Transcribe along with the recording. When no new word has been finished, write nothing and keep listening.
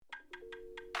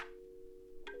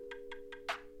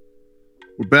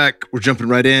We're back. We're jumping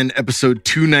right in. Episode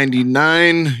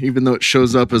 299, even though it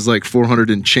shows up as like 400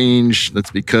 and change.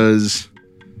 That's because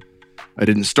I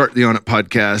didn't start the On It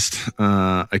podcast.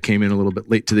 I came in a little bit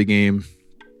late to the game.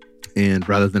 And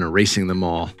rather than erasing them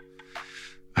all,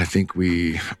 I think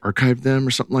we archived them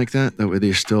or something like that. That way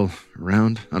they're still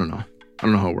around. I don't know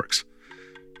how it works.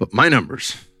 But my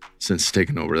numbers, since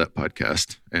taking over that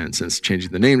podcast and since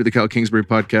changing the name to the Cal Kingsbury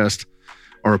podcast,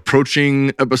 are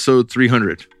approaching episode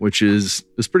 300, which is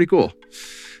pretty cool.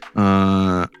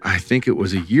 I think it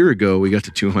was a year ago we got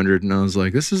to 200, and I was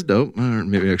like, this is dope. Or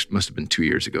maybe it must have been 2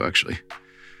 years ago, actually.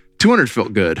 200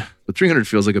 felt good, but 300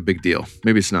 feels like a big deal.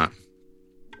 Maybe it's not.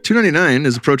 299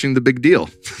 is approaching the big deal.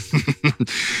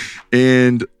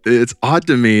 And it's odd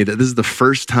to me that this is the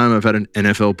first time I've had an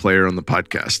NFL player on the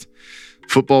podcast.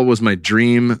 Football was my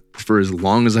dream for as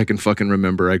long as I can fucking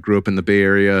remember. I grew up in the Bay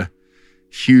Area.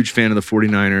 Huge fan of the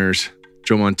 49ers,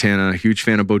 Joe Montana, huge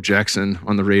fan of Bo Jackson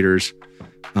on the Raiders.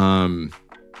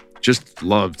 Just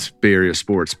loved Bay Area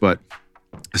sports, but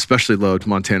especially loved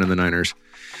Montana and the Niners.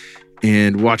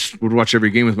 And would watch every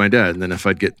game with my dad. And then if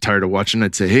I'd get tired of watching,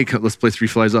 I'd say, hey, let's play Three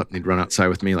Flies Up. And he'd run outside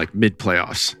with me like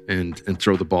mid-playoffs and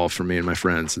throw the ball for me and my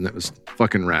friends. And that was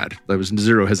fucking rad. There was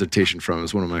zero hesitation from it. It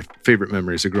was one of my favorite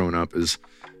memories of growing up is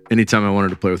anytime I wanted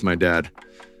to play with my dad,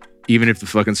 even if the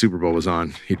fucking Super Bowl was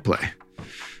on, he'd play.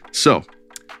 So,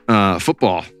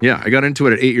 football. Yeah, I got into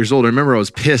it at 8 years old. I remember I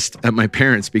was pissed at my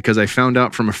parents because I found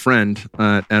out from a friend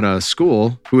at a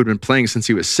school who had been playing since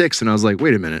he was 6. And I was like,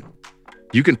 wait a minute.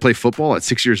 You can play football at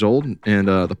 6 years old? And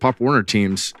the Pop Warner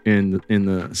teams in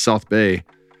the South Bay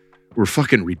were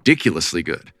fucking ridiculously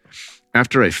good.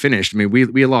 After I finished, I mean, we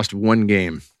had lost one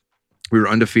game. We were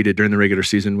undefeated during the regular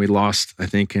season. We lost, I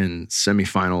think, in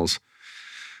semifinals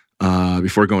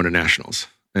before going to nationals.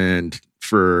 And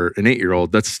for an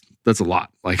 8-year-old, that's a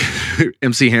lot. Like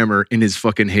MC Hammer in his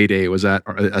fucking heyday was at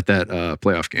that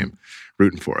playoff game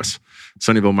rooting for us.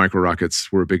 Sunnyvale Micro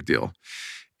Rockets were a big deal.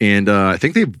 And I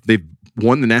think they've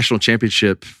won the national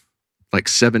championship like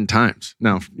 7 times.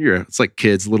 Now, it's like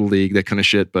kids, little league, that kind of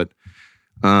shit. But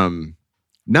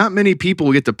not many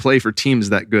people get to play for teams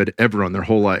that good ever on their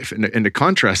whole life. And to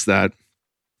contrast that,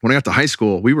 when I got to high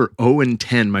school, we were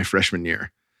 0-10 my freshman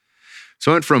year.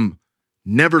 So I went from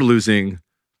never losing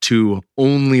to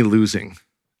only losing.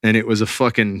 And it was a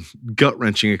fucking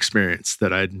gut-wrenching experience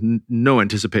that I had no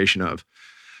anticipation of.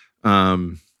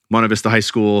 Monte Vista High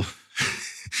School.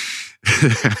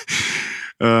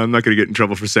 I'm not going to get in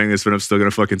trouble for saying this, but I'm still going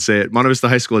to fucking say it. Monte Vista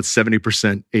High School had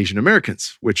 70% Asian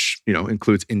Americans, which,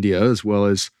 includes India as well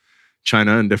as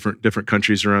China and different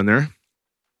countries around there.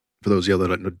 For those of you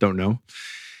that don't know.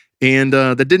 And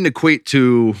that didn't equate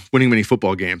to winning many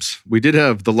football games. We did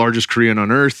have the largest Korean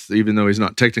on earth, even though he's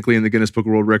not technically in the Guinness Book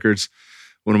of World Records.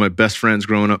 One of my best friends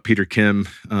growing up, Peter Kim,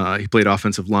 he played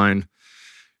offensive line,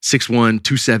 6'1",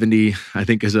 270, I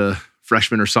think as a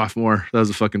freshman or sophomore. That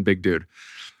was a fucking big dude.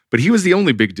 But he was the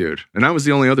only big dude, and I was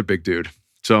the only other big dude.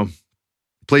 So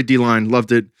played D-line,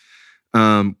 loved it.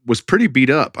 Was pretty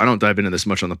beat up. I don't dive into this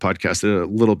much on the podcast. I did a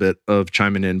little bit of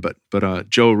chiming in, but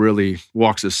Joe really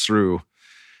walks us through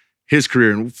his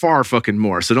career and far fucking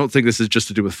more. So don't think this is just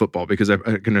to do with football, because I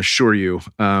can assure you,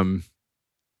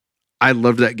 I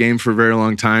loved that game for a very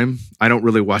long time. I don't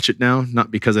really watch it now,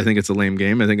 not because I think it's a lame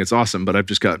game. I think it's awesome, but I've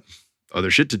just got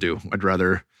other shit to do. I'd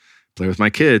rather play with my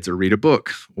kids or read a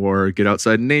book or get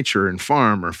outside in nature and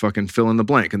farm or fucking fill in the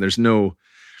blank. And there's no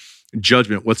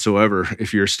judgment whatsoever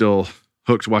if you're still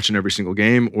hooked watching every single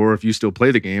game, or if you still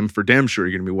play the game. For damn sure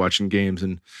you're going to be watching games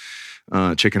and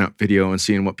checking out video and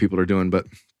seeing what people are doing. But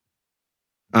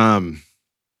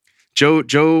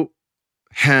Joe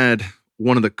had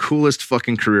one of the coolest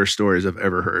fucking career stories I've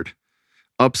ever heard.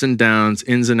 Ups and downs,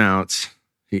 ins and outs.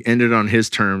 He ended on his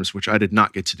terms, which I did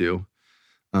not get to do.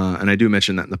 And I do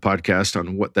mention that in the podcast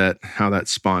on how that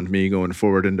spawned me going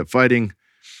forward into fighting.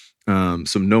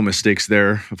 Some no mistakes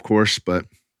there, of course, but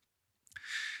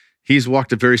he's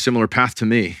walked a very similar path to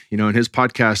me, and his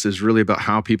podcast is really about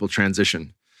how people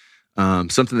transition.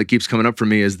 Something that keeps coming up for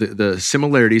me is the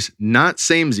similarities, not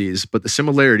samesies, but the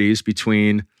similarities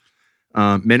between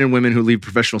men and women who leave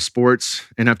professional sports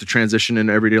and have to transition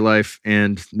into everyday life,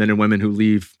 and men and women who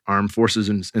leave armed forces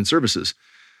and services.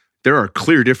 There are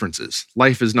clear differences.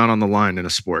 Life is not on the line in a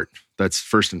sport. That's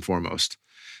first and foremost.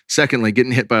 Secondly,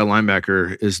 getting hit by a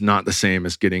linebacker is not the same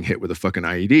as getting hit with a fucking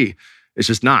IED. It's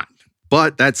just not.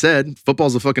 But that said,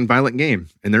 football's a fucking violent game,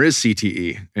 and there is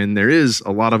CTE, and there is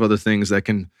a lot of other things that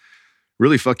can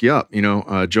really fuck you up.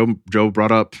 Joe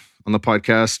brought up on the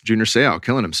podcast Junior Seau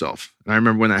killing himself. And I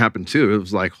remember when that happened too. It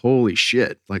was like, holy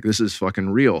shit, like this is fucking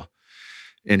real.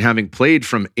 And having played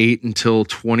from 8 until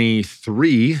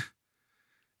 23,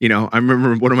 I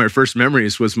remember one of my first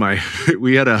memories was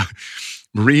we had a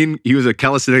Marine, he was a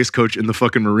calisthenics coach in the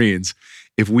fucking Marines.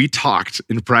 If we talked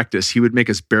in practice, he would make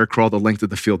us bear crawl the length of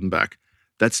the field and back.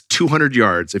 That's 200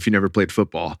 yards if you never played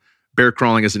football. Bear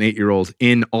crawling as an 8-year-old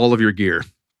in all of your gear.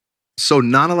 So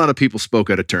not a lot of people spoke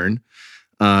out of turn.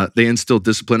 They instilled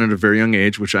discipline at a very young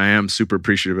age, which I am super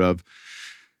appreciative of.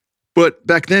 But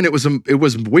back then it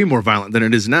was way more violent than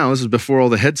it is now. This is before all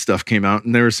the head stuff came out,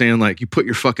 and they were saying like, you put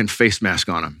your fucking face mask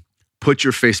on him. Put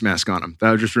your face mask on him. I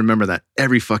would just remember that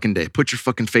every fucking day. Put your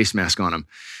fucking face mask on him.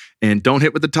 And don't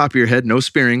hit with the top of your head, no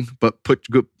spearing, but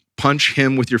punch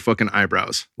him with your fucking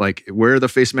eyebrows. Like where the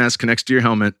face mask connects to your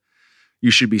helmet,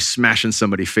 you should be smashing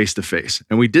somebody face to face.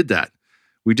 And we did that.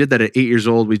 We did that at 8 years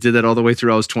old. We did that all the way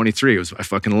through I was 23. I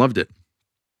fucking loved it.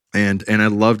 And I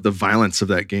loved the violence of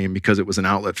that game because it was an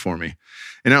outlet for me,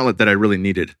 an outlet that I really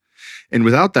needed. And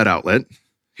without that outlet,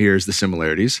 here's the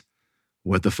similarities.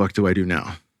 What the fuck do I do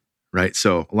now? Right?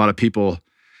 So a lot of people,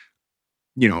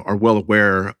 are well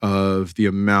aware of the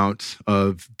amount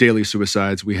of daily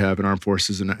suicides we have in armed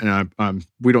forces. And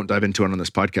we don't dive into it on this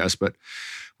podcast, but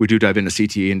we do dive into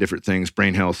CTE and different things,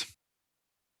 brain health.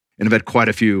 And I've had quite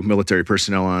a few military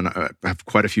personnel on. I have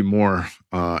quite a few more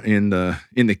in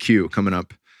the queue coming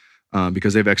up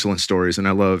because they have excellent stories. And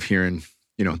I love hearing,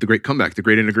 the great comeback, the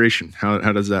great integration.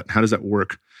 How does that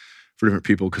work for different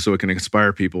people? So it can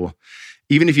inspire people.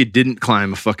 Even if you didn't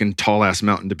climb a fucking tall ass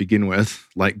mountain to begin with,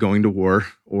 like going to war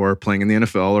or playing in the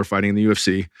NFL or fighting in the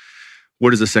UFC,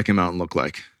 what does the second mountain look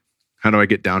like? How do I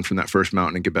get down from that first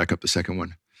mountain and get back up the second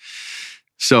one?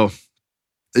 So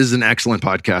this is an excellent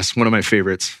podcast, one of my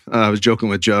favorites. I was joking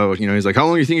with Joe, he's like, how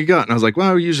long do you think you got? And I was like,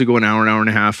 well, we usually go an hour and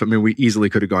a half. I mean, we easily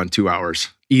could have gone 2 hours,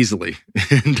 easily.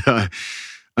 And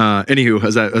anywho,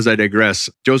 as I digress,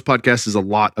 Joe's podcast is a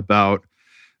lot about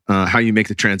how you make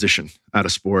the transition out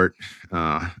of sport,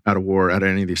 out of war, out of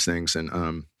any of these things.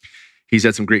 And he's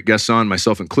had some great guests on,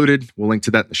 myself included. We'll link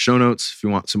to that in the show notes if you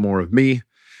want some more of me.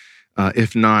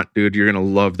 If not, dude, you're going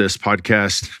to love this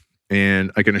podcast.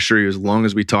 And I can assure you, as long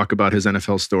as we talk about his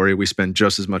NFL story, we spend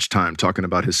just as much time talking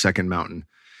about his second mountain.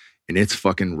 And it's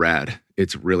fucking rad.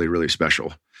 It's really, really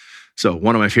special. So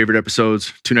one of my favorite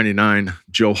episodes, 299,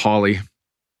 Joe Hawley.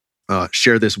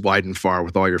 Share this wide and far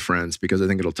with all your friends because I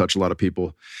think it'll touch a lot of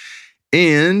people.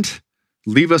 And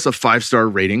leave us a 5-star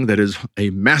rating. That is a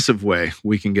massive way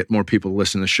we can get more people to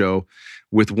listen to the show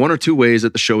with 1 or 2 ways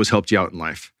that the show has helped you out in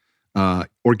life.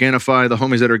 Organifi, the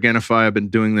homies at Organifi have been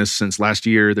doing this since last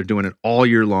year. They're doing it all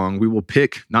year long. We will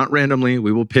pick, not randomly,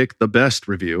 we will pick the best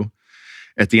review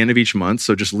at the end of each month.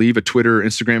 So just leave a Twitter or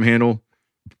Instagram handle.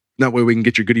 That way we can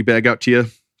get your goodie bag out to you.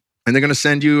 And they're going to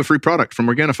send you a free product from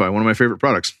Organifi, one of my favorite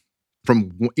products,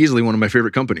 from easily one of my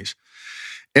favorite companies.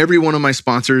 Every one of my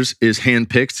sponsors is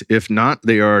handpicked. If not,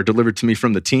 they are delivered to me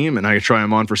from the team and I try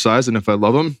them on for size. And if I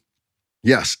love them,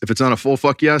 yes. If it's not a full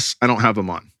fuck yes, I don't have them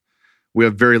on. We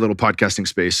have very little podcasting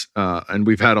space. And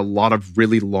we've had a lot of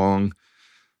really long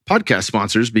podcast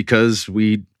sponsors because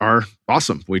we are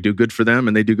awesome. We do good for them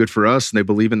and they do good for us. And they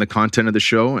believe in the content of the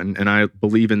show. And I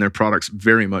believe in their products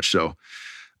very much so.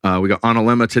 We got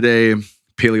Analemma today,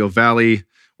 Paleo Valley,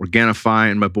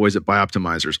 Organifi, and my boys at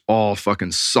Bioptimizers, all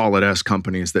fucking solid-ass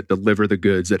companies that deliver the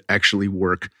goods that actually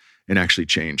work and actually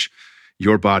change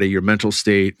your body, your mental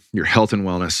state, your health and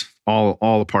wellness, all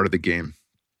a part of the game.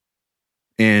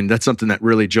 And that's something that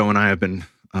really Joe and I have been,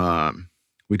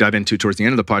 we dive into towards the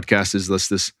end of the podcast is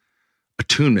this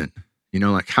attunement,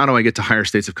 like how do I get to higher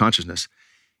states of consciousness?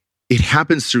 It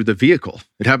happens through the vehicle.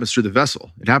 It happens through the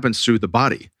vessel. It happens through the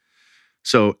body.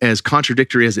 So as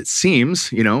contradictory as it seems,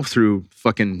 through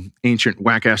fucking ancient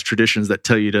whack-ass traditions that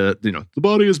tell you to, the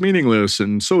body is meaningless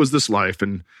and so is this life.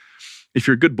 And if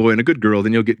you're a good boy and a good girl,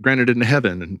 then you'll get granted into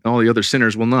heaven and all the other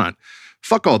sinners will not.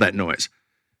 Fuck all that noise.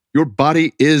 Your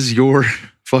body is your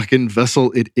fucking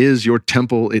vessel. It is your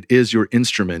temple. It is your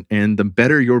instrument. And the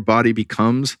better your body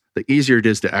becomes, the easier it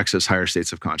is to access higher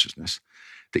states of consciousness.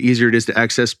 The easier it is to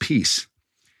access peace.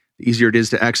 The easier it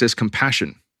is to access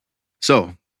compassion.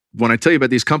 So when I tell you about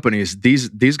these companies, these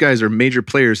guys are major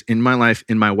players in my life,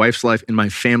 in my wife's life, in my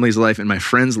family's life, in my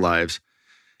friends' lives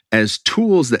as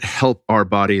tools that help our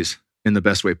bodies in the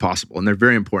best way possible. And they're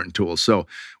very important tools. So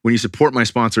when you support my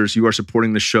sponsors, you are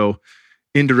supporting the show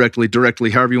indirectly, directly,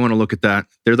 however you want to look at that.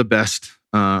 They're the best.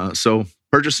 So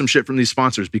purchase some shit from these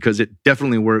sponsors because it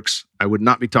definitely works. I would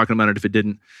not be talking about it if it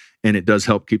didn't. And it does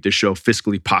help keep this show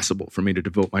fiscally possible for me to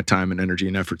devote my time and energy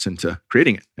and efforts into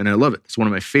creating it. And I love it. It's one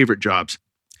of my favorite jobs.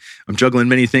 I'm juggling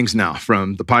many things now,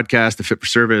 from the podcast, the Fit for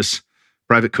Service,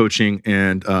 private coaching,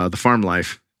 and the farm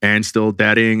life, and still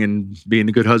dadding and being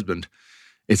a good husband.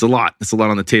 It's a lot. It's a lot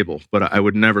on the table, but I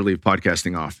would never leave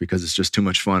podcasting off because it's just too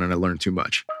much fun and I learn too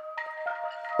much.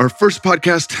 Our first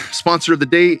podcast sponsor of the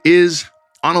day is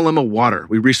Analemma Water.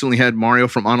 We recently had Mario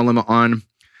from Analemma on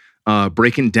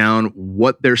breaking down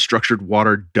what their structured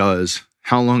water does,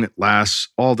 how long it lasts,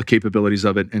 all the capabilities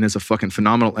of it, and it's a fucking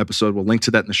phenomenal episode. We'll link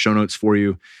to that in the show notes for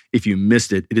you if you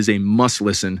missed it. It is a must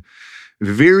listen.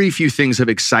 Very few things have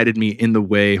excited me in the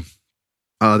way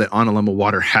that Analemma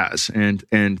Water has. And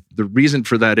the reason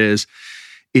for that is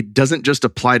it doesn't just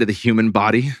apply to the human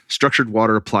body. Structured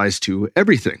water applies to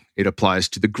everything. It applies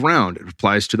to the ground. It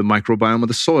applies to the microbiome of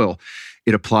the soil.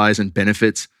 It applies and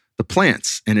benefits the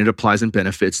plants, and it applies and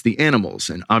benefits the animals.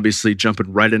 And obviously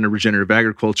jumping right into regenerative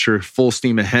agriculture, full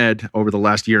steam ahead over the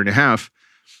last year and a half,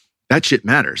 that shit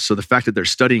matters. So the fact that they're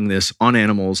studying this on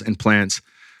animals and plants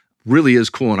really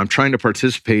is cool. And I'm trying to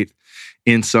participate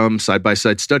in some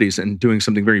side-by-side studies and doing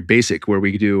something very basic where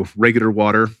we do regular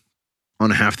water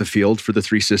on half the field for the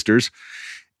three sisters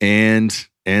and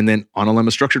then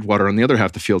Analemma structured water on the other half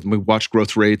of the field. And we watch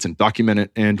growth rates and document it.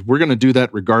 And we're going to do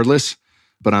that regardless,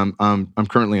 but I'm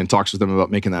currently in talks with them about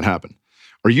making that happen.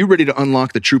 Are you ready to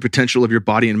unlock the true potential of your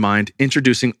body and mind?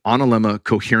 Introducing Analemma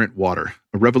Coherent Water,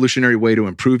 a revolutionary way to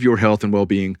improve your health and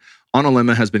well-being.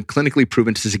 Analemma has been clinically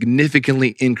proven to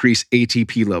significantly increase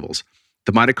ATP levels,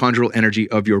 the mitochondrial energy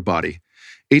of your body.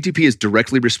 ATP is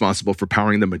directly responsible for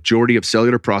powering the majority of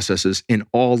cellular processes in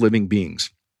all living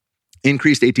beings.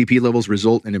 Increased ATP levels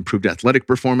result in improved athletic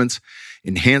performance,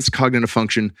 enhanced cognitive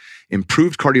function,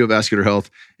 improved cardiovascular health,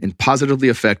 and positively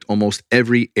affect almost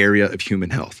every area of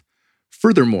human health.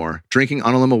 Furthermore, drinking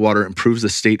Analemma water improves the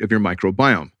state of your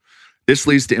microbiome. This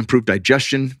leads to improved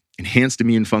digestion, enhanced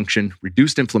immune function,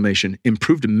 reduced inflammation,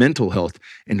 improved mental health,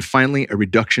 and finally, a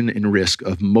reduction in risk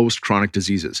of most chronic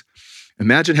diseases.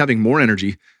 Imagine having more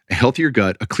energy, a healthier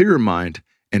gut, a clearer mind,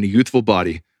 and a youthful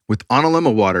body. With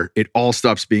Analemma water, it all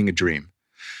stops being a dream.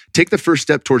 Take the first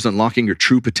step towards unlocking your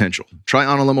true potential. Try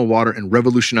Analemma water and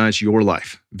revolutionize your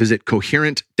life. Visit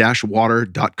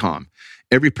coherent-water.com.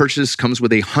 Every purchase comes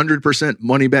with a 100%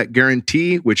 money-back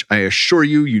guarantee, which I assure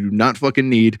you, you do not fucking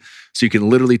need, so you can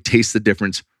literally taste the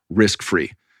difference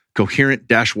risk-free.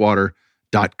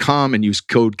 Coherent-water.com and use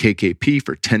code KKP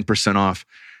for 10% off.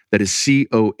 That is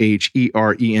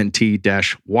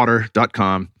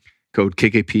COHERENT-water.com. Code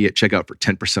KKP at checkout for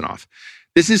 10% off.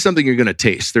 This is something you're going to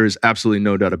taste. There is absolutely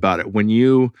no doubt about it. When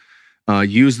you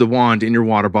use the wand in your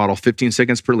water bottle, 15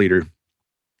 seconds per liter,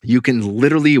 you can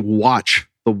literally watch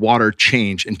the water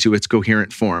change into its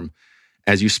coherent form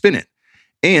as you spin it.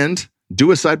 And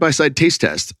do a side-by-side taste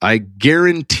test. I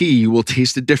guarantee you will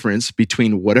taste the difference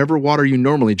between whatever water you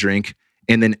normally drink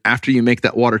and then after you make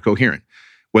that water coherent.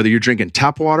 Whether you're drinking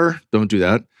tap water, don't do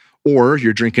that, or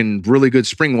you're drinking really good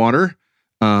spring water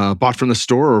bought from the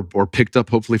store or picked up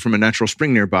hopefully from a natural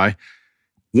spring nearby.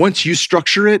 Once you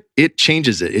structure it, it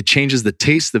changes it. It changes the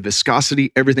taste, the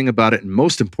viscosity, everything about it. And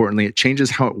most importantly, it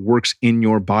changes how it works in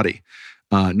your body.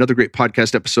 Another great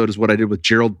podcast episode is what I did with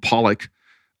Gerald Pollack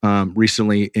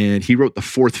recently, and he wrote The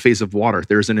Fourth Phase of Water.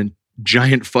 There's a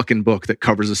giant fucking book that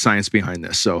covers the science behind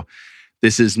this. So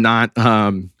this is not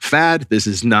fad. This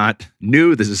is not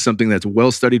new. This is something that's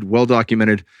well-studied,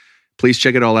 well-documented. Please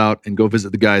check it all out and go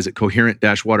visit the guys at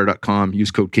coherent-water.com. Use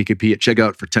code KKP at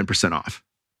checkout for 10% off.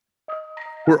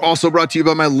 We're also brought to you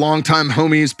by my longtime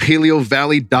homies,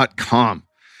 paleovalley.com.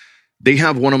 They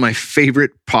have one of my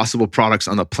favorite possible products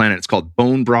on the planet. It's called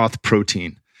bone broth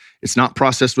protein. It's not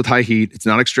processed with high heat. It's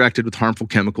not extracted with harmful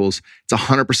chemicals. It's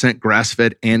 100%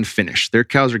 grass-fed and finished. Their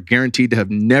cows are guaranteed to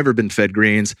have never been fed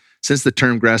grains. Since the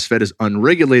term grass-fed is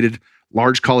unregulated,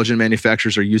 large collagen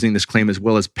manufacturers are using this claim as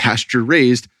well as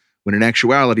pasture-raised, when in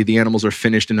actuality, the animals are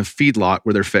finished in a feedlot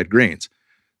where they're fed grains.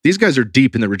 These guys are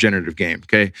deep in the regenerative game,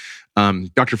 okay?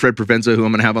 Dr. Fred Provenza, who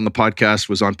I'm going to have on the podcast,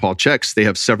 was on Paul Chek's. They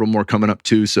have several more coming up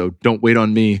too, so don't wait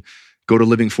on me. Go to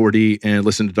Living 4D and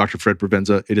listen to Dr. Fred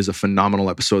Provenza. It is a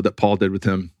phenomenal episode that Paul did with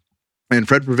him. And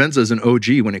Fred Provenza is an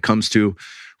OG when it comes to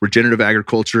regenerative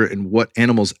agriculture and what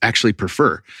animals actually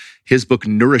prefer. His book,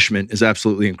 Nourishment, is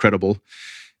absolutely incredible.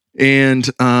 And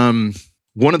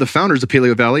one of the founders of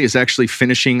Paleo Valley is actually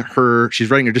she's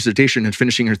writing her dissertation and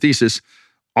finishing her thesis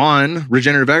on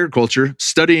regenerative agriculture,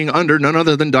 studying under none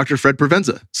other than Dr. Fred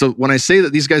Provenza. So when I say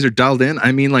that these guys are dialed in,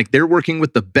 I mean like they're working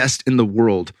with the best in the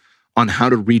world on how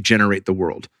to regenerate the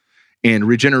world. And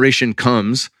regeneration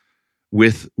comes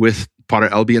with para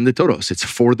el bien de todos. It's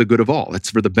for the good of all. It's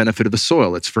for the benefit of the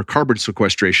soil. It's for carbon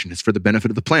sequestration. It's for the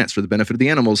benefit of the plants, for the benefit of the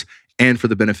animals, and for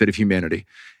the benefit of humanity.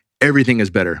 Everything is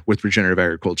better with regenerative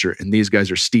agriculture, and these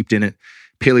guys are steeped in it.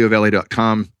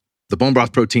 Paleovalley.com. The bone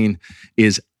broth protein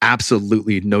is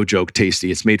absolutely no joke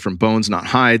tasty. It's made from bones, not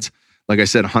hides. Like I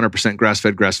said, 100%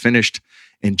 grass-fed, grass-finished,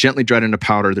 and gently dried into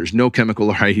powder. There's no chemical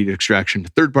or high heat extraction.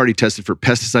 Third-party tested for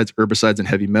pesticides, herbicides, and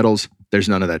heavy metals. There's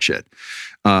none of that shit.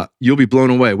 You'll be blown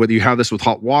away. Whether you have this with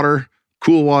hot water,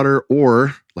 cool water,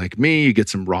 or like me, you get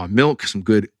some raw milk, some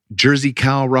good Jersey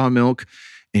cow raw milk,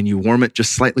 and you warm it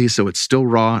just slightly so it's still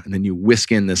raw, and then you whisk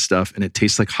in this stuff, and it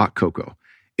tastes like hot cocoa.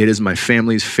 It is my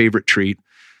family's favorite treat.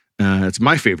 It's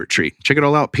my favorite treat. Check it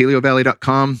all out,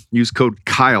 paleovalley.com. Use code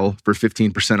Kyle for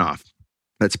 15% off.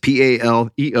 That's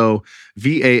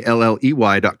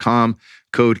PALEOVALLEY.com.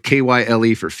 Code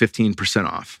KYLE for 15%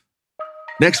 off.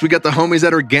 Next, we got the homies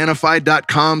at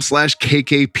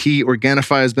Organifi.com/KKP.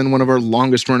 Organifi has been one of our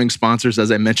longest running sponsors,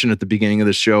 as I mentioned at the beginning of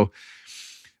the show.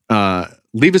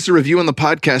 Leave us a review on the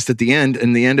podcast at the end.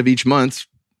 And the end of each month,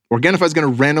 Organifi is going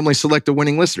to randomly select a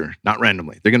winning listener. Not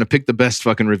randomly. They're going to pick the best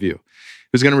fucking review.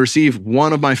 Who's going to receive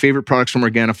one of my favorite products from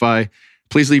Organifi.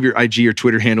 Please leave your IG or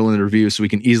Twitter handle in the review so we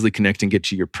can easily connect and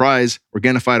get you your prize.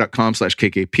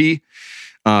 Organifi.com/KKP.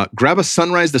 Grab a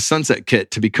sunrise to sunset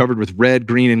kit to be covered with red,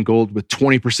 green, and gold with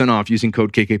 20% off using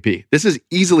code KKP. This is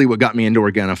easily what got me into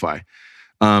Organifi.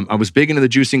 I was big into the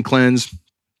juicing cleanse.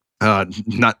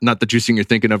 Not the juicing you're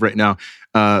thinking of right now.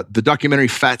 The documentary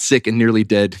Fat, Sick, and Nearly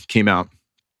Dead came out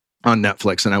on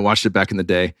Netflix, and I watched it back in the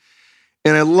day.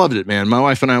 And I loved it, man. My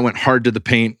wife and I went hard to the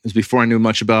paint. It was before I knew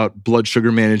much about blood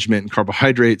sugar management and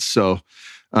carbohydrates. So,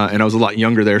 and I was a lot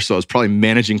younger there, so I was probably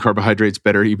managing carbohydrates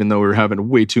better, even though we were having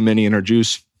way too many in our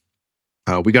juice.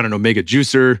 We got an omega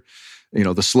juicer,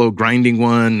 the slow grinding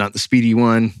one, not the speedy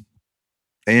one.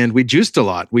 And we juiced a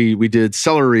lot. We did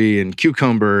celery and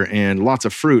cucumber and lots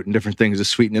of fruit and different things to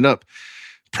sweeten it up.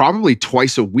 Probably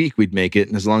twice a week we'd make it.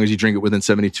 And as long as you drink it within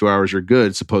 72 hours, you're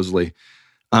good, supposedly.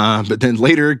 But then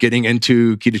later getting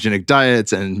into ketogenic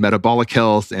diets and metabolic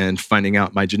health and finding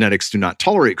out my genetics do not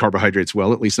tolerate carbohydrates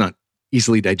well, at least not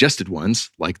easily digested ones,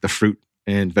 like the fruit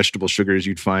and vegetable sugars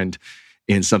you'd find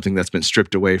in something that's been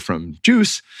stripped away from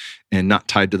juice and not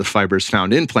tied to the fibers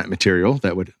found in plant material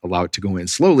that would allow it to go in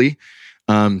slowly.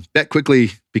 That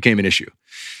quickly became an issue.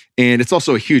 And it's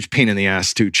also a huge pain in the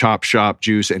ass to chop, shop,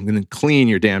 juice, and then clean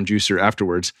your damn juicer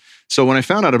afterwards. So when I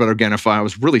found out about Organifi, I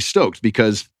was really stoked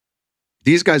because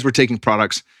these guys were taking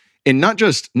products and not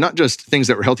just things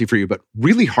that were healthy for you, but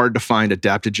really hard to find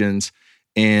adaptogens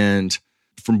and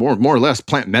from more or less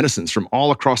plant medicines from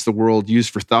all across the world used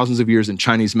for thousands of years in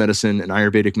Chinese medicine and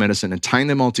Ayurvedic medicine, and tying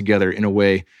them all together in a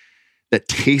way that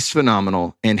tastes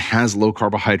phenomenal and has low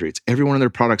carbohydrates. Every one of their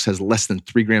products has less than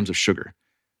 3 grams of sugar.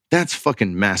 That's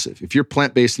fucking massive. If you're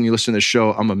plant-based and you listen to this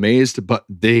show, I'm amazed, but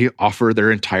they offer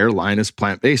their entire line as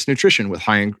plant-based nutrition with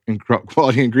high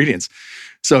quality ingredients.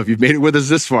 So if you've made it with us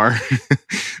this far,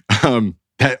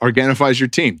 that Organifi is your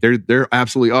team. They're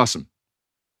absolutely awesome.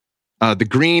 The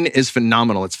green is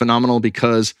phenomenal. It's phenomenal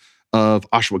because of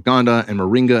ashwagandha and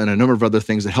moringa and a number of other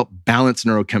things that help balance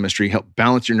neurochemistry, help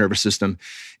balance your nervous system.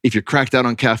 If you're cracked out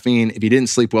on caffeine, if you didn't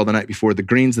sleep well the night before, the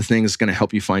green's the thing that's going to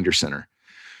help you find your center.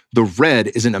 The red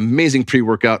is an amazing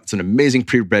pre-workout. It's an amazing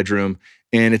pre-bedroom.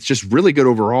 And it's just really good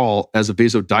overall as a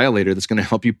vasodilator that's going to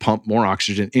help you pump more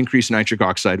oxygen, increase nitric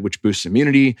oxide, which boosts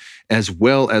immunity, as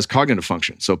well as cognitive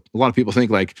function. So a lot of people think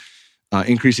like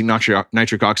increasing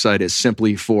nitric oxide is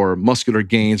simply for muscular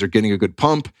gains or getting a good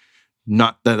pump.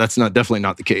 That's definitely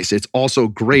not the case. It's also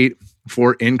great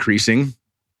for increasing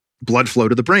blood flow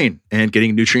to the brain and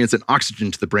getting nutrients and oxygen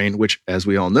to the brain, which, as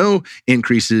we all know,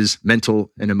 increases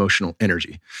mental and emotional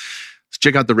energy. So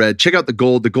check out the red. Check out the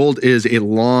gold. The gold is a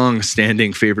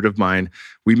long-standing favorite of mine.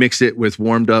 We mix it with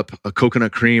warmed up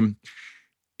coconut cream,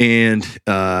 and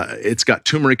it's got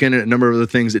turmeric in it, a number of other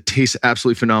things. It tastes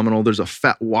absolutely phenomenal. There's a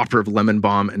fat whopper of lemon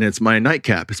balm, and it's my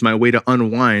nightcap. It's my way to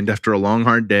unwind after a long,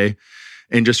 hard day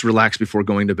and just relax before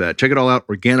going to bed. Check it all out,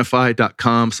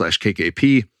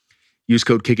 Organifi.com/KKP. Use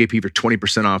code KKP for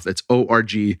 20% off. That's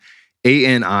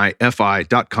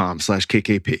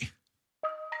ORGANIFI.com/KKP.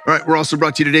 All right, we're also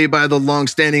brought to you today by the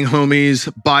long-standing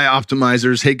homies,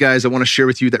 Bioptimizers. Hey guys, I want to share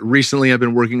with you that recently I've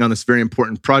been working on this very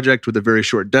important project with a very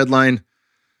short deadline,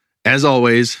 as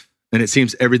always, and it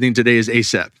seems everything today is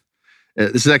ASAP.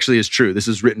 This actually is true. This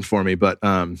is written for me, but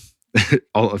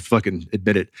I'll fucking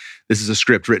admit it. This is a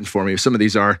script written for me. Some of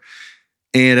these are,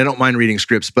 and I don't mind reading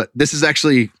scripts, but this is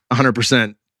actually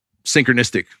 100%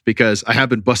 synchronistic because I have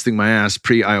been busting my ass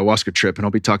pre-ayahuasca trip, and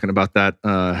I'll be talking about that.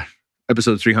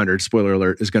 Episode 300, spoiler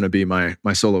alert, is going to be my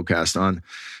solo cast on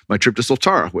my trip to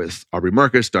Soltara with Aubrey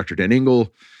Marcus, Dr. Dan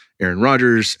Engel, Aaron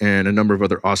Rodgers, and a number of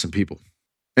other awesome people.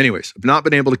 Anyways, I've not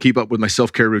been able to keep up with my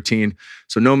self-care routine,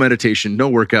 so no meditation,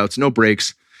 no workouts, no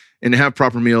breaks, and to have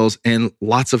proper meals and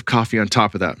lots of coffee on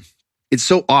top of that. it's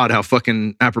so odd how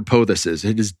fucking apropos this is.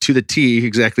 It is to the T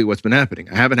exactly what's been happening.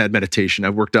 I haven't had meditation.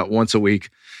 I've worked out once a week.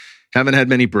 Haven't had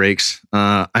many breaks.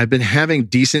 I've been having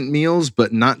decent meals,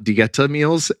 but not dieta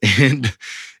meals.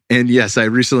 And yes, I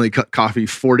recently cut coffee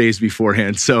 4 days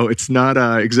beforehand. So it's not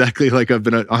exactly like I've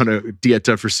been on a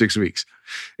dieta for 6 weeks.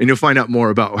 And you'll find out more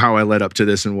about how I led up to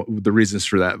this and what the reasons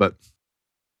for that. But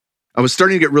I was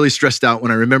starting to get really stressed out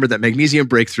when I remembered that magnesium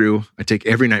breakthrough I take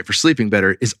every night for sleeping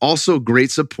better is also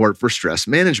great support for stress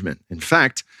management. In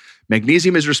fact,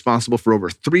 magnesium is responsible for over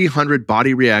 300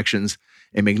 body reactions,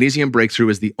 and magnesium breakthrough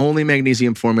is the only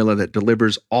magnesium formula that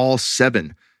delivers all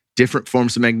 7 different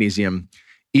forms of magnesium,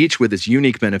 each with its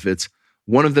unique benefits,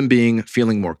 one of them being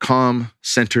feeling more calm,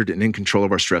 centered, and in control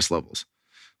of our stress levels.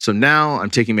 So now I'm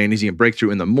taking magnesium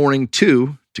breakthrough in the morning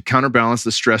too to counterbalance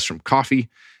the stress from coffee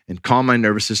and calm my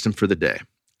nervous system for the day.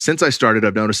 Since I started,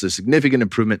 I've noticed a significant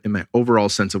improvement in my overall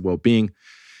sense of well-being.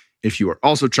 If you are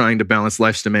also trying to balance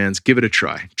life's demands, give it a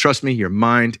try. Trust me, your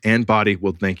mind and body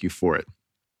will thank you for it.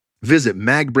 Visit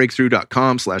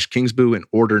magbreakthrough.com/Kingsboo and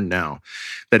order now.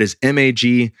 That is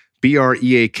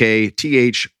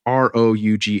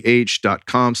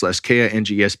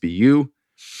magbreakthrough.com/KINGSBU.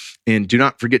 And do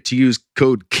not forget to use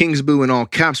code Kingsboo in all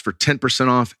caps for 10%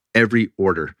 off every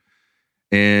order.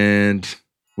 And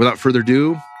without further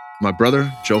ado, my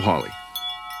brother, Joe Hawley.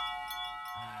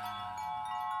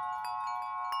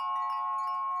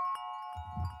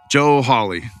 Joe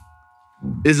Hawley.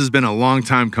 This has been a long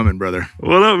time coming, brother.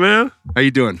 What up, man? How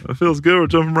you doing? It feels good. We're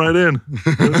jumping right in.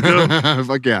 Let's go.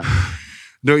 Fuck yeah.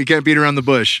 No, you can't beat around the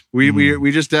bush.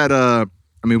 We just had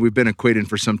we've been acquainted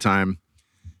for some time.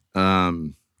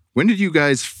 When did you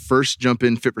guys first jump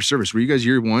in Fit for Service? Were you guys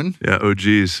year one? Yeah,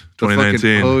 OGs,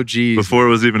 2019. OGs. Before it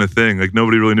was even a thing. Like,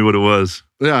 nobody really knew what it was.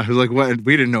 Yeah, it was like, what?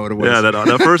 We didn't know what it was. Yeah,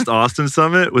 that first Austin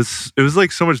summit it was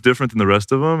like so much different than the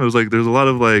rest of them. It was like, there's a lot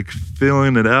of like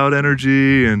feeling it out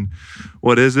energy and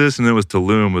what is this? And then it was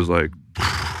Tulum was like,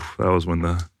 that was when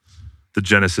the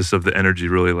genesis of the energy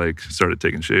really like started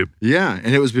taking shape. Yeah,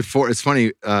 and it was before, it's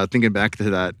funny thinking back to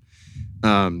that,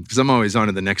 because I'm always on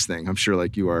to the next thing, I'm sure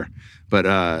like you are.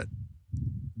 But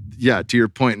yeah, to your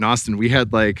point, in Austin, we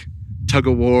had like tug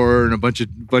of war and a bunch of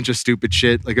stupid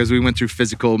shit. Like as we went through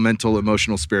physical, mental,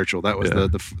 emotional, spiritual. That was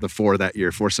the 4 that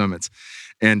year, 4 summits,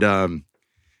 and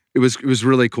it was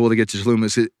really cool to get to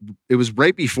Tulum. It was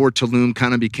right before Tulum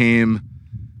kind of became,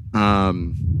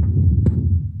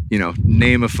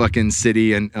 name a fucking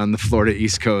city on the Florida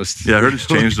East Coast. Yeah, I heard it's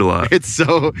changed a lot.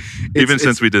 Even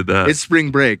since we did that. It's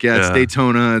spring break. Yeah, it's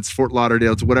Daytona. It's Fort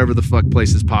Lauderdale. It's whatever the fuck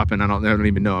place is popping. I don't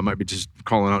even know. I might be just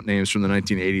calling out names from the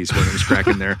 1980s when it was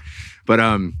cracking there. But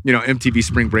MTV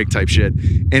spring break type shit.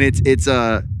 And it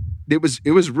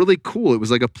was really cool. It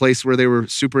was like a place where they were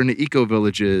super into eco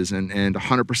villages and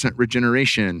 100%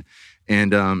 regeneration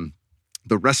and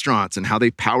the restaurants and how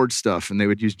they powered stuff, and they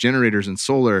would use generators and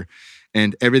solar.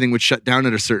 And everything would shut down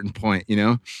at a certain point,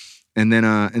 and then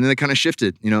it kind of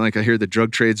shifted, like I hear the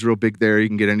drug trade's real big there. You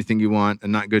can get anything you want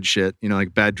and not good shit,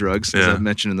 like bad drugs, as I've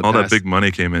mentioned in the past. All that big money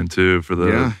came in too for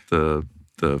the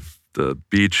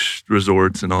beach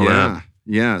resorts and all that.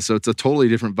 Yeah, so it's a totally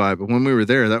different vibe. But when we were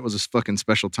there, that was a fucking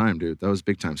special time, dude. That was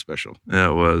big time special.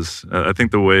 Yeah, it was. I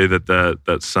think the way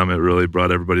that summit really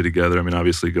brought everybody together. I mean,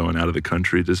 obviously going out of the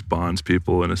country just bonds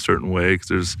people in a certain way because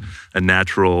there's a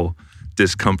natural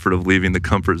discomfort of leaving the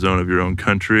comfort zone of your own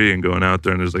country and going out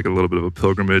there, and there's like a little bit of a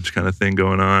pilgrimage kind of thing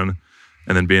going on,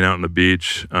 and then being out on the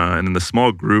beach, and then the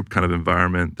small group kind of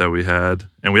environment that we had,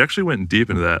 and we actually went deep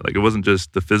into that. Like it wasn't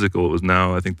just the physical, it was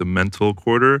now I think the mental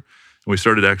quarter, and we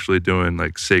started actually doing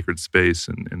like sacred space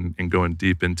and going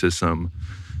deep into some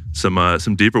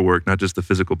deeper work, not just the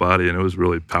physical body, and it was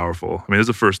really powerful. I mean, it was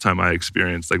the first time I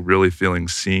experienced like really feeling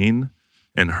seen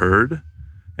and heard.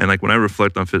 And like when I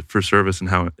reflect on Fit for Service and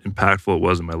how impactful it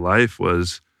was in my life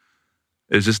it's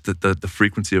just that the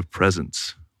frequency of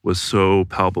presence was so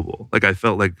palpable. Like I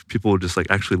felt like people were just like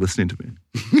actually listening to me.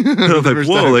 I was like,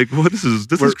 whoa, like what this is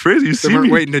crazy. You see they weren't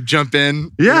me waiting to jump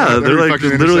in. Yeah, they're like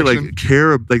literally like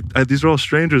care. Like these are all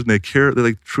strangers and they care. They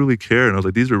like truly care. And I was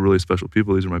like, these are really special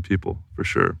people. These are my people for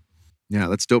sure. Yeah,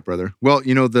 that's dope, brother. Well,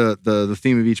 the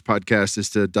theme of each podcast is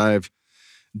to dive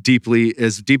deeply,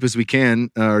 as deep as we can,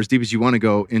 or as deep as you want to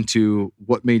go into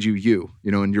what made you,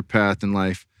 in your path in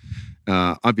life.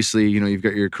 Obviously, you've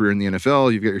got your career in the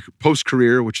NFL, you've got your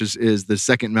post-career, which is the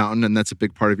second mountain, and that's a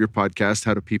big part of your podcast.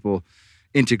 How do people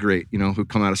integrate, who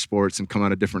come out of sports and come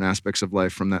out of different aspects of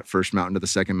life from that first mountain to the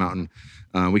second mountain?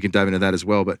 We can dive into that as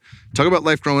well. But talk about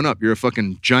life growing up. You're a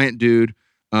fucking giant dude,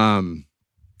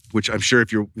 which I'm sure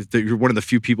if you're one of the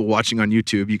few people watching on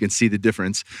YouTube, you can see the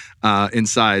difference in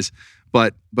size.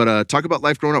 But talk about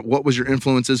life growing up. What was your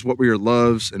influences? What were your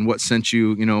loves? And what sent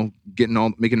you, making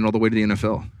it all the way to the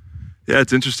NFL? Yeah,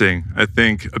 it's interesting. I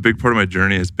think a big part of my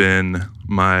journey has been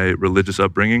my religious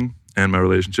upbringing and my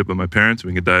relationship with my parents.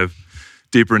 We can dive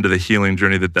deeper into the healing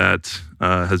journey that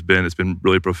has been. It's been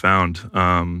really profound.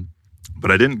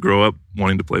 But I didn't grow up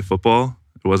wanting to play football.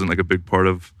 It wasn't like a big part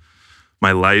of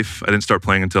my life. I didn't start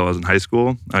playing until I was in high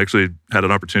school. I actually had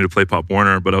an opportunity to play Pop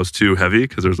Warner, but I was too heavy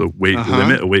because there's a weight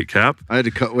limit, a weight cap. I had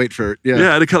to cut weight Yeah,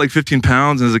 I had to cut like 15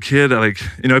 pounds. And as a kid,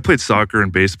 I played soccer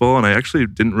and baseball, and I actually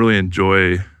didn't really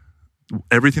enjoy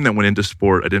everything that went into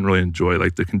sport. I didn't really enjoy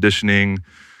like the conditioning,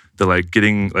 the like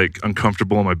getting like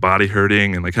uncomfortable and my body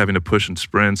hurting and like having to push in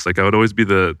sprints. Like I would always be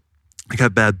I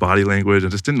got bad body language. I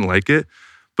just didn't like it.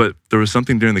 But there was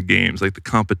something during the games, like the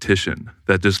competition,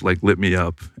 that just like lit me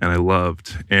up and I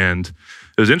loved. And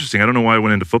it was interesting. I don't know why I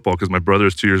went into football, because my brother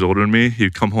is 2 years older than me.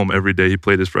 He'd come home every day. He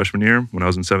played his freshman year when I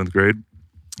was in 7th grade.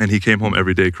 And he came home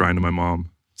every day crying to my mom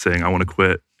saying, I want to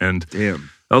quit. And damn.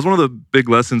 That was one of the big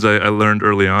lessons I learned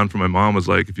early on from my mom, was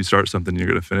like, if you start something, you're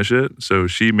going to finish it. So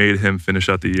she made him finish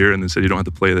out the year and then said, you don't have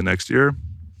to play the next year.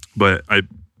 But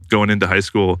going into high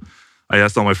school, I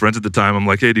asked all my friends at the time, I'm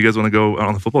like, hey, do you guys want to go out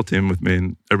on the football team with me?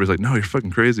 And everybody's like, no, you're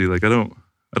fucking crazy. Like, I don't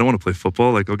want to play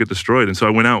football. Like, I'll get destroyed. And so I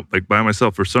went out like by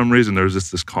myself. For some reason, there was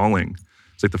just this calling.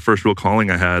 It's like the first real calling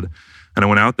I had. And I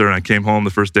went out there and I came home the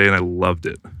first day and I loved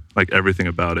it, like everything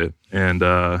about it. And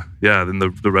then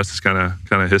the rest is kind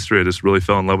of history. I just really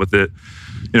fell in love with it.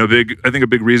 I think a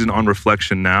big reason on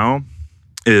reflection now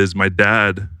is my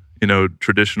dad,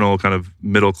 traditional kind of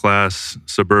middle class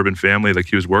suburban family. Like,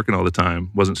 he was working all the time,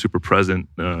 wasn't super present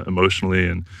emotionally,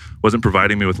 and wasn't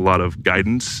providing me with a lot of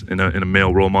guidance in a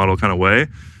male role model kind of way.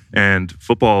 And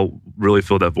football really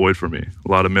filled that void for me.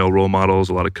 A lot of male role models,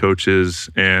 a lot of coaches,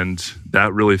 and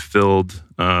that really filled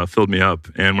me up.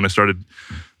 And when I started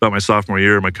about my sophomore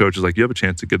year, my coach was like, you have a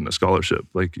chance to get in a scholarship.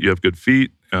 Like, you have good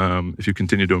feet. If you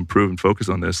continue to improve and focus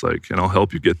on this, and I'll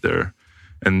help you get there.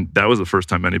 And that was the first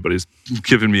time anybody's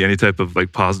given me any type of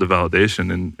like positive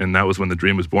validation. And that was when the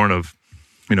dream was born of,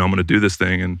 I'm going to do this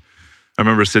thing. And I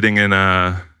remember sitting in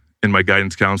my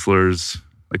guidance counselor's,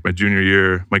 like my junior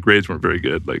year, my grades weren't very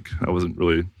good. Like, I wasn't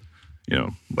really,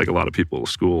 like a lot of people,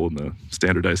 school and the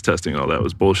standardized testing and all that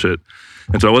was bullshit.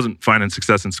 And so I wasn't finding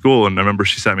success in school. And I remember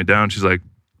she sat me down, she's like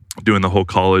doing the whole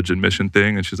college admission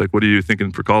thing. And she's like, what are you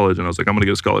thinking for college? And I was like, I'm going to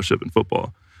get a scholarship in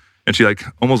football. And she like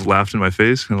almost laughed in my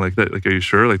face and like, that, like, are you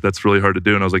sure? Like, that's really hard to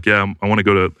do. And I was like, yeah, I want to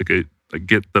go to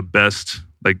get the best,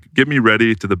 like get me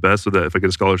ready to the best so that if I get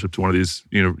a scholarship to one of these,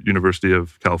 University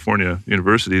of California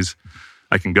universities,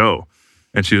 I can go.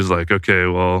 And she was like, okay,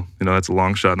 well, that's a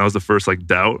long shot. And that was the first like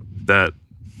doubt that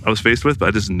I was faced with, but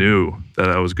I just knew that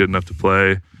I was good enough to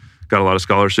play. Got a lot of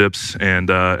scholarships and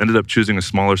ended up choosing a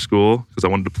smaller school because I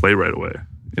wanted to play right away.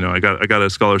 I got a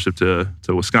scholarship to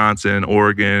Wisconsin,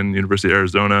 Oregon, University of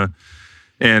Arizona,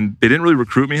 and they didn't really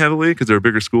recruit me heavily because they were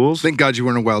bigger schools. Thank God you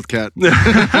weren't a Wildcat. Yeah,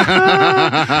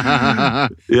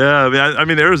 I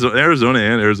mean Arizona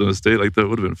and Arizona State, like that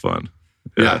would have been fun.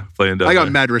 Yeah, playing down I got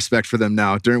there. mad respect for them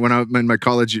now. When I was in my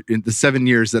college, in the 7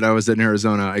 years that I was in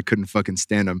Arizona, I couldn't fucking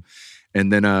stand them.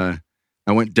 And then I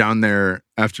went down there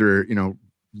after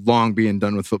long being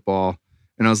done with football.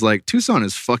 And I was like, Tucson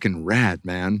is fucking rad,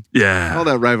 man. Yeah. All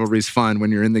that rivalry's fun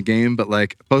when you're in the game, but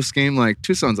like post-game, like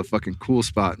Tucson's a fucking cool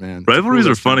spot, man. Rivalries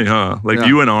are funny, huh? Like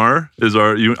UNR is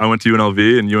I went to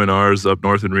UNLV and UNR is up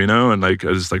north in Reno, and like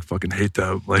I just like fucking hate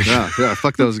them. Like yeah,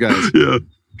 fuck those guys. Yeah.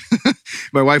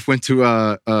 My wife went to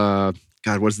God,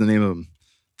 what's the name of them?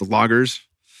 The Loggers,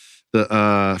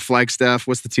 the Flagstaff.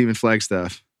 What's the team in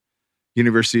Flagstaff?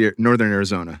 University of Northern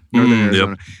Arizona.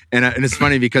 Yep. And it's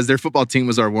funny because their football team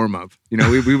was our warm up.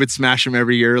 We would smash them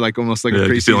every year, like almost like a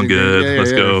preseason feeling good. Game.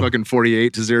 Let's go. Fucking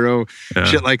 48-0,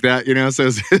 shit like that. So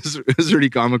it was really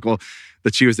comical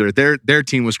that she was there. Their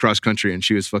team was cross country, and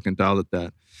she was fucking dialed at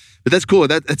that. But that's cool.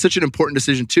 That's such an important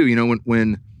decision too.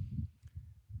 When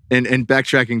and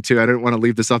backtracking too. I don't want to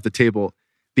leave this off the table.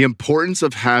 The importance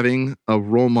of having a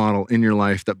role model in your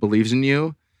life that believes in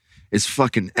you is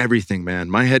fucking everything, man.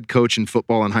 My head coach in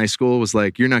football in high school was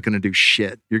like, you're not going to do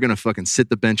shit. You're going to fucking sit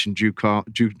the bench in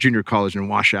junior college and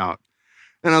wash out.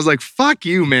 And I was like, fuck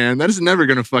you, man. That is never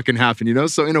going to fucking happen,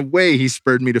 So in a way, he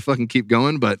spurred me to fucking keep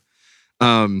going. But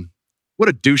what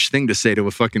a douche thing to say to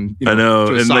a fucking, I know.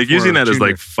 And like using that as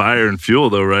like fire and fuel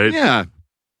though, right? Yeah.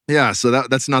 Yeah. So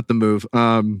that's not the move.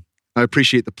 I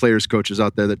appreciate the players coaches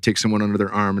out there that take someone under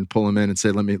their arm and pull them in and say,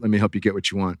 let me help you get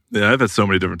what you want. Yeah, I've had so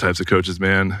many different types of coaches,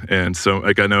 man. And so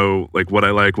like I know like what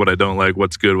I like, what I don't like,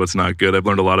 what's good, what's not good. I've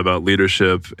learned a lot about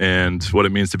leadership and what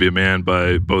it means to be a man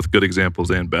by both good examples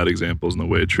and bad examples and the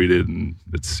way it's treated. And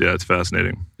it's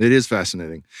fascinating. It is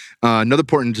fascinating. Another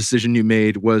important decision you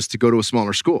made was to go to a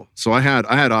smaller school. So I had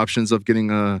options of getting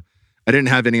I didn't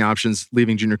have any options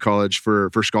leaving junior college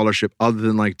for scholarship other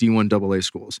than like D1 AA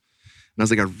schools. And I was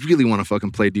like, I really want to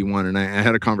fucking play D1. And I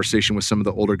had a conversation with some of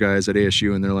the older guys at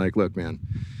ASU, and they're like, look, man,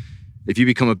 if you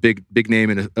become a big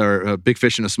name or a big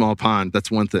fish in a small pond,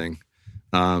 that's one thing.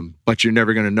 But you're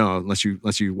never going to know unless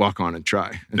you walk on and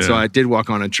try. And so I did walk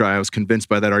on and try. I was convinced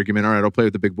by that argument. All right, I'll play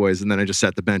with the big boys. And then I just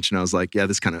sat the bench and I was like, yeah,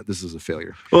 this is a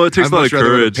failure. Well, it takes a lot of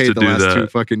courage to do that. The last 2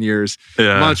 fucking years.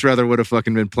 Yeah. Much rather would have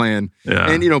fucking been playing. Yeah.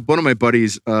 And one of my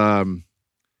buddies,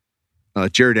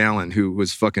 Jared Allen, who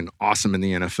was fucking awesome in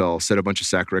the NFL, set a bunch of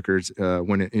sack records. I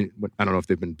don't know if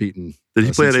they've been beaten. Did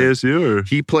he play at ASU or?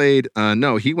 He played.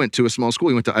 No, he went to a small school.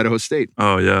 He went to Idaho State.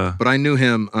 Oh yeah. But I knew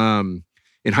him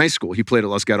in high school. He played at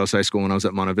Los Gatos High School when I was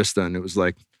at Monte Vista, and it was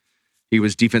like he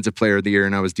was defensive player of the year,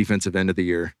 and I was defensive end of the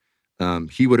year.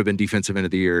 He would have been defensive end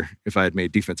of the year if I had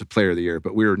made defensive player of the year.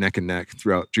 But we were neck and neck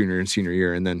throughout junior and senior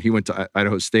year, and then he went to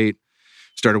Idaho State.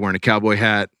 Started wearing a cowboy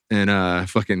hat and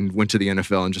fucking went to the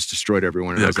NFL and just destroyed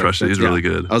everyone. And yeah, crushed it. He's really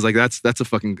good. I was like, that's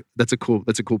a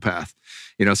cool path.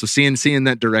 So seeing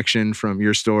that direction from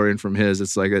your story and from his,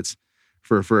 it's like it's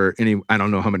for any. I don't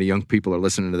know how many young people are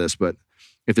listening to this, but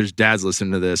if there's dads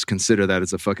listening to this, consider that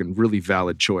as a fucking really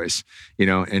valid choice.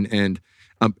 And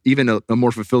even a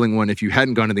more fulfilling one if you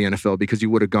hadn't gone to the NFL, because you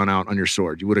would have gone out on your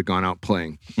sword. You would have gone out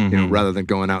playing, rather than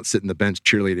going out sitting the bench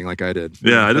cheerleading like I did.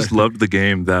 Yeah, I just loved the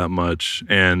game that much.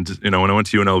 And, when I went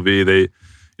to UNLV, they,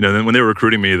 then when they were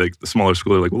recruiting me, like the smaller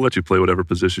school, they're like, we'll let you play whatever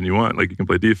position you want. Like you can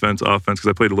play defense, offense, because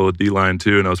I played a little D-line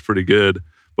too, and I was pretty good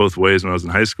both ways when I was in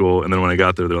high school. And then when I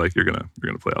got there, they're like, you're gonna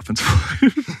play offensive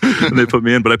line. And they put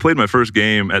me in. But I played my first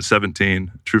game at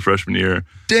 17, true freshman year.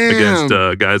 Damn.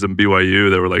 Against guys in BYU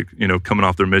that were like, coming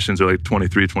off their missions. They're like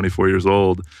 23, 24 years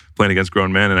old, playing against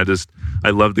grown men. And I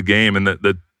loved the game. And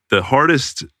the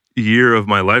hardest year of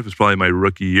my life was probably my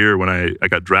rookie year when I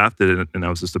got drafted and I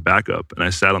was just a backup. And I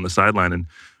sat on the sideline, and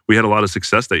we had a lot of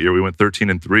success that year. We went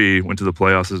 13-3, went to the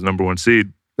playoffs as the number 1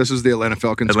 seed. This was the Atlanta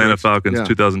Falcons. Yeah.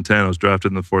 2010. I was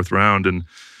drafted in the 4th round,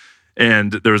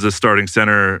 and there was a starting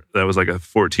center that was like a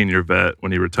 14-year vet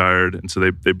when he retired, and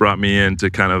so they brought me in to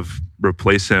kind of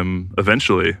replace him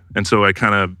eventually. And so I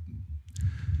kind of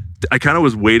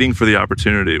was waiting for the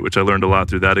opportunity, which I learned a lot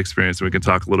through that experience, and we can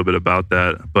talk a little bit about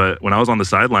that. But when I was on the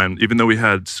sideline, even though we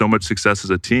had so much success as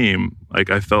a team,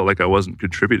 like I felt like I wasn't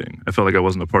contributing. I felt like I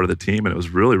wasn't a part of the team, and it was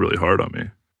really, really hard on me.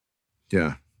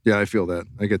 Yeah. Yeah, I feel that.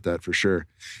 I get that for sure.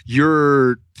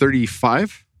 You're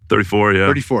 35? 34, yeah.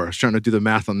 34. I was trying to do the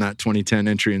math on that 2010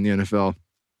 entry in the NFL.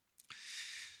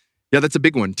 Yeah, that's a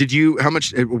big one. How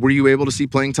much were you able to see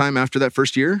playing time after that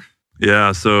first year?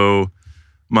 Yeah, so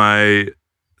my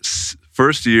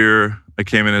first year, I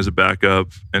came in as a backup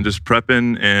and just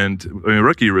prepping. And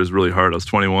rookie year was really hard. I was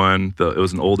 21. It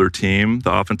was an older team.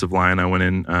 The offensive line I went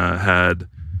in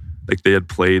they had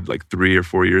played like 3 or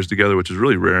 4 years together, which is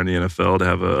really rare in the NFL to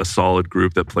have a solid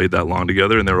group that played that long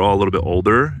together. And they were all a little bit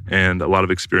older and a lot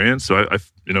of experience. So I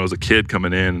as a kid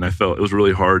coming in, and I felt it was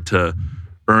really hard to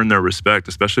earn their respect,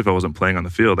 especially if I wasn't playing on the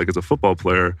field. Like as a football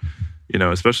player,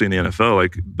 especially in the NFL,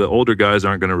 like the older guys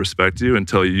aren't going to respect you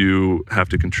until you have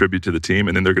to contribute to the team,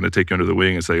 and then they're going to take you under the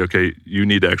wing and say, okay, you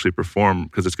need to actually perform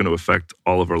because it's going to affect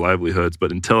all of our livelihoods.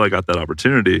 But until I got that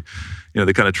opportunity,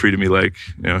 they kind of treated me like,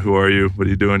 who are you? What are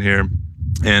you doing here?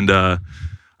 And I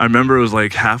remember it was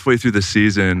like halfway through the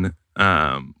season,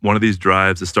 one of these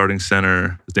drives, the starting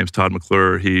center, his name's Todd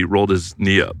McClure, he rolled his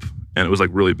knee up, and it was like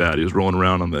really bad. He was rolling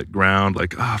around on the ground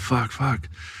like, fuck.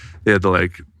 They had to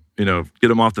get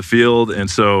him off the field. And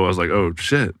so I was like, oh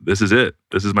shit, this is it.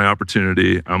 This is my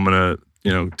opportunity. I'm going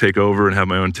to, take over and have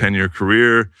my own 10-year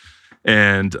career.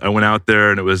 And I went out there,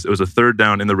 and it was a 3rd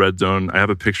down in the red zone. I have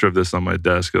a picture of this on my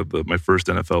desk of my first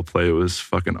NFL play. It was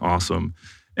fucking awesome.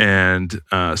 And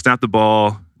snapped the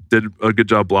ball, did a good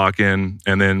job blocking,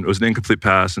 and then it was an incomplete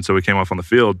pass. And so we came off on the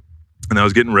field, and I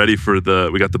was getting ready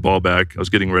we got the ball back. I was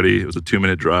getting ready. It was a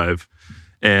 2-minute drive.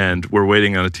 And we're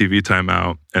waiting on a TV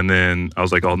timeout. And then I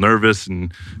was like all nervous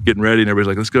and getting ready. And everybody's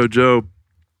like, let's go, Joe.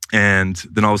 And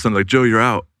then all of a sudden, like, Joe, you're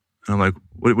out. And I'm like,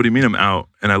 what do you mean I'm out?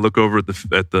 And I look over at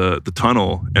the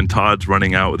tunnel, and Todd's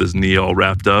running out with his knee all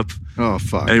wrapped up. Oh,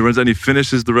 fuck. And he runs out and he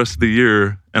finishes the rest of the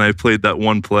year. And I played that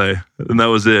one play. And that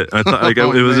was it. And I thought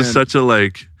it was just such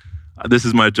a this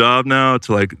is my job now,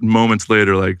 to moments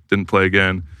later, didn't play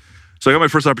again. So I got my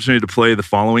first opportunity to play the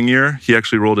following year. He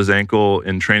actually rolled his ankle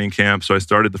in training camp. So I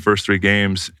started the first 3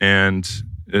 games, and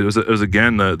it was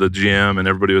again, the GM and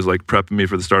everybody was like prepping me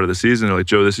for the start of the season. They're like,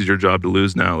 Joe, this is your job to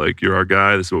lose now. Like, you're our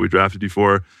guy. This is what we drafted you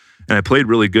for. And I played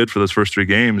really good for those first 3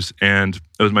 games. And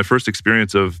it was my first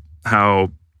experience of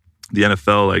how the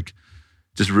NFL, like,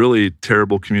 just really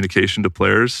terrible communication to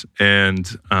players. And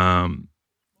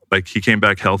like, he came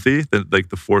back healthy, like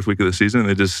the 4th week of the season, and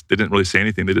they didn't really say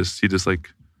anything. He just like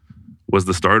was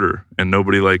the starter, and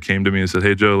nobody like came to me and said,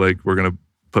 hey Joe, like, we're gonna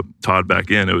put Todd back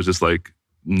in. It was just like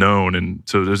known. And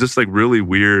so it was just like really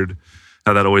weird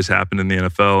how that always happened in the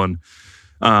NFL.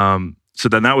 And so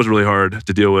then that was really hard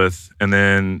to deal with. And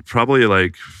then probably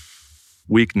like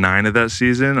week 9 of that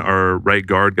season, our right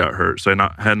guard got hurt. So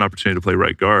I had an opportunity to play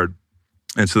right guard.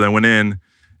 And so then I went in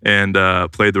and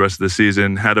played the rest of the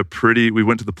season. We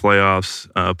went to the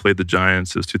playoffs, played the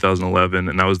Giants. It was 2011,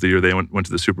 and that was the year they went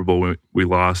to the Super Bowl. We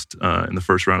lost in the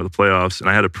first round of the playoffs, and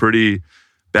I had a pretty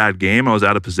bad game. I was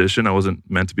out of position. I wasn't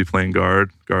meant to be playing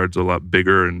guard. Guard's a lot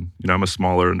bigger, and I'm a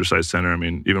smaller, undersized center. I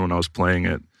mean, even when I was playing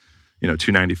at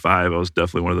 295, I was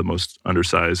definitely one of the most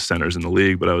undersized centers in the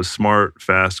league, but I was smart,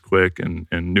 fast, quick, and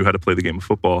knew how to play the game of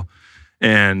football.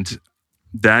 And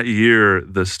that year,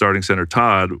 the starting center,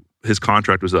 Todd, his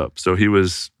contract was up. So he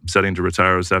was setting to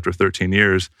retire. It was after 13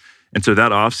 years. And so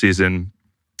that offseason,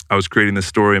 I was creating this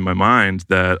story in my mind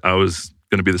that I was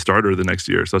going to be the starter the next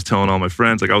year. So I was telling all my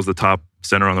friends, like, I was the top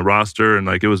center on the roster, and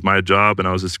like, it was my job. And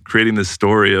I was just creating this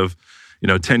story of,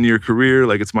 10-year career,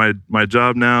 like, it's my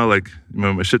job now, like,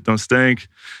 my shit don't stink.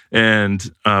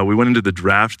 And we went into the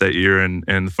draft that year. And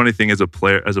the funny thing is,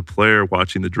 as a player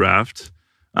watching the draft,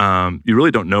 you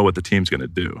really don't know what the team's going to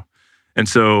do. And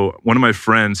so one of my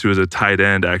friends who was a tight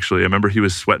end, actually, I remember he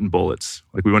was sweating bullets.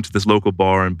 Like, we went to this local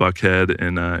bar in Buckhead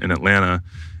in Atlanta,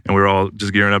 and we were all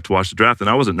just gearing up to watch the draft. And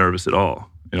I wasn't nervous at all.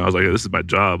 I was like, this is my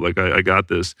job. Like, I got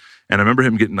this. And I remember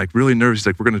him getting like really nervous. He's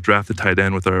like, we're going to draft the tight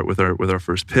end with our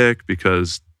first pick,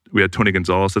 because we had Tony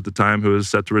Gonzalez at the time who was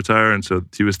set to retire. And so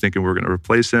he was thinking we were going to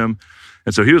replace him.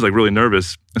 And so he was like really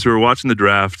nervous. And so we were watching the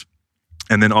draft.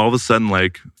 And then all of a sudden,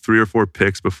 like 3 or 4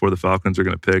 picks before the Falcons are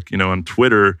going to pick, on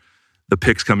Twitter, the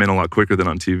picks come in a lot quicker than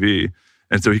on TV.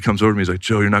 And so he comes over to me, he's like,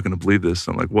 Joe, you're not going to believe this.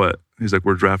 I'm like, what? He's like,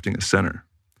 we're drafting a center.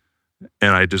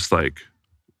 And I just like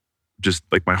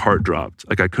my heart dropped.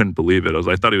 Like, I couldn't believe it.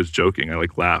 I thought he was joking. I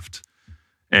like laughed.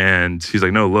 And he's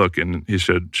like, no, look. And he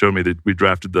showed me that we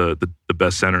drafted the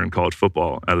best center in college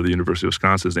football out of the University of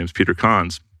Wisconsin. His name's Peter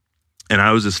Kahns. And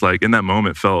I was just like, in that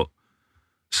moment, felt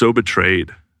so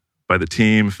betrayed by the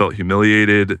team, felt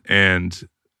humiliated. And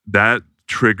that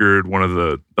triggered one of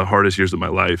the hardest years of my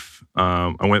life.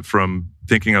 I went from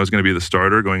thinking I was going to be the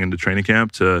starter going into training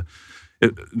camp to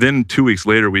then 2 weeks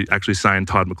later, we actually signed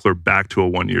Todd McClure back to a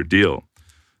 1-year deal.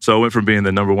 So I went from being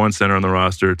the number 1 center on the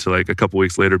roster to like a couple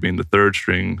weeks later being the 3rd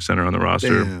string center on the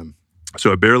roster. Damn.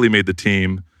 So I barely made the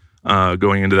team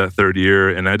going into that 3rd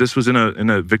year, and I just was in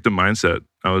a victim mindset.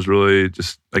 I was really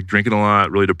just like drinking a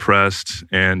lot, really depressed,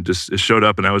 and just it showed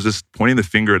up. And I was just pointing the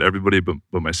finger at everybody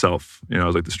but myself. I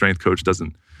was like, the strength coach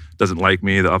doesn't like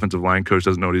me. The offensive line coach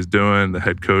doesn't know what he's doing. The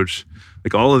head coach,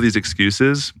 like all of these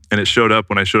excuses, and it showed up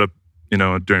when I showed up.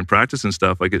 During practice and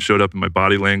stuff, like it showed up in my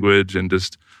body language and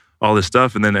just all this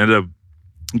stuff, and then ended up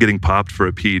getting popped for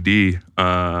a PED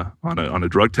on a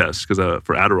drug test for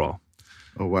Adderall.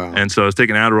 Oh, wow. And so I was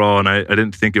taking Adderall, and I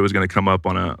didn't think it was going to come up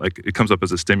it comes up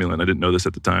as a stimulant. I didn't know this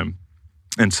at the time.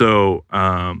 And so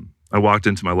I walked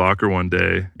into my locker one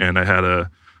day, and I had a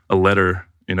letter,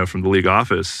 from the league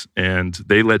office, and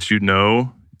they let you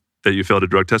know that you failed a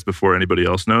drug test before anybody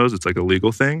else knows. It's like a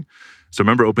legal thing. So I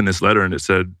remember opening this letter, and it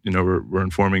said, we're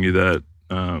informing you that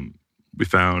we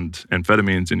found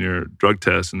amphetamines in your drug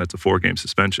test, and that's a 4-game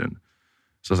suspension.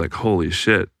 So I was like, holy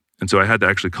shit. And so I had to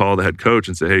actually call the head coach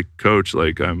and say, hey, coach,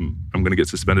 like I'm going to get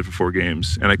suspended for 4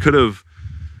 games. And I could have,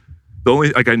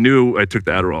 I knew I took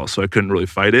the Adderall, so I couldn't really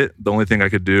fight it. The only thing I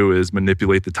could do is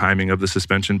manipulate the timing of the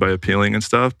suspension by appealing and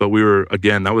stuff. But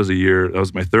that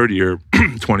was my 3rd year,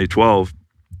 2012.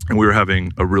 And we were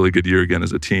having a really good year again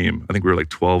as a team. I think we were like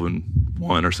 12-1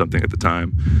 or something at the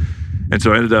time. And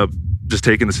so I ended up just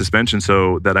taking the suspension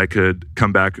so that I could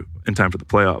come back in time for the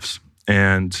playoffs.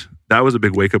 And that was a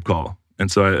big wake-up call.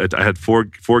 And so I had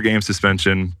 4-game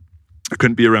suspension. I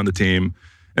couldn't be around the team.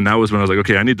 And that was when I was like,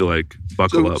 okay, I need to like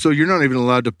buckle up. So you're not even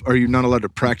allowed to, are you not allowed to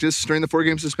practice during the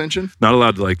 4-game suspension? Not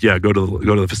allowed to go to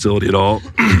the facility at all.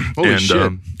 Holy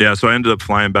shit. So I ended up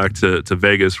flying back to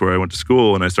Vegas where I went to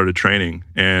school, and I started training,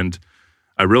 and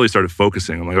I really started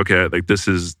focusing. I'm like, okay, like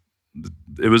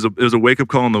it was a wake up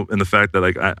call in the fact that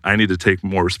like I need to take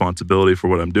more responsibility for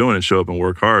what I'm doing and show up and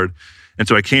work hard. And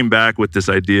so I came back with this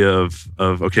idea of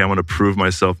okay, I'm going to prove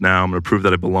myself now. I'm going to prove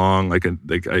that I belong. Like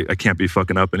I can't be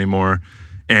fucking up anymore.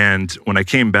 And when I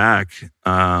came back,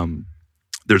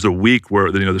 there's a week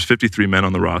where there's 53 men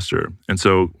on the roster, and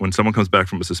so when someone comes back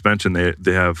from a suspension,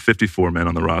 they have 54 men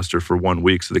on the roster for 1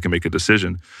 week, so they can make a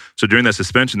decision. So during that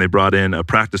suspension, they brought in a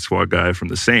practice squad guy from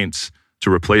the Saints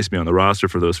to replace me on the roster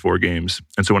for those 4 games.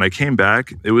 And so when I came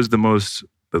back, it was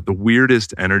the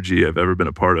weirdest energy I've ever been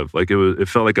a part of. Like it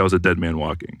felt like I was a dead man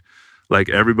walking. Like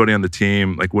everybody on the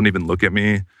team like wouldn't even look at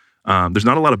me. There's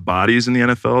not a lot of bodies in the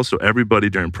NFL, so everybody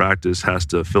during practice has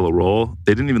to fill a role.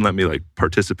 They didn't even let me like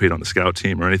participate on the scout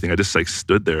team or anything. I just like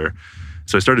stood there.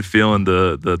 So I started feeling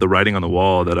the writing on the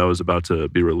wall that I was about to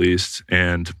be released.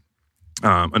 And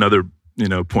another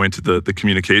point to the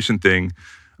communication thing.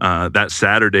 That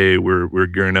Saturday, we're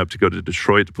gearing up to go to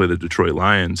Detroit to play the Detroit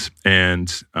Lions. And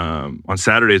on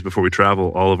Saturdays before we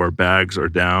travel, all of our bags are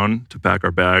down to pack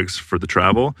our bags for the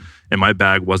travel. And my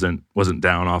bag wasn't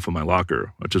down off of my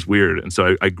locker, which is weird. And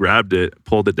so I grabbed it,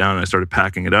 pulled it down, and I started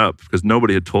packing it up because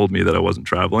nobody had told me that I wasn't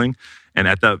traveling. And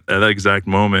at that exact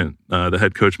moment, the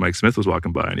head coach, Mike Smith, was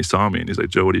walking by and he saw me and he's like,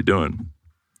 "Joe, what are you doing?" And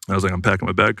I was like, "I'm packing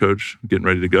my bag, coach, getting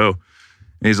ready to go."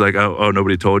 And he's like, oh,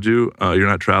 nobody told you? You're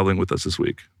not traveling with us this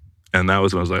week. And that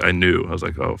was when I was like, I knew. I was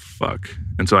like, oh, fuck.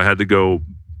 And so I had to go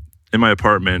in my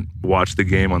apartment, watch the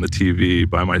game on the TV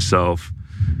by myself.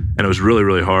 And it was really,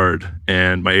 really hard.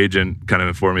 And my agent kind of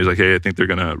informed me, he's like, "Hey, I think they're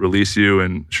going to release you."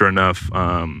 And sure enough,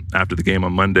 after the game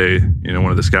on Monday, one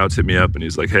of the scouts hit me up and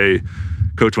he's like, "Hey,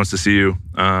 coach wants to see you.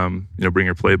 Bring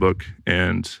your playbook."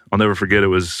 And I'll never forget, it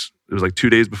was like 2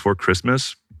 days before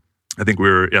Christmas. I think we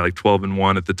were like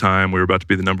 12-1 at the time. We were about to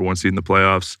be the number 1 seed in the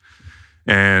playoffs.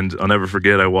 And I'll never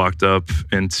forget, I walked up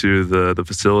into the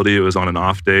facility. It was on an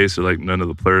off day, so like none of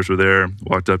the players were there.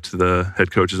 Walked up to the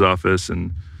head coach's office,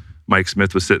 and Mike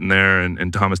Smith was sitting there,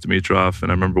 and Thomas Dimitroff.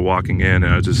 And I remember walking in,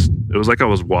 and it was like I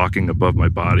was walking above my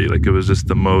body. Like it was just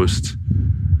the most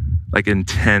like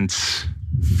intense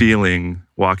feeling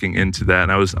walking into that.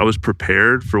 And I was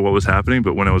prepared for what was happening,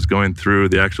 but when I was going through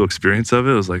the actual experience of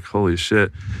it, I was like, holy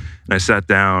shit. And I sat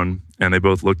down, and they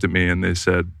both looked at me, and they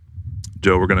said,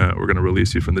 "Joe, we're gonna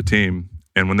release you from the team."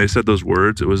 And when they said those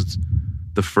words, it was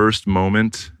the first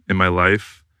moment in my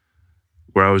life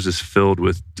where I was just filled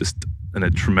with a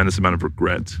tremendous amount of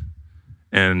regret.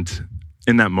 And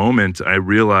in that moment, I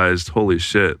realized, holy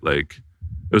shit, like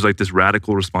it was like this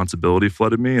radical responsibility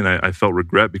flooded me, and I felt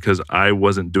regret because I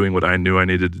wasn't doing what I knew I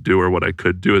needed to do or what I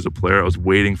could do as a player. I was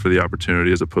waiting for the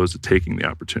opportunity as opposed to taking the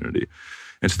opportunity.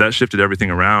 And so that shifted everything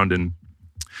around. And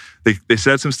they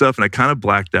said some stuff, and I kind of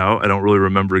blacked out. I don't really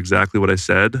remember exactly what I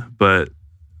said, but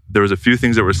there was a few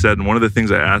things that were said. And one of the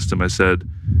things I asked him, I said,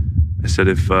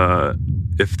 if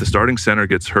the starting center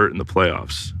gets hurt in the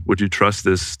playoffs, would you trust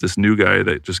this new guy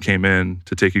that just came in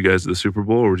to take you guys to the Super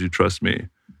Bowl, or would you trust me?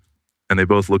 And they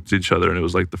both looked at each other, and it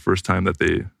was like the first time that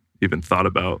they even thought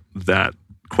about that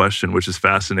question, which is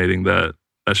fascinating that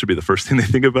should be the first thing they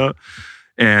think about.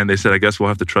 And they said, "I guess we'll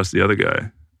have to trust the other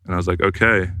guy." And I was like,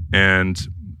 okay. And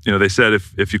they said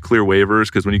if you clear waivers,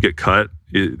 because when you get cut,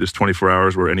 there's 24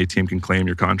 hours where any team can claim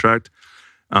your contract.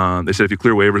 They said, if you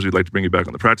clear waivers, we'd like to bring you back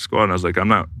on the practice squad. And I was like, I'm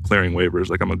not clearing waivers.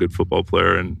 Like, I'm a good football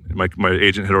player. And my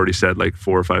agent had already said like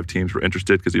 4 or 5 teams were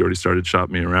interested because he already started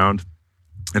shopping me around.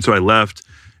 And so I left,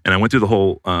 and I went through the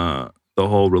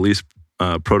whole release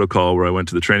protocol where I went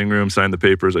to the training room, signed the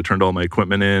papers. I turned all my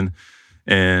equipment in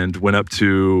and went up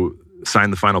to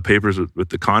sign the final papers with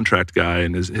the contract guy,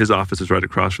 and his office is right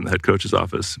across from the head coach's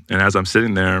office. And as I'm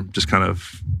sitting there, just kind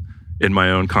of in my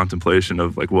own contemplation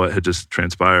of like what had just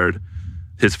transpired,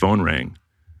 his phone rang.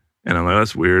 And I'm like,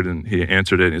 that's weird. And he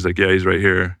answered it, and he's like, "Yeah, he's right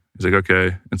here." He's like,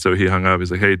 "Okay." And so he hung up.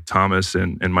 He's like, "Hey, Thomas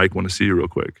and Mike want to see you real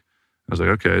quick." I was like,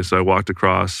 "Okay." So I walked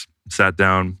across, sat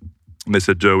down, and they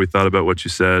said, "Joe, we thought about what you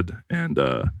said, and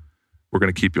we're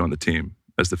going to keep you on the team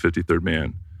as the 53rd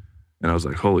man." And I was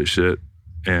like, holy shit.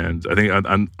 And I think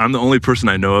I'm the only person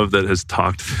I know of that has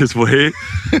talked this way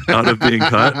out of being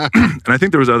cut. And I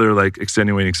think there was other like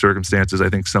extenuating circumstances. I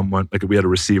think we had a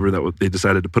receiver that they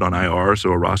decided to put on IR, so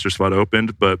a roster spot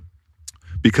opened. But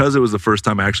because it was the first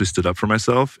time I actually stood up for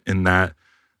myself in that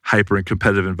hyper and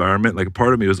competitive environment, like a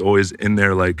part of me was always in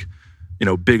there, like,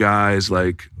 big eyes,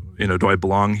 like, do I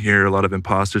belong here? A lot of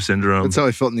imposter syndrome. That's how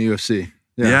I felt in the UFC.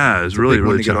 Yeah, it was really,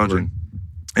 really challenging.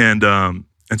 And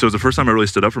so it was the first time I really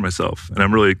stood up for myself. And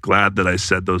I'm really glad that I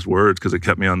said those words because it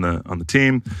kept me on the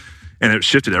team. And it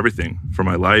shifted everything for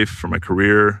my life, for my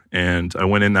career. And I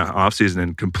went in that offseason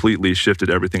and completely shifted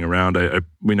everything around.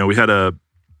 We had a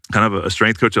kind of a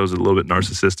strength coach that was a little bit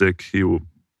narcissistic. He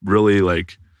really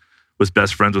was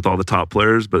best friends with all the top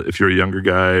players, but if you're a younger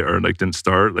guy or like didn't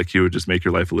start, like he would just make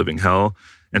your life a living hell.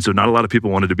 And so not a lot of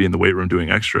people wanted to be in the weight room doing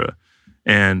extra.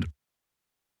 And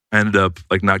I ended up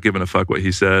like not giving a fuck what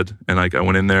he said. And like I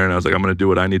went in there and I was like, I'm going to do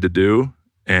what I need to do.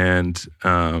 And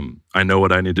I know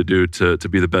what I need to do to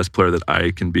be the best player that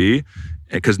I can be.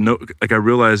 Because I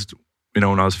realized,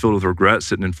 when I was filled with regret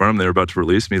sitting in front of them, they were about to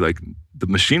release me, like the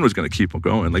machine was going to keep on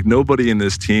going. Like nobody in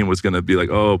this team was going to be like,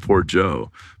 oh, poor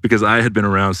Joe. Because I had been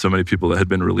around so many people that had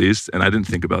been released and I didn't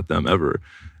think about them ever.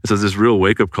 And so it was this real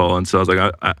wake up call. And so I was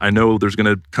like, I know there's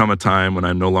going to come a time when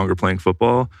I'm no longer playing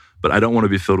football, but I don't want to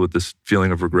be filled with this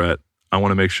feeling of regret. I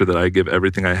want to make sure that I give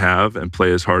everything I have and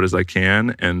play as hard as I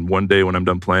can. And one day when I'm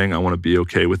done playing, I want to be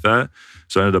okay with that.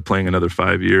 So I ended up playing another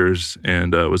 5 years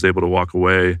and was able to walk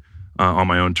away on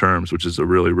my own terms, which is a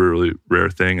really, really rare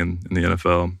thing in the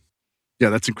NFL. Yeah,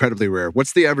 that's incredibly rare.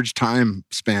 What's the average time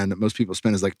span that most people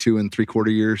spend? Is like 2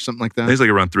 3/4 years, something like that? I think it's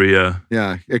like around 3, yeah.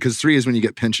 Yeah, because 3 is when you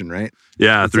get pension, right?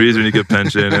 Yeah, 3 is when you get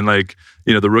pension. And like,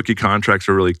 the rookie contracts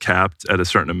are really capped at a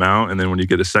certain amount. And then when you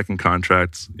get a second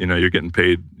contract, you're getting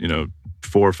paid,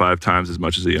 4 or 5 times as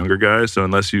much as a younger guy. So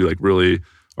unless you like really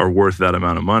are worth that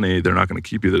amount of money, they're not going to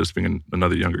keep you. They're just bringing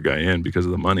another younger guy in because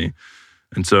of the money.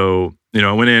 And so,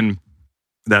 I went in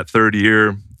that third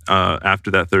year,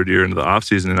 after that third year into the off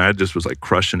season, and I just was like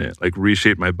crushing it, like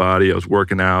reshaped my body. I was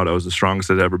working out. I was the strongest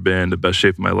I'd ever been, the best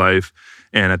shape of my life.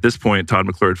 And at this point, Todd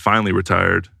McClure had finally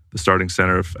retired, the starting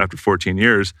center after 14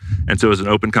 years. And so it was an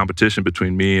open competition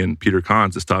between me and Peter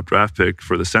Kahns, this top draft pick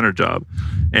for the center job.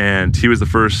 And he was the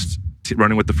first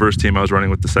running with the first team. I was running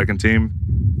with the second team.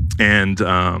 And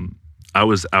I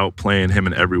was out playing him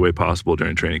in every way possible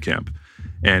during training camp.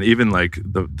 And even like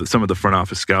some of the front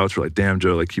office scouts were like, damn,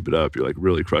 Joe, like keep it up. You're like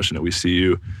really crushing it. We see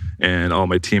you. And all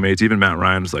my teammates, even Matt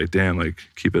Ryan was like, damn, like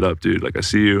keep it up, dude. Like I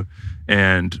see you.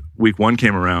 And week 1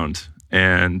 came around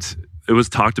and it was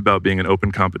talked about being an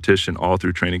open competition all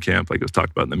through training camp. Like it was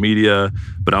talked about in the media,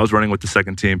 but I was running with the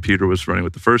second team. Peter was running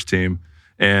with the first team.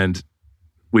 And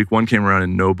week 1 came around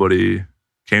and nobody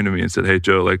came to me and said, hey,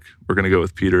 Joe, like we're going to go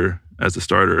with Peter as the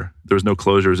starter. There was no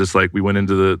closure. It was just like we went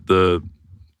into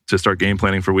to start game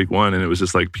planning for week 1, and it was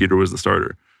just like Peter was the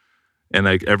starter. And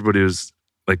like everybody was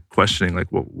like questioning,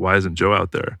 like, well, why isn't Joe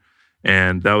out there?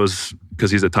 And that was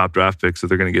because he's a top draft pick, so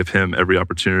they're going to give him every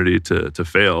opportunity to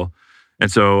fail. And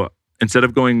so instead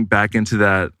of going back into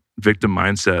that victim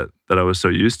mindset that I was so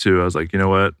used to, I was like, you know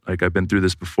what? Like I've been through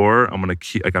this before. I'm going to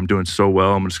keep, like I'm doing so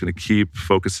well. I'm just going to keep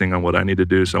focusing on what I need to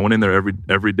do. So I went in there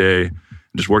every day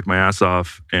and just worked my ass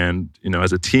off. And,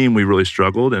 as a team, we really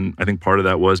struggled. And I think part of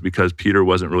that was because Peter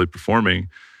wasn't really performing.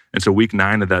 And so week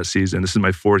 9 of that season, this is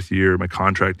my 4th year, my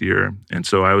contract year. And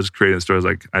so I was creating a story. I was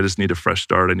like, I just need a fresh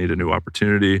start. I need a new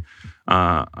opportunity.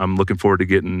 I'm looking forward to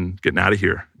getting out of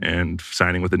here and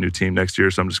signing with a new team next year.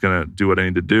 So I'm just going to do what I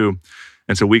need to do.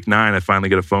 And so week 9, I finally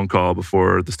get a phone call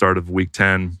before the start of week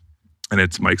 10. And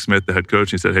it's Mike Smith, the head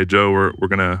coach. He said, hey, Joe, we're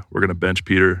gonna bench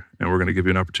Peter and we're going to give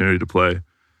you an opportunity to play.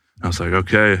 I was like,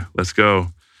 okay, let's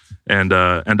go. And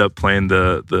end up playing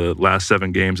the last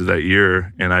 7 games of that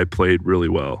year, and I played really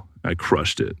well. I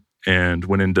crushed it. And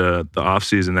went into the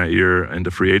offseason that year, into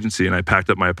free agency, and I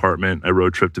packed up my apartment. I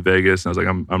road trip to Vegas, and I was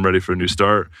like, I'm ready for a new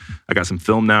start. I got some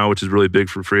film now, which is really big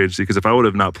for free agency, because if I would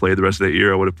have not played the rest of that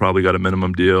year, I would have probably got a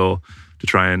minimum deal to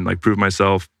try and like prove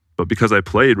myself. But because I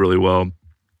played really well,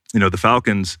 the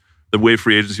Falcons, the way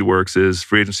free agency works is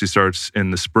free agency starts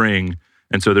in the spring.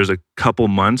 And so there's a couple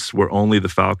months where only the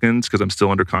Falcons, because I'm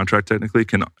still under contract technically,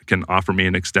 can offer me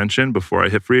an extension before I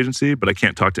hit free agency, but I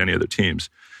can't talk to any other teams.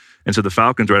 And so the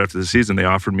Falcons, right after the season, they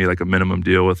offered me like a minimum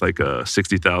deal with like a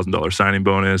 $60,000 signing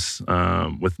bonus,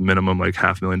 with minimum like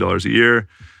 $500,000 a year.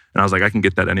 And I was like, I can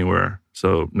get that anywhere.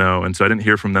 So no. And so I didn't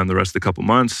hear from them the rest of the couple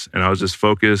months. And I was just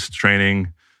focused,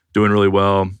 training, doing really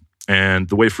well. And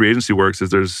the way free agency works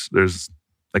is there's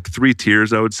like 3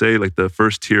 tiers, I would say. Like the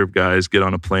first tier of guys get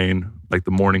on a plane, like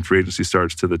the morning free agency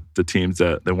starts, to the teams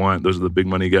that they want. Those are the big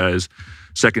money guys.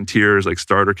 Second tier is like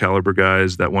starter caliber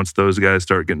guys that once those guys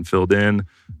start getting filled in,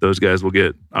 those guys will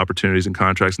get opportunities and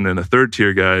contracts. And then the third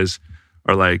tier guys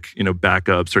are like,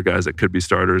 backups or guys that could be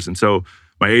starters. And so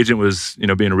my agent was,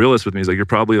 being a realist with me. He's like, you're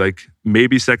probably like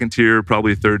maybe second tier,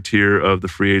 probably third tier of the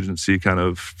free agency kind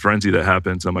of frenzy that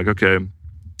happens. I'm like, okay.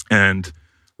 And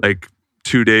like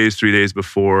 3 days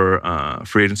before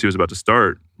free agency was about to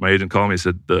start, my agent called me and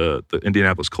said, the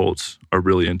Indianapolis Colts are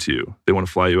really into you. They want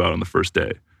to fly you out on the first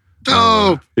day.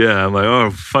 Oh! Yeah, I'm like,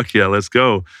 oh, fuck yeah, let's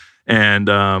go. And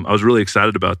I was really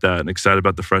excited about that and excited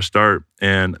about the fresh start.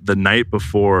 And the night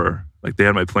before, like they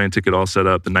had my plane ticket all set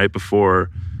up. The night before,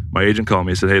 my agent called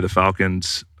me and said, hey, the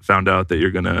Falcons found out that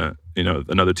you're going to,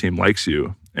 another team likes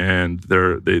you and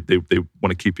they want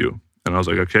to keep you. And I was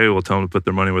like, okay, well, tell them to put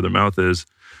their money where their mouth is,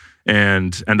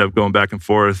 and end up going back and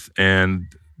forth. And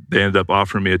they ended up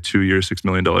offering me a 2-year, $6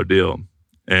 million deal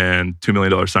and $2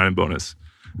 million signing bonus.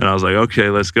 And I was like, okay,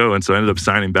 let's go. And so I ended up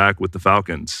signing back with the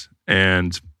Falcons,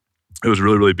 and it was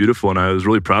really, really beautiful. And I was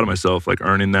really proud of myself, like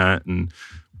earning that and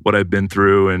what I've been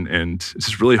through. And it's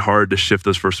just really hard to shift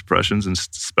those first impressions, and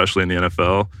especially in the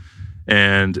NFL.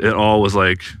 And it all was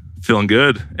like feeling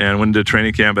good. And went into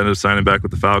training camp, ended up signing back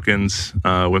with the Falcons,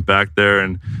 went back there,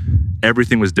 and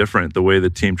everything was different. The way the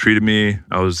team treated me,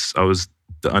 I was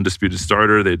the undisputed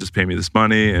starter. They just paid me this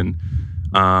money, and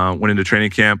went into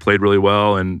training camp, played really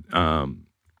well, and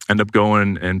ended up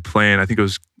going and playing. I think it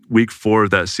was week 4 of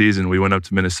that season. We went up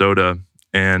to Minnesota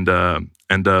and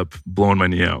ended up blowing my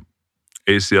knee out.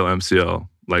 ACL, MCL,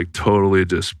 like totally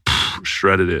just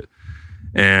shredded it.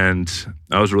 And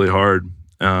that was really hard.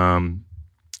 And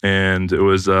it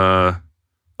was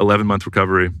 11-month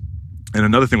recovery. And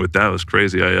another thing with that was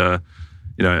crazy. I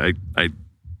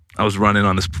was running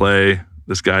on this play.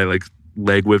 This guy like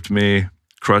leg whipped me,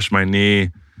 crushed my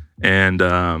knee, and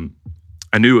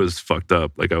I knew it was fucked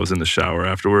up. Like I was in the shower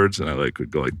afterwards, and I like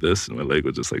would go like this, and my leg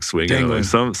would just like swing. Like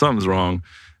something's wrong.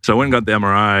 So I went and got the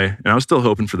MRI, and I was still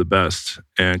hoping for the best.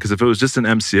 And because if it was just an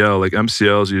MCL, like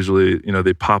MCLs usually,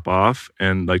 they pop off,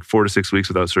 and like 4 to 6 weeks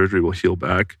without surgery will heal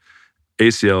back.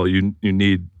 ACL, you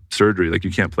need surgery. Like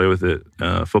you can't play with it,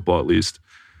 football at least.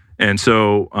 And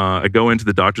so I go into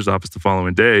the doctor's office the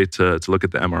following day to look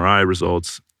at the MRI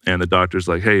results, and the doctor's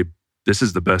like, "Hey, this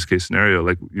is the best case scenario.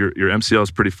 Like your MCL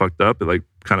is pretty fucked up. It like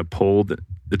kind of pulled. It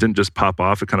didn't just pop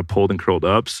off. It kind of pulled and curled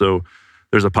up. So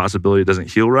there's a possibility it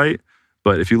doesn't heal right.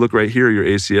 But if you look right here, your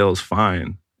ACL is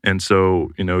fine. And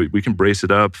so, we can brace it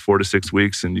up 4 to 6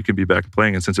 weeks and you can be back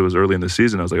playing." And since it was early in the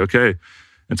season, I was like, okay.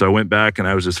 And so I went back and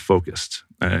I was just focused.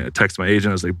 I texted my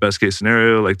agent. I was like, best case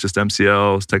scenario, like just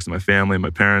MCL. I was texting my family, my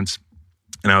parents.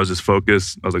 And I was just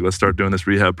focused. I was like, let's start doing this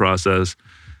rehab process.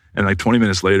 And like 20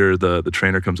 minutes later, the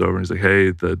trainer comes over and he's like,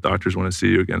 "Hey, the doctors want to see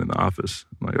you again in the office."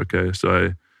 I'm like, okay.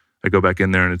 So I go back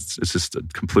in there, and it's just a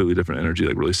completely different energy,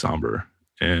 like really somber.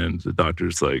 And the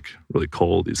doctor's like really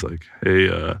cold. He's like, "Hey,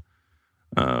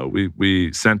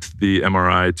 we sent the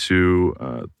MRI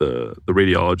to the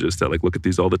radiologist that like look at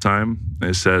these all the time. And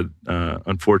they said,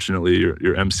 unfortunately,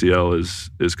 your MCL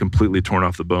is completely torn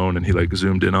off the bone." And he like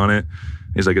zoomed in on it.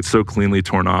 He's like, "It's so cleanly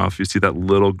torn off. You see that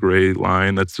little gray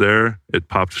line that's there? It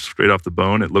popped straight off the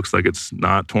bone. It looks like it's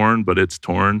not torn, but it's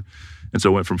torn." And so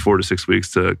it went from 4 to 6 weeks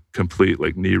to complete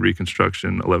like knee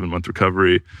reconstruction, 11-month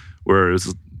recovery,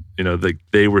 whereas,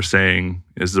 they were saying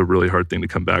this is a really hard thing to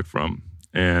come back from.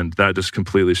 And that just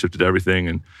completely shifted everything.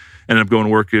 And ended up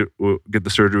going to get the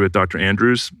surgery with Dr.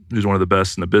 Andrews, who's one of the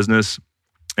best in the business.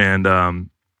 And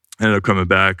ended up coming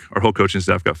back. Our whole coaching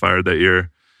staff got fired that year.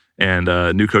 And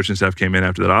new coaching staff came in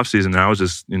after that offseason. And I was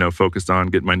just, focused on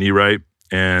getting my knee right.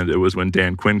 And it was when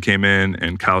Dan Quinn came in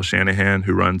and Kyle Shanahan,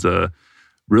 who runs a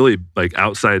really like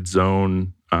outside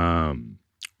zone,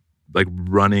 like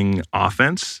running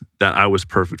offense that I was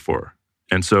perfect for.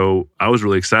 And so I was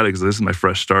really excited because this is my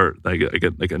fresh start. I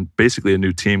get like basically a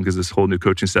new team because this whole new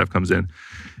coaching staff comes in.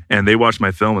 And they watch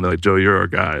my film and they're like, "Joe, you're our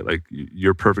guy. Like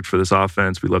you're perfect for this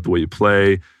offense. We love the way you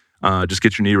play. Just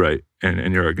get your knee right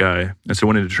and you're our guy." And so I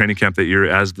went into training camp that year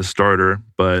as the starter.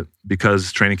 But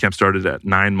because training camp started at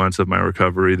 9 months of my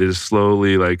recovery, they just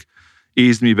slowly like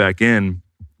eased me back in.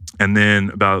 And then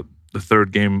about the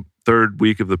third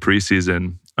week of the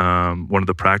preseason, one of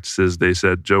the practices, they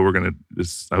said, "Joe,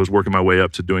 I was working my way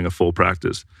up to doing a full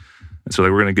practice." And so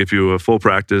we're going to give you a full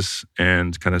practice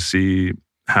and kind of see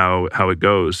how it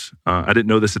goes. I didn't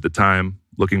know this at the time.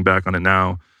 Looking back on it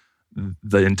now,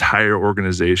 the entire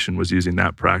organization was using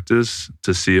that practice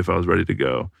to see if I was ready to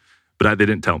go. But they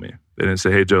didn't tell me. They didn't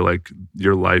say, "Hey, Joe, like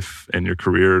your life and your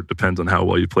career depends on how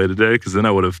well you play today." Because then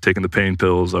I would have taken the pain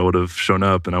pills. I would have shown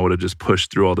up and I would have just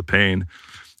pushed through all the pain.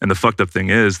 And the fucked up thing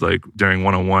is, like during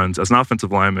one-on-ones, as an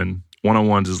offensive lineman,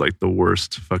 one-on-ones is like the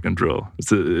worst fucking drill.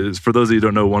 It's for those of you who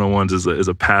don't know, one-on-ones is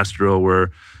a pass drill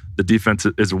where the defense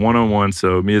is one-on-one.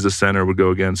 So me as a center would go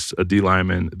against a D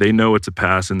lineman. They know it's a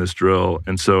pass in this drill.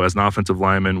 And so as an offensive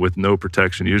lineman with no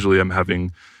protection, usually I'm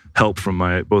having help from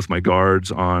both my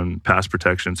guards on pass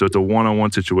protection. So it's a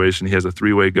one-on-one situation. He has a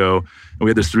 3-way go. And we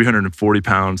had this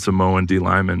 340-pound Samoan D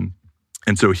lineman.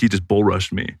 And so he just bull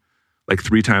rushed me like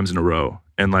 3 times in a row.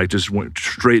 And like just went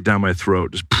straight down my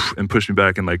throat, just and pushed me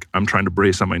back. And like I'm trying to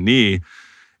brace on my knee,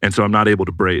 and so I'm not able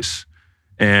to brace.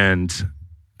 And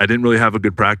I didn't really have a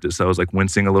good practice. I was like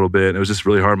wincing a little bit. And it was just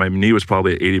really hard. My knee was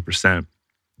probably at 80%.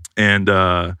 And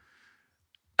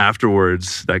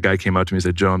afterwards, that guy came up to me and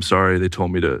said, "Joe, I'm sorry. They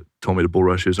told me to bull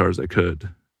rush you as hard as I could."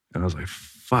 And I was like,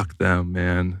 fuck them,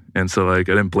 man. And so like,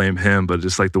 I didn't blame him, but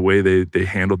just like the way they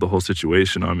handled the whole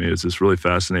situation on me is just really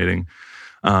fascinating.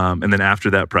 And then after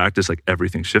that practice, like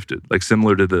everything shifted, like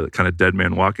similar to the kind of dead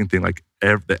man walking thing, like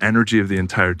the energy of the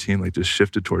entire team, like just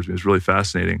shifted towards me. It was really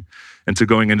fascinating. And so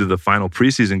going into the final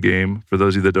preseason game, for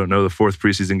those of you that don't know, the fourth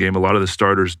preseason game, a lot of the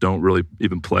starters don't really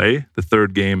even play. The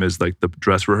third game is like the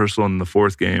dress rehearsal, and the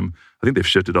fourth game, I think they've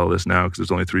shifted all this now because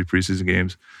there's only 3 preseason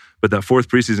games. But that fourth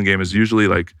preseason game is usually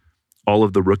like all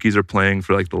of the rookies are playing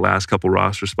for like the last couple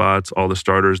roster spots. All the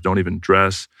starters don't even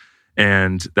dress.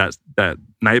 And that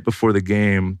night before the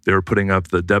game, they were putting up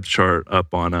the depth chart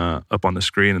up on the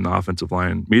screen in the offensive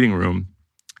line meeting room,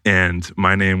 and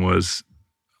my name was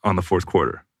on the fourth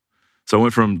quarter. So I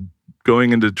went from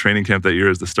going into training camp that year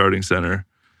as the starting center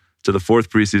to the fourth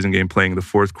preseason game playing the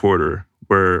fourth quarter,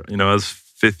 where I was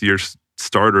fifth year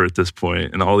starter at this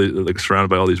point, and all these, like, surrounded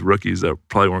by all these rookies that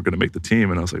probably weren't going to make the team.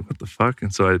 And I was like, what the fuck?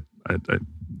 And so I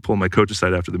pulled my coach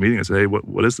aside after the meeting. I said, hey,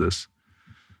 what is this?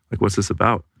 Like, what's this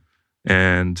about?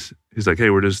 And he's like, hey,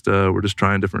 we're just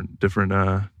trying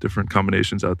different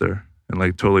combinations out there, and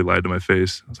like totally lied to my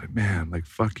face. I was like, man, like,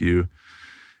 fuck you.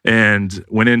 And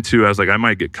I was like, I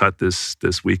might get cut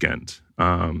this weekend.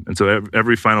 And so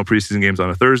every final preseason game's on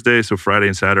a Thursday. So Friday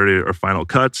and Saturday are final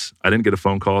cuts. I didn't get a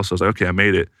phone call. So I was like, okay, I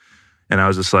made it. And I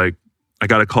was just like, I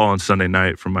got a call on Sunday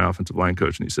night from my offensive line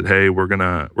coach. And he said, hey, we're going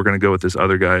to go with this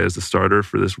other guy as the starter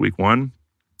for this week 1.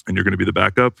 And you're going to be the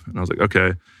backup. And I was like, okay.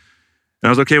 And I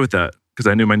was okay with that because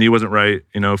I knew my knee wasn't right.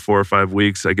 4 or 5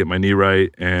 weeks, I get my knee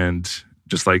right. And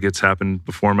just like it's happened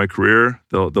before in my career,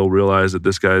 they'll realize that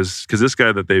this guy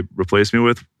that they replaced me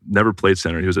with never played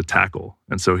center. He was a tackle.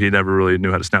 And so he never really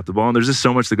knew how to snap the ball. And there's just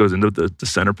so much that goes into the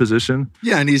center position.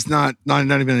 Yeah, and he's not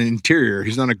even an interior.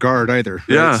 He's not a guard either. Right?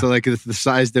 Yeah. So like the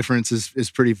size difference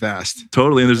is pretty vast.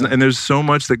 Totally. And there's so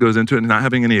much that goes into it, and not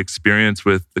having any experience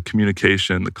with the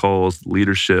communication, the calls,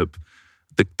 leadership,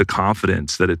 the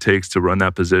confidence that it takes to run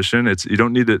that position. It's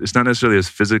not necessarily as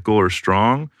physical or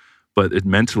strong, but it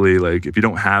mentally, like, if you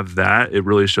don't have that, it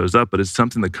really shows up. But it's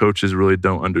something that coaches really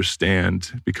don't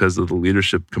understand because of the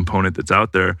leadership component that's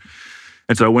out there.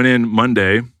 And so I went in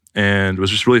Monday and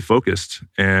was just really focused,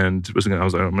 and I was like, I'm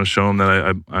going to show them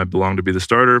that I belong to be the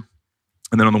starter.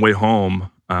 And then on the way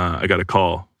home, I got a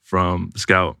call from the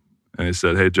scout, and he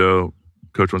said, hey, Joe,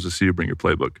 coach wants to see you, bring your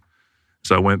playbook.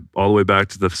 So I went all the way back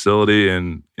to the facility,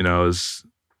 and I was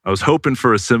hoping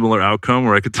for a similar outcome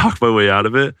where I could talk my way out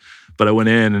of it. But I went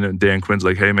in, and Dan Quinn's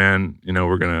like, hey man,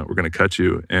 we're gonna cut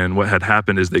you. And what had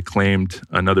happened is they claimed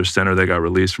another center that got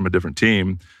released from a different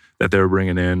team that they were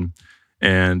bringing in.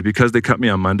 And because they cut me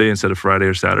on Monday instead of Friday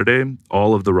or Saturday,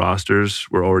 all of the rosters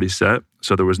were already set.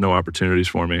 So there was no opportunities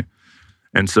for me.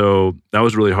 And so that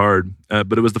was really hard.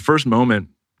 But it was the first moment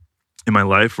in my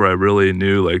life where I really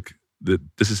knew like that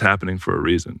this is happening for a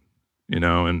reason,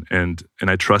 and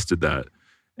I trusted that.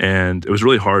 And it was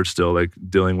really hard still, like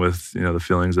dealing with, the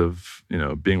feelings of,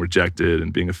 being rejected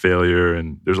and being a failure.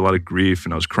 And there's a lot of grief,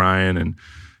 and I was crying, and,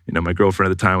 my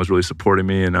girlfriend at the time was really supporting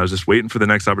me, and I was just waiting for the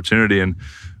next opportunity. And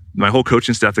my whole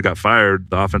coaching staff that got fired,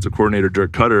 the offensive coordinator,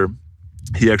 Dirk Cutter,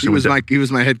 he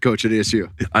was my head coach at ASU.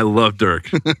 I love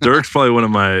Dirk. Dirk's probably one of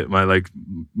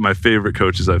my favorite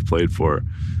coaches I've played for,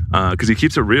 because he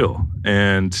keeps it real.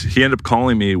 And he ended up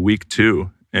calling me week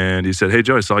 2, and he said, hey,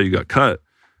 Joe, I saw you got cut.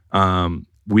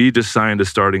 We just signed a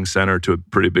starting center to a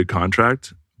pretty big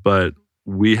contract, but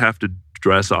we have to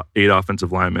dress 8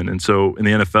 offensive linemen. And so in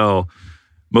the NFL,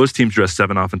 most teams dress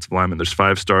 7 offensive linemen. There's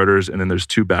 5 starters, and then there's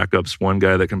 2 backups, one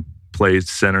guy that can play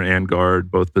center and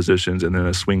guard, both positions, and then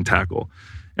a swing tackle.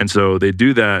 And so they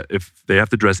do that. If they have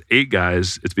to dress 8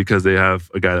 guys, it's because they have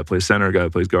a guy that plays center, a guy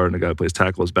that plays guard, and a guy that plays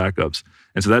tackle as backups.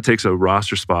 And so that takes a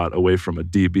roster spot away from a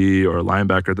DB or a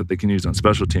linebacker that they can use on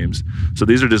special teams. So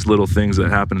these are just little things that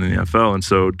happen in the NFL. And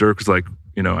so Dirk was like,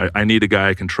 I need a guy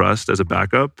I can trust as a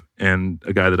backup, and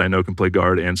a guy that I know can play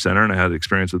guard and center, and I had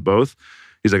experience with both.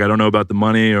 He's like, I don't know about the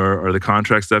money or the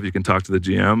contract stuff. You can talk to the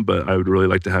GM, but I would really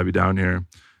like to have you down here.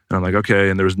 And I'm like, okay.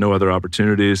 And there was no other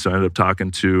opportunities. So I ended up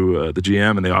talking to the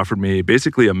GM, and they offered me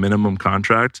basically a minimum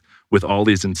contract with all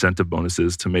these incentive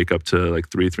bonuses to make up to like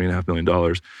 $3.5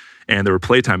 million. And there were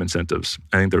playtime incentives.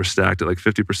 I think they were stacked at like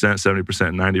 50%, 70%,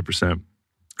 and 90%.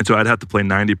 And so I'd have to play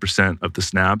 90% of the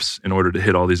snaps in order to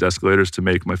hit all these escalators to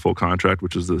make my full contract,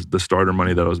 which was the starter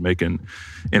money that I was making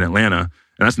in Atlanta.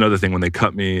 And that's another thing, when they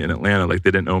cut me in Atlanta, like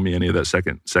they didn't owe me any of that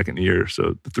second year.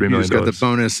 So the $3 million. You just got the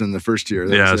bonus in the first year.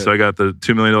 So I got the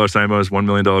 $2 million sign bonus, $1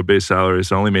 million base salary.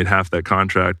 So I only made half that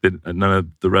contract. None of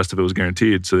the rest of it was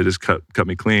guaranteed. So they just cut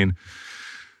me clean.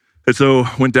 And so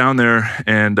went down there,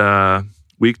 and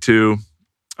week 2,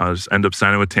 I just ended up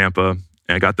signing with Tampa.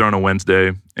 And I got there on a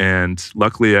Wednesday, And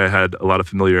luckily I had a lot of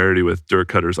familiarity with Dirk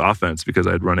Cutter's offense because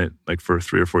I'd run it like for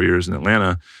 3 or 4 years in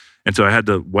Atlanta. And so I had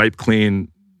to wipe clean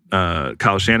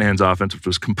Kyle Shanahan's offense, which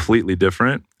was completely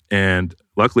different. And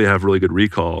luckily I have really good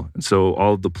recall. And so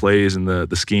all of the plays and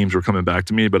the schemes were coming back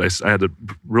to me, but I had to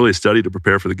really study to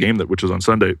prepare for the game, which was on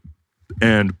Sunday.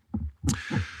 And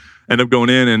end up going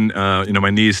in and, my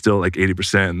knee's still like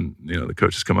 80%. And, the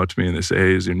coaches come up to me and they say,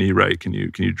 hey, is your knee right? Can you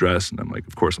dress? And I'm like,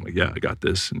 of course. I'm like, yeah, I got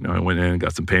this. And, I went in,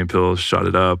 got some pain pills, shot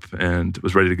it up, and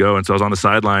was ready to go. And so I was on the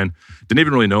sideline, didn't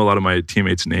even really know a lot of my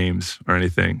teammates' names or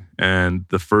anything. And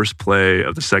the first play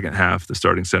of the second half, the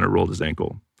starting center rolled his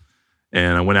ankle.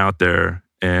 And I went out there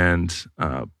and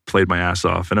played my ass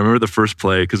off. And I remember the first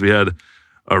play because we had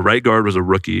a right guard was a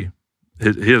rookie.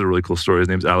 He has a really cool story. His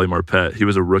name's Ali Marpet. He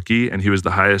was a rookie, and he was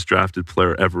the highest drafted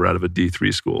player ever out of a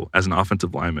D3 school as an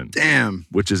offensive lineman. Damn.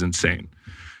 Which is insane.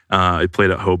 He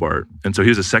played at Hobart. And so he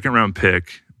was a second-round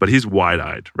pick, but he's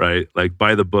wide-eyed, right? Like,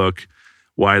 by the book,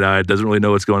 wide-eyed, doesn't really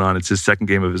know what's going on. It's his second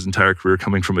game of his entire career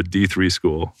coming from a D3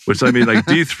 school, which, like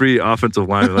D3 offensive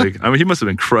lineman, he must have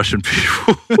been crushing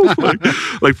people.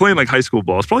 like playing like high school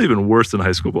ball. It's probably even worse than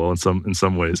high school ball in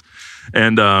some ways.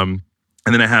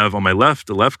 And then I have on my left,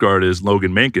 the left guard is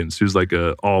Logan Mankins, who's like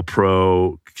a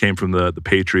all-pro, came from the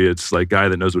Patriots, like guy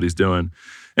that knows what he's doing.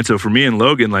 And so for me and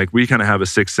Logan, like we kind of have a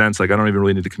sixth sense. Like I don't even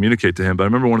really need to communicate to him. But I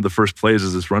remember one of the first plays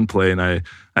is this run play, and I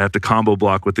have to combo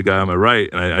block with the guy on my right.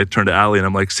 And I turn to Ali, and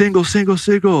I'm like, single.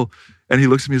 And he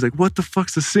looks at me, he's like, what the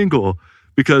fuck's a single?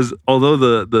 Because although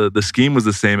the scheme was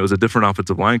the same, it was a different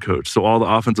offensive line coach. So all the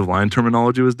offensive line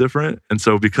terminology was different. And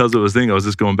so because it was I was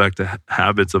just going back to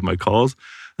habits of my calls.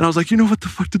 And I was like, what the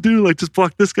fuck to do? Like, just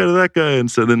block this guy to that guy.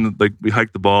 And so then, like, we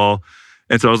hiked the ball.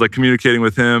 And so I was, like, communicating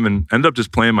with him and ended up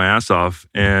just playing my ass off.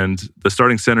 And the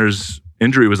starting center's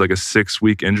injury was, like, a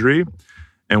 6-week injury.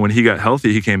 And when he got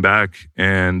healthy, he came back.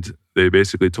 And they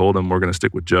basically told him, we're going to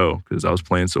stick with Joe because I was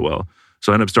playing so well.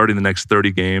 So I ended up starting the next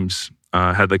 30 games.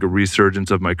 Had, like, a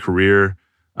resurgence of my career.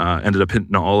 Ended up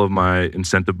hitting all of my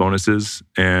incentive bonuses,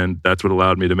 and that's what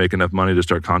allowed me to make enough money to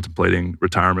start contemplating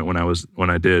retirement when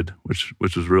I did, which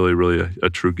was really, really a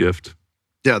true gift.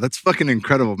 Yeah, that's fucking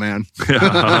incredible, man.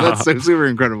 That's so super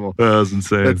incredible. That was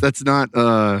insane. That's not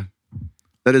that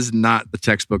is not the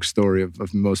textbook story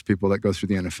of most people that go through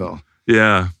the NFL.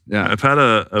 Yeah. Yeah. I've had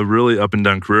a really up and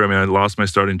down career. I mean, I lost my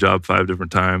starting job 5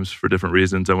 different times for different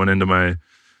reasons. I went into my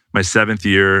 7th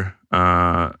year.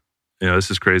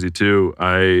 This is crazy too.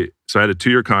 I had a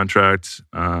 2-year contract,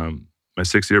 my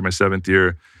 6th year, my 7th year,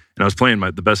 and I was playing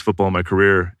the best football in my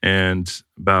career. And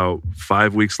about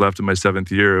 5 weeks left in my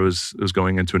 7th year, it was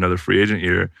going into another free agent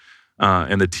year.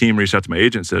 And the team reached out to my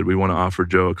agent and said, we want to offer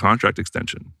Joe a contract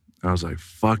extension. And I was like,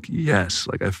 fuck yes.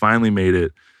 Like I finally made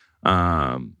it.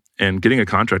 And getting a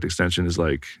contract extension is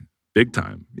like big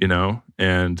time,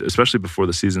 and especially before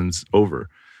the season's over.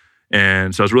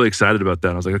 And so I was really excited about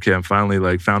that. I was like, okay, I'm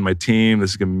finally found my team.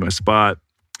 This is going to be my spot.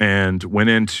 And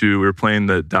we were playing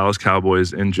the Dallas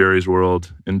Cowboys in Jerry's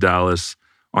World in Dallas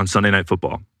on Sunday Night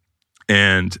Football.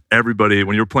 And everybody,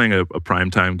 when you're playing a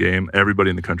primetime game, everybody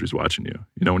in the country's watching you.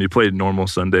 When you play a normal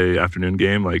Sunday afternoon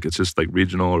game, like it's just like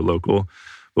regional or local.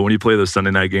 But when you play those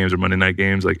Sunday night games or Monday night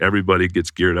games, like everybody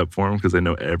gets geared up for them because they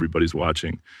know everybody's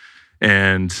watching.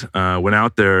 And went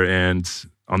out there, and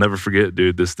I'll never forget,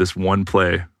 dude, this one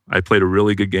play. I played a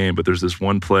really good game, but there's this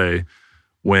one play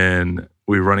when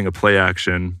we were running a play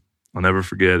action. I'll never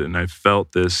forget, and I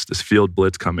felt this field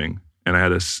blitz coming, and I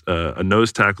had a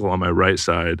nose tackle on my right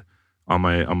side on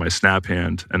my snap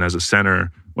hand. And as a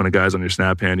center, when a guy's on your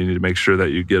snap hand, you need to make sure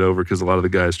that you get over because a lot of the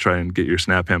guys try and get your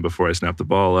snap hand before I snap the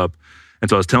ball up. And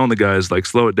so I was telling the guys, like,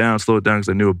 slow it down, because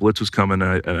I knew a blitz was coming,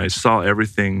 and I saw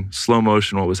everything, slow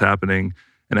motion, what was happening.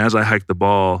 And as I hiked the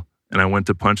ball, and I went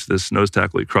to punch this nose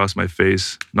tackle, he crossed my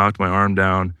face, knocked my arm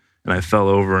down, and I fell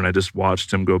over, and I just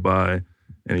watched him go by.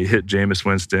 And he hit Jameis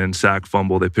Winston, sack,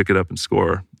 fumble, they pick it up and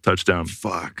score, touchdown.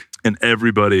 Fuck. And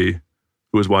everybody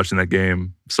who was watching that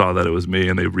game saw that it was me,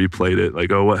 and they replayed it,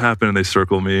 like, oh, what happened? And they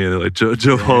circled me, and they're like,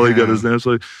 Joe Hawley got his name.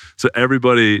 So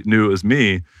everybody knew it was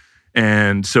me.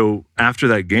 And so after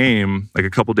that game, like a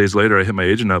couple days later, I hit my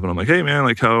agent up and I'm like, hey man,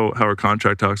 like how are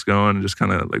contract talks going? And just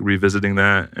kind of like revisiting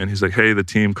that. And he's like, hey, the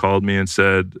team called me and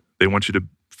said they want you to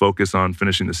focus on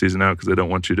finishing the season out because they don't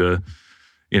want you to,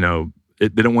 they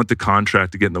don't want the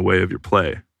contract to get in the way of your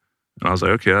play. And I was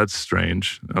like, okay, that's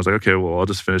strange. And I was like, okay, well, I'll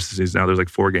just finish the season out. There's like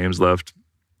 4 games left.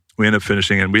 We ended up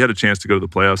finishing, and we had a chance to go to the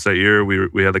playoffs that year.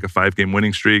 We had like a 5-game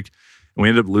winning streak. And we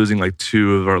ended up losing like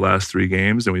 2 of our last 3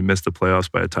 games, and we missed the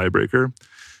playoffs by a tiebreaker.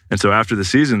 And so after the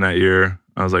season that year,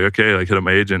 I was like, okay, like hit up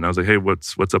my agent. And I was like, hey,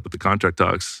 what's up with the contract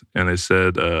talks? And they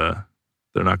said they're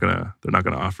not gonna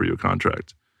offer you a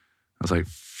contract. I was like,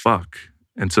 fuck.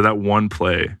 And so that one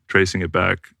play, tracing it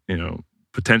back,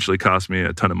 potentially cost me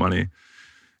a ton of money.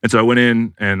 And so I went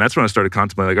in, and that's when I started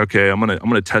contemplating, like, okay, I'm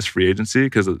gonna test free agency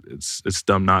because it's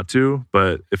dumb not to.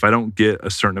 But if I don't get a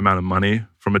certain amount of money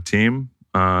from a team,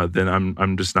 then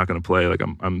I'm just not gonna play. Like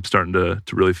I'm starting to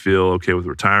really feel okay with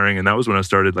retiring. And that was when I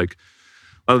started, like,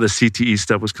 a lot of the CTE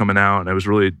stuff was coming out, and I was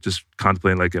really just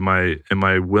contemplating, like, am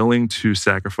I willing to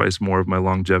sacrifice more of my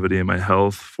longevity and my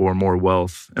health for more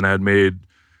wealth? And I had made,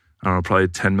 I don't know, probably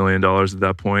 $10 million at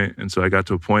that point. And so I got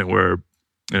to a point where,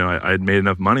 I had made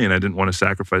enough money and I didn't want to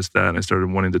sacrifice that. And I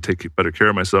started wanting to take better care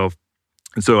of myself.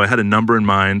 And so I had a number in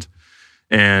mind.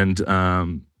 And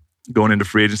going into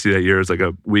free agency that year, it was like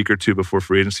a week or two before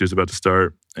free agency was about to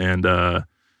start. And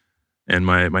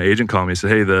my agent called me and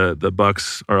said, hey, the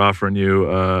Bucks are offering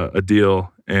you a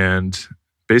deal. And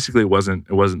basically it wasn't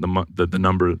the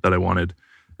number that I wanted.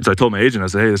 And so I told my agent, I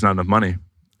said, hey, there's not enough money.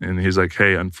 And he's like,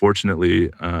 hey,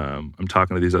 unfortunately, I'm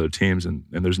talking to these other teams and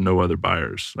there's no other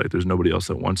buyers. Like, there's nobody else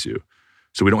that wants you.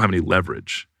 So we don't have any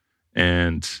leverage.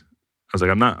 And I was like,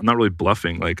 I'm not really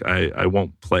bluffing. Like, I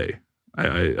won't play.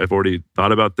 I've already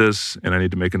thought about this, and I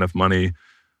need to make enough money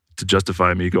to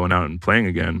justify me going out and playing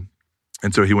again.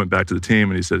 And so he went back to the team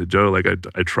and he said, Joe, like,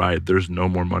 I tried. There's no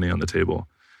more money on the table.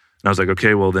 And I was like,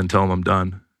 okay, well, then tell him I'm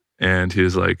done. And he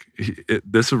was like,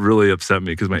 this really upset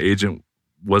me because my agent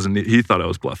he thought I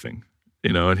was bluffing,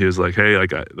 and he was like, hey,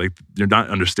 like you're not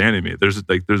understanding me.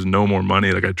 There's no more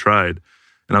money. Like, I tried.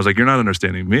 And I was like, you're not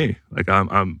understanding me. Like,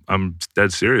 I'm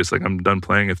dead serious. Like, I'm done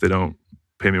playing if they don't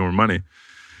pay me more money.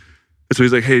 And so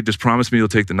he's like, hey, just promise me you'll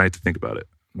take the night to think about it.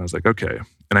 And I was like, okay.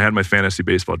 And I had my fantasy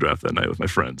baseball draft that night with my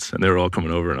friends, and they were all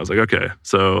coming over. And I was like, okay,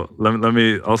 so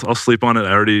I'll sleep on it.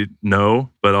 I already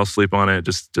know, but I'll sleep on it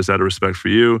just out of respect for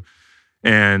you.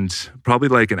 And probably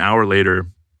like an hour later,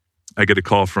 I get a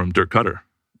call from Dirk Cutter,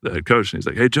 the head coach. And he's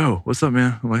like, hey, Joe, what's up,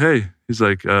 man? I'm like, hey. He's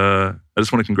like, I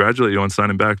just want to congratulate you on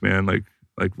signing back, man. Like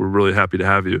we're really happy to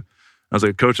have you. I was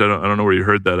like, Coach, I don't know where you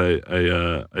heard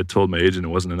that. I told my agent it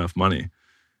wasn't enough money.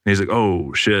 And he's like,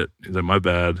 oh, shit. He's like, my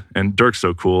bad. And Dirk's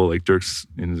so cool. Like, Dirk's,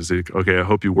 he's like, okay, I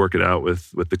hope you work it out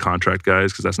with the contract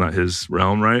guys because that's not his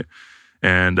realm, right?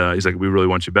 And he's like, we really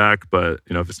want you back, but,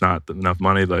 if it's not enough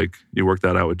money, like, you work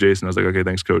that out with Jason. I was like, okay,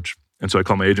 thanks, Coach. And so I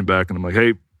call my agent back, and I'm like,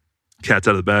 hey, cat's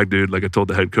out of the bag, dude. Like, I told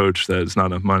the head coach that it's not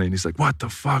enough money. And he's like, what the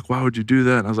fuck? Why would you do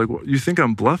that? And I was like, well, you think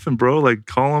I'm bluffing, bro? Like,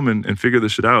 call him and figure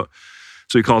this shit out.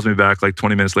 So he calls me back like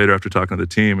 20 minutes later after talking to the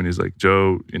team. And he's like,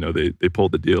 Joe, they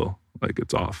pulled the deal. Like,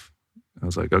 it's off. I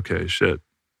was like, okay, shit.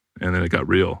 And then it got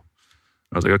real.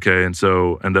 I was like, okay. And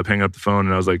so ended up hanging up the phone,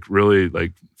 and I was like really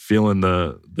like feeling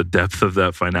the depth of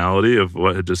that finality of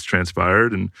what had just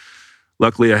transpired. And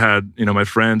luckily I had, my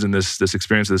friends and this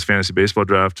experience of this fantasy baseball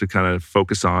draft to kind of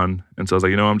focus on. And so I was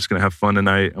like, I'm just going to have fun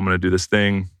tonight. I'm going to do this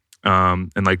thing.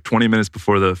 And like 20 minutes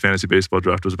before the fantasy baseball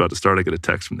draft was about to start, I get a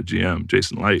text from the GM,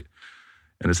 Jason Light.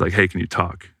 And it's like, hey, can you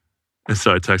talk? And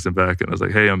so I texted him back and I was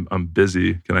like, hey, I'm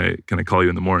busy. Can I call you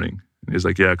in the morning? And he's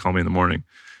like, yeah, call me in the morning.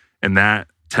 And that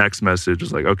text message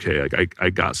was like, okay, like I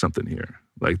got something here.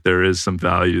 Like, there is some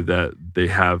value that they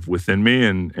have within me,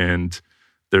 and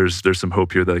there's some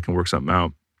hope here that I can work something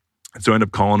out. And so I ended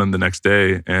up calling him the next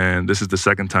day. And this is the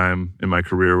second time in my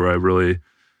career where I really,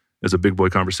 as a big boy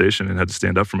conversation, and had to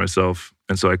stand up for myself.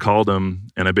 And so I called him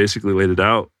and I basically laid it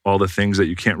out, all the things that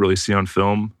you can't really see on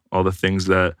film, all the things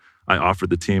that I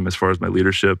offered the team as far as my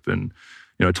leadership. And,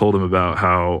 I told him about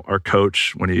how our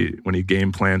coach, when he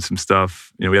game planned some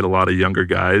stuff, we had a lot of younger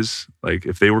guys. Like,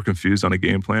 if they were confused on a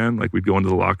game plan, like, we'd go into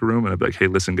the locker room and I'd be like, hey,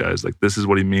 listen, guys, like, this is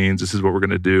what he means. This is what we're going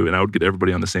to do. And I would get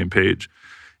everybody on the same page.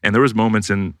 And there was moments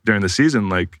during the season,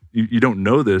 like, you don't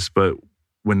know this, but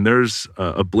when there's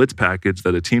a blitz package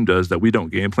that a team does that we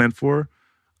don't game plan for,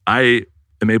 I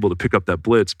am able to pick up that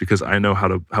blitz because I know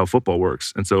how football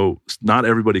works. And so not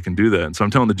everybody can do that. And so I'm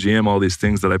telling the GM all these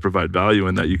things that I provide value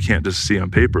in that you can't just see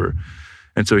on paper.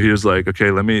 And so he was like,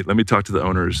 okay, let me talk to the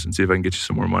owners and see if I can get you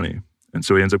some more money. And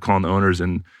so he ends up calling the owners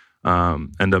and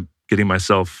end up getting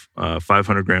myself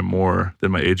 $500,000 more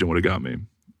than my agent would have got me.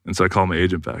 And so I called my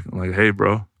agent back. I'm like, hey,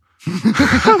 bro,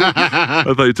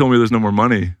 I thought you told me there's no more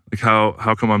money. Like,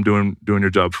 how come I'm doing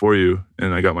your job for you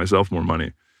and I got myself more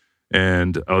money?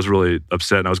 And I was really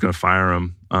upset, and I was going to fire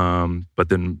him. But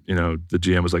then, the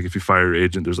GM was like, if you fire your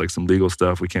agent, there's like some legal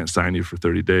stuff. We can't sign you for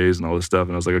 30 days and all this stuff.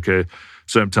 And I was like, okay.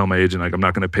 So I'm telling my agent, like, I'm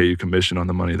not going to pay you commission on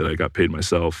the money that I got paid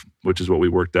myself, which is what we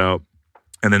worked out.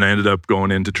 And then I ended up going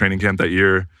into training camp that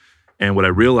year. And what I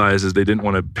realized is they didn't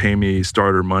want to pay me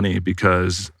starter money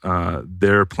because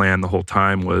their plan the whole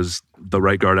time was the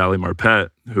right guard, Ali Marpet,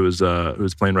 who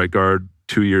was playing right guard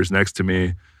 2 years next to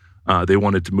me. they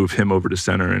wanted to move him over to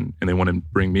center, and they wanted to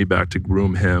bring me back to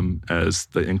groom him as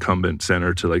the incumbent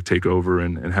center to like take over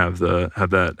and have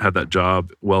that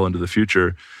job well into the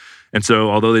future. And so,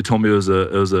 although they told me it was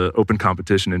a open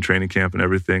competition in training camp and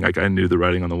everything, like I knew the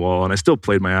writing on the wall, and I still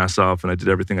played my ass off, and I did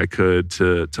everything I could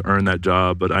to earn that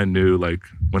job. But I knew like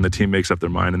when the team makes up their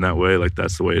mind in that way, like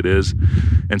that's the way it is.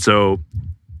 And so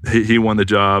he won the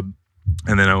job,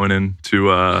 and then I went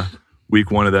into week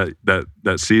one of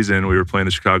that season. We were playing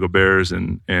the Chicago Bears,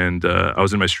 and I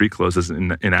was in my street clothes as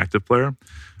an inactive player,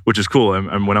 which is cool.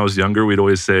 When I was younger, we'd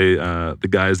always say the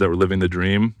guys that were living the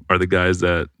dream are the guys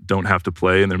that don't have to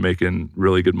play and they're making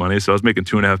really good money. So I was making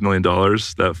 $2.5 million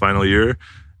that final year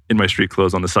in my street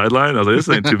clothes on the sideline. I was like, this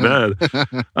ain't too bad.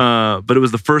 But it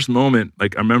was the first moment.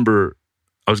 Like I remember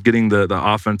I was getting the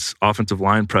offensive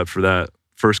line prep for that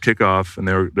first kickoff, and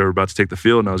they were about to take the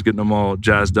field, and I was getting them all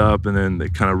jazzed up, and then they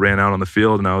kind of ran out on the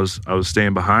field, and I was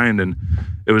staying behind. And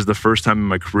it was the first time in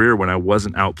my career when I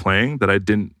wasn't out playing that I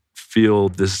didn't feel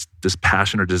this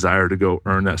passion or desire to go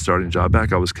earn that starting job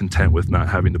back. I was content with not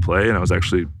having to play, and I was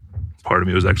actually, part of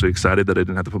me was actually excited that I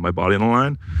didn't have to put my body on the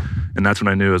line. And that's when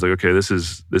I knew, I was like, okay, this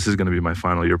is going to be my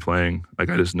final year playing. Like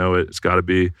I just know it. It's got to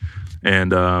be.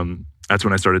 And that's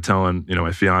when I started telling,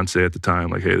 my fiance at the time,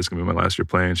 like, hey, this is going to be my last year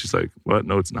playing. She's like, what?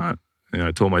 No, it's not. And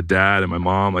I told my dad and my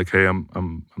mom, like, hey,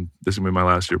 I'm this is going to be my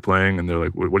last year playing. And they're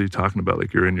like, what are you talking about?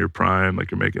 Like, you're in your prime,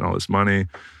 like you're making all this money.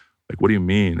 Like, what do you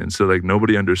mean? And so like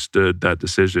nobody understood that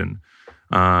decision.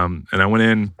 And I went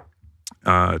in,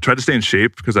 tried to stay in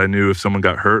shape because I knew if someone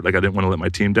got hurt, like I didn't want to let my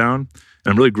team down.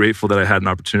 And I'm really grateful that I had an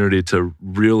opportunity to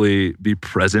really be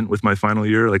present with my final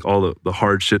year, like all the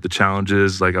hard shit, the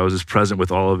challenges, like I was just present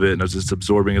with all of it, and I was just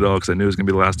absorbing it all because I knew it was going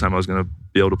to be the last time I was going to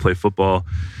be able to play football.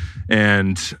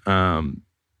 And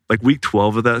like week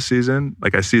 12 of that season,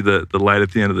 like I see the light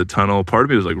at the end of the tunnel. Part of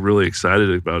me was like really excited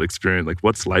about experience, like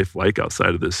what's life like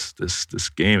outside of this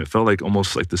game. It felt like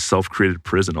almost like this self-created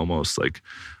prison almost. Like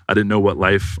I didn't know what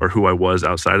life or who I was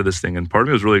outside of this thing. And part of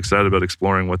me was really excited about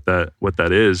exploring what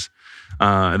that is.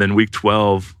 And then week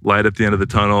 12, light at the end of the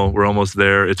tunnel. We're almost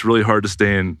there. It's really hard to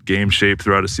stay in game shape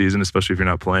throughout a season, especially if you're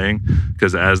not playing,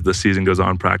 because as the season goes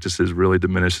on, practices really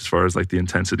diminish as far as like the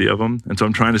intensity of them. And so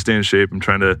I'm trying to stay in shape. I'm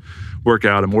trying to work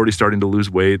out. I'm already starting to lose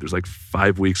weight. There's like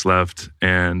 5 weeks left,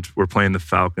 and we're playing the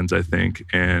Falcons, I think,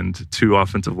 and 2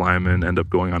 offensive linemen end up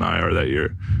going on IR that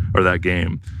year or that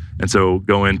game. And so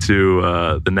go into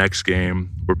the next game,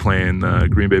 we're playing the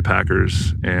Green Bay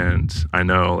Packers, and I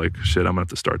know, like, shit, I'm going to have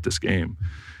to start this game.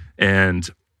 And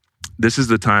this is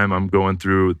the time I'm going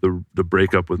through the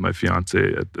breakup with my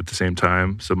fiance at the same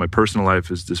time. So my personal life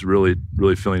is just really,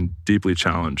 really feeling deeply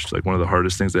challenged. Like one of the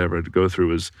hardest things I ever had to go through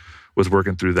was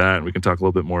working through that, and we can talk a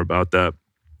little bit more about that.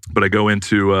 But I go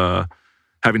into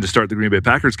having to start the Green Bay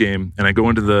Packers game, and I go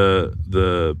into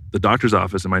the doctor's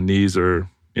office, and my knees are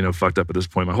fucked up at this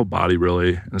point, my whole body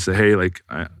really. And I say, hey, like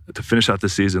to finish out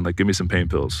this season, like give me some pain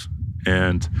pills.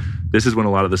 And this is when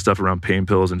a lot of the stuff around pain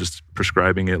pills and just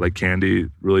prescribing it like candy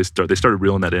really they started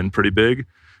reeling that in pretty big.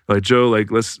 Like, Joe,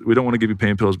 like we don't want to give you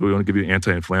pain pills, but we want to give you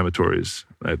anti-inflammatories.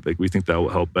 Like we think that will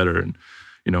help better. And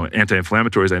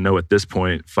anti-inflammatories, I know at this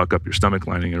point, fuck up your stomach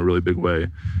lining in a really big way.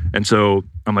 And so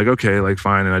I'm like, okay, like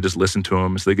fine. And I just listen to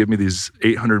them. So they give me these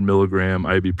 800 milligram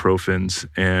ibuprofens,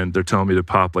 and they're telling me to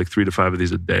pop like 3 to 5 of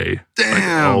these a day. Damn.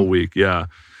 Like all week. Yeah.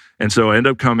 And so I end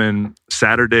up coming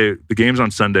Saturday, the game's on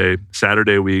Sunday.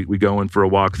 Saturday, we go in for a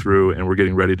walkthrough, and we're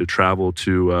getting ready to travel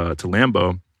to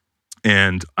Lambeau.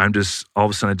 And I'm just, all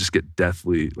of a sudden I just get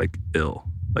deathly like ill,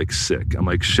 like sick. I'm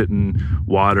like shitting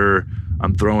water.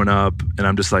 I'm throwing up, and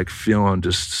I'm just like feeling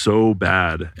just so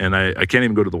bad. And I can't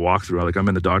even go to the walkthrough. Like I'm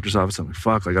in the doctor's office. I'm like,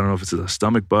 fuck, like I don't know if it's a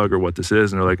stomach bug or what this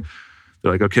is. And they're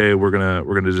like, okay, we're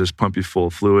gonna just pump you full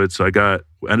of fluid. So I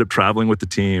ended up traveling with the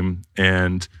team,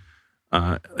 and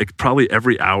like probably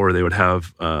every hour they would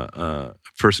have a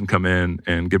person come in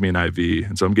and give me an IV.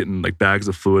 And so I'm getting like bags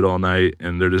of fluid all night,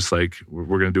 and they're just like,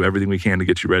 we're gonna do everything we can to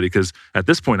get you ready. Because at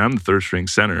this point I'm the 3rd string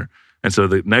center. And so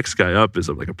the next guy up is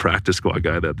like a practice squad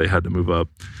guy that they had to move up.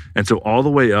 And so all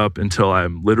the way up until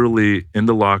I'm literally in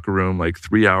the locker room, like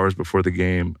 3 hours before the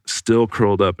game, still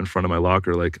curled up in front of my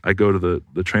locker. Like I go to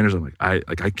the trainers, I'm like,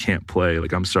 I can't play.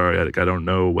 Like, I'm sorry. I don't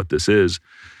know what this is.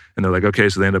 And they're like, okay.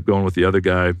 So they end up going with the other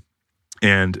guy.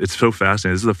 And it's so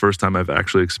fascinating. This is the first time I've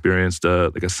actually experienced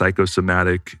like a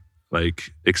psychosomatic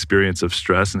like experience of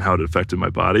stress and how it affected my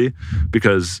body.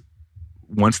 Because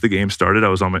once the game started, I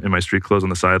was in my street clothes on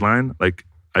the sideline. Like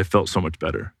I felt so much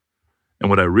better. And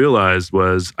what I realized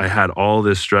was I had all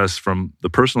this stress from the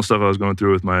personal stuff I was going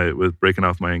through with breaking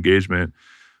off my engagement,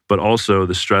 but also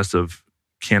the stress of,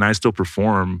 can I still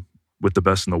perform with the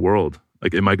best in the world?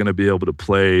 Like, am I going to be able to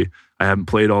play? I haven't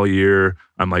played all year.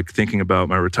 I'm like thinking about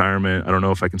my retirement. I don't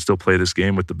know if I can still play this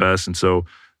game with the best. And so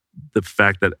the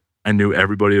fact that I knew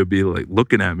everybody would be like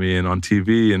looking at me and on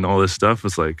TV and all this stuff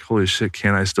was like, holy shit,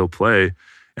 can I still play?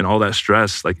 And all that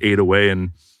stress like ate away.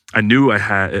 And I knew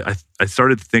I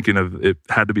started thinking of it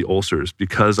had to be ulcers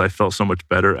because I felt so much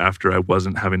better after I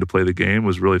wasn't having to play the game.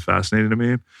 Was really fascinating to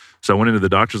me. So I went into the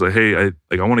doctors like, hey,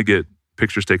 I want to get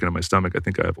pictures taken of my stomach. I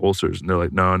think I have ulcers. And they're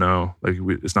like, no, like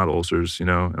it's not ulcers, you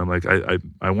know? And I'm like,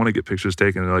 I want to get pictures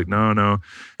taken. And they're like, no.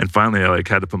 And finally I like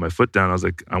had to put my foot down. I was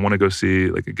like, I want to go see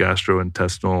like a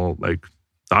gastrointestinal like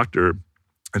doctor.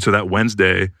 And so that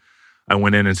Wednesday I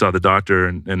went in and saw the doctor.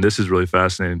 And this is really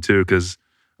fascinating too, because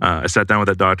I sat down with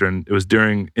that doctor and it was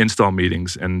during install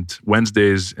meetings, and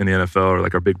Wednesdays in the NFL are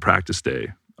like our big practice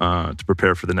day to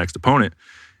prepare for the next opponent.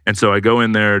 And so I go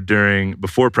in there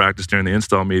before practice during the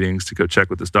install meetings to go check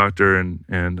with this doctor. And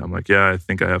I'm like, yeah, I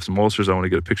think I have some ulcers. I want to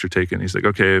get a picture taken. He's like,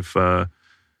 okay,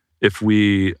 if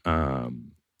we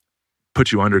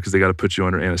put you under, because they got to put you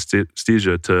under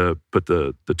anesthesia to put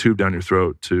the tube down your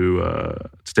throat to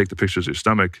take the pictures of your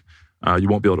stomach, you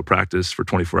won't be able to practice for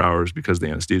 24 hours because of the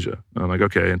anesthesia. And I'm like,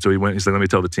 okay. And so he's like, let me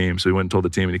tell the team. So he went and told the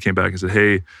team, and he came back and said,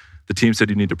 hey, the team said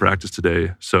you need to practice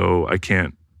today, so I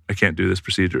can't do this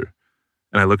procedure.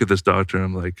 And I look at this doctor and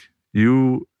I'm like,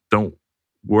 you don't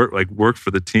work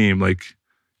for the team. Like,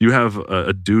 you have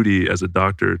a duty as a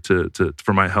doctor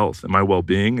for my health and my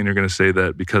well-being. And you're going to say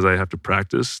that because I have to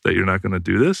practice that you're not going to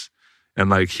do this? And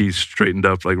like, he straightened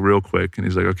up like real quick and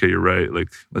he's like, okay, you're right. Like,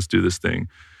 let's do this thing.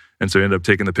 And so he ended up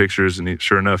taking the pictures, and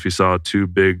sure enough, he saw 2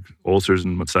 big ulcers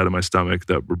in the side of my stomach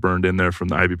that were burned in there from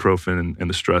the ibuprofen and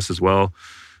the stress as well.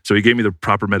 So he gave me the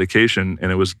proper medication,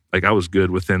 and it was like, I was good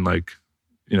within like,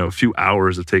 a few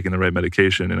hours of taking the right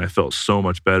medication, and I felt so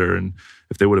much better. And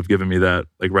if they would have given me that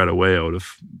like right away, I would have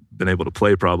been able to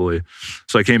play probably.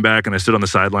 So I came back and I stood on the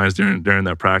sidelines during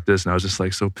that practice, and I was just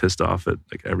like so pissed off at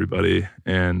like everybody.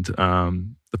 And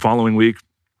the following week,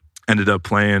 ended up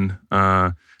playing.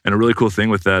 And a really cool thing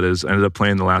with that is I ended up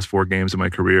playing the last 4 games of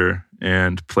my career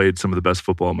and played some of the best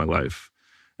football of my life.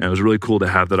 And it was really cool to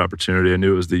have that opportunity. I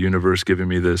knew it was the universe giving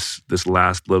me this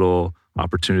last little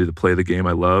opportunity to play the game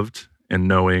I loved. And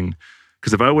knowing,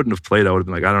 because if I wouldn't have played, I would have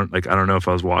been like, I don't know if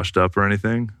I was washed up or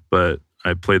anything, but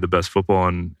I played the best football,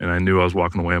 and I knew I was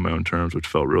walking away on my own terms, which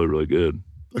felt really, really good.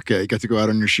 Okay, you got to go out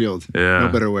on your shield. Yeah. No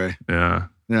better way. Yeah.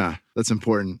 Yeah, that's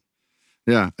important.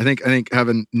 Yeah, I think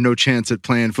having no chance at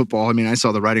playing football. I mean, I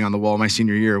saw the writing on the wall my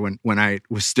senior year when I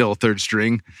was still third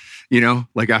string,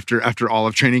 like after all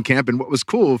of training camp. And what was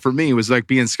cool for me was like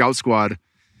being scout squad.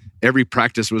 Every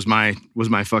practice was my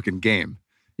fucking game,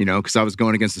 because I was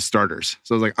going against the starters.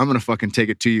 So I was like, I'm gonna fucking take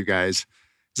it to you guys,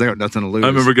 because I got nothing to lose. I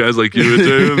remember guys like you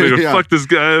doing, they go, fuck this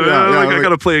guy, man. I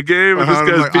gotta play a game, and this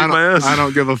guy's beating my ass. I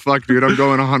don't give a fuck, dude. I'm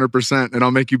going 100%, and I'll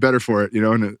make you better for it,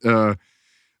 And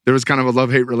there was kind of a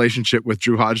love-hate relationship with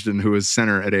Drew Hodgson, who was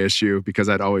center at ASU, because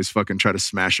I'd always fucking try to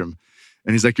smash him.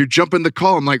 And he's like, you're jumping the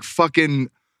call. I'm like, fucking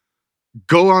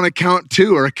go on a count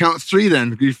 2 or a count 3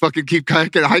 then. You fucking keep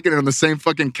hiking it on the same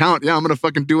fucking count. Yeah, I'm going to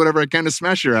fucking do whatever I can to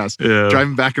smash your ass. Yeah.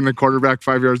 Driving back in the quarterback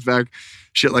 5 yards back,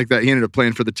 shit like that. He ended up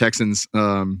playing for the Texans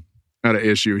out of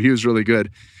ASU. He was really good.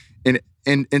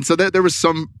 And so that there was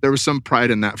some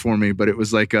pride in that for me, but it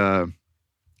was like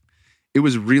it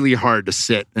was really hard to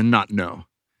sit and not know.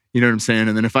 You know what I'm saying?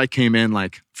 And then if I came in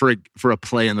like for a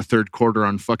play in the third quarter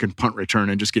on fucking punt return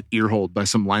and just get earholed by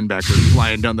some linebacker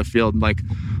flying down the field, and like,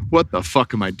 what the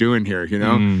fuck am I doing here?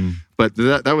 But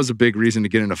that was a big reason to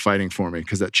get into fighting for me,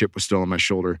 because that chip was still on my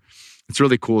shoulder. It's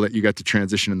really cool that you got to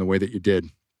transition in the way that you did.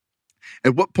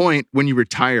 At what point, when you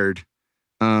retired,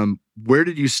 where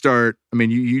did you start? I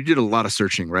mean, you did a lot of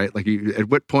searching, right? Like, at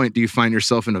what point do you find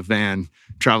yourself in a van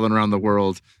traveling around the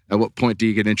world? At what point do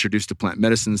you get introduced to plant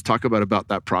medicines? Talk about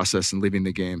that process and leaving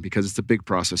the game, because it's a big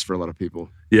process for a lot of people.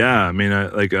 Yeah, I mean,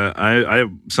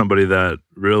 I'm somebody that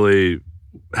really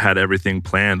had everything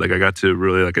planned. Like, I got to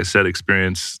really, like I said,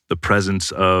 experience the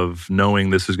presence of knowing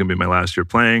this was going to be my last year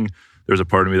playing. There was a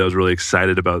part of me that was really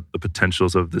excited about the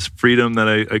potentials of this freedom that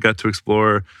I got to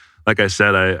explore. Like I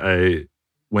said, I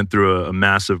went through a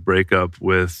massive breakup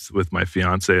with my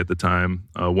fiance at the time,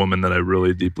 a woman that I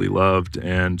really deeply loved.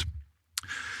 And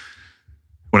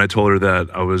when I told her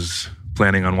that I was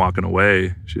planning on walking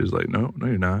away, she was like, no,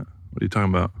 you're not. What are you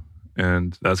talking about?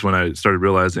 And that's when I started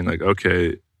realizing, like,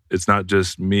 okay, it's not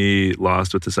just me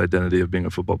lost with this identity of being a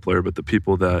football player, but the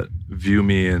people that view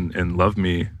me and love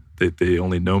me, they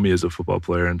only know me as a football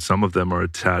player, and some of them are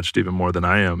attached even more than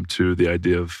I am to the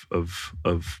idea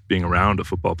of being around a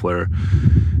football player.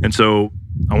 And so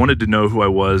I wanted to know who I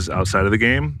was outside of the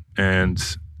game, and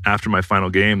after my final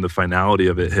game, the finality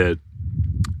of it hit,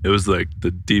 it was like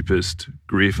the deepest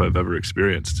grief I've ever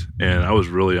experienced. And I was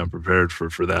really unprepared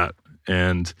for that.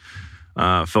 And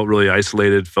felt really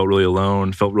isolated, felt really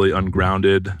alone, felt really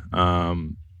ungrounded.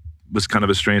 Was kind of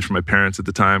estranged from my parents at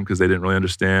the time because they didn't really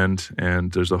understand. And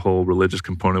there's a whole religious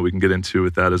component we can get into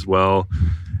with that as well.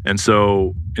 And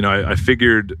so, I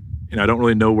figured, I don't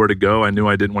really know where to go. I knew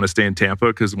I didn't want to stay in Tampa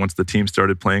because once the team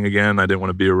started playing again, I didn't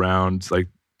want to be around like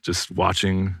just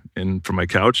watching from my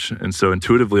couch. And so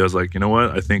intuitively I was like, you know what?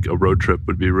 I think a road trip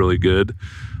would be really good.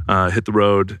 Hit the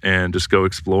road and just go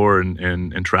explore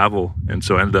and travel. And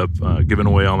so I ended up giving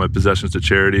away all my possessions to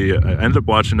charity. I ended up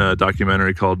watching a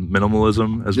documentary called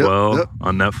Minimalism as well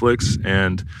on Netflix.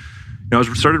 And I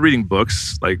started reading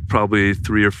books like probably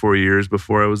 3 or 4 years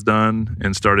before I was done,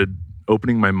 and started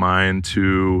opening my mind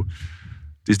to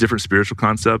these different spiritual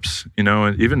concepts,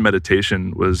 and even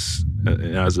meditation was,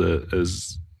 as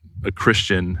a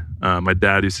Christian, my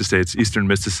dad used to say it's Eastern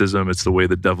mysticism. It's the way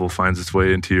the devil finds its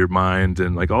way into your mind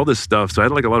and like all this stuff. So I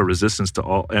had like a lot of resistance to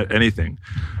anything,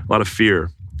 a lot of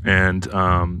fear. And,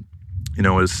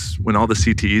 as when all the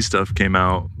CTE stuff came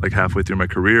out, like halfway through my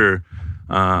career,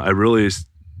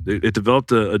 it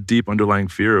developed a deep underlying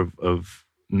fear of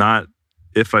not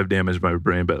if I've damaged my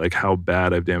brain, but like how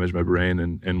bad I've damaged my brain,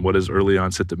 and what is early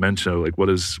onset dementia, like what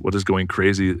is going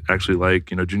crazy actually like.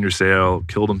 Junior Seau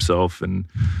killed himself, and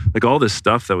like all this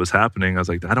stuff that was happening. I was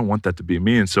like, I don't want that to be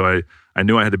me. And so I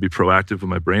knew I had to be proactive with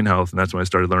my brain health, and that's when I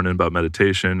started learning about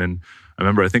meditation. And I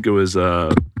remember, I think it was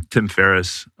Tim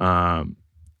Ferriss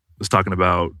was talking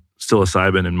about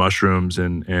psilocybin and mushrooms,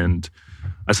 and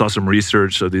I saw some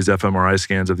research of these fMRI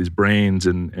scans of these brains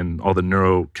and all the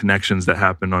neuro connections that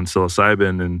happen on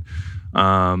psilocybin and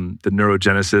the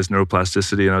neurogenesis,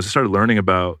 neuroplasticity. And I just started learning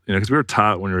about, because we were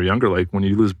taught when we were younger, like when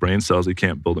you lose brain cells, you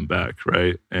can't build them back,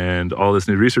 right? And all this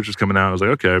new research was coming out. I was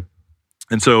like, okay.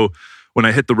 And so when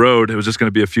I hit the road, it was just going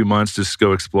to be a few months just to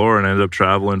go explore. And I ended up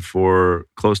traveling for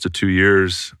close to 2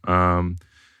 years. And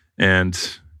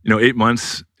 8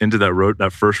 months into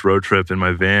that first road trip in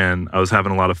my van, I was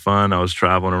having a lot of fun. I was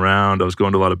traveling around. I was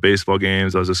going to a lot of baseball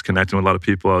games. I was just connecting with a lot of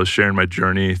people. I was sharing my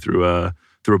journey through a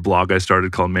blog I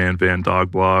started called Man Van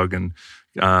Dog Blog. And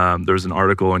there was an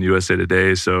article on USA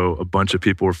Today. So a bunch of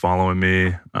people were following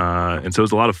me. And so it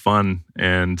was a lot of fun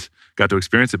and got to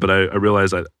experience it. But I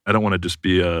realized I don't want to just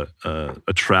be a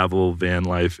travel van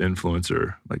life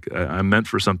influencer. Like I'm meant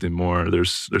for something more.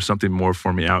 There's something more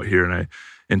for me out here. And I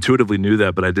intuitively knew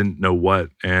that, but I didn't know what.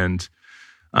 And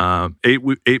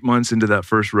 8 months into that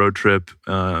first road trip,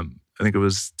 I think it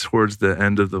was towards the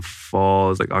end of the fall. It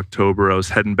was like October. I was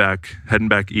heading back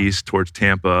east towards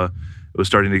Tampa. It was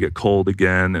starting to get cold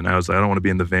again, and I was like, I don't want to be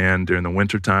in the van during the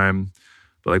winter time.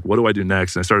 But like, what do I do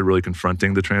next? And I started really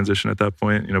confronting the transition at that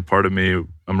point. Part of me,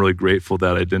 I'm really grateful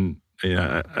that I didn't.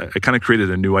 I kind of created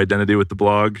a new identity with the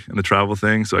blog and the travel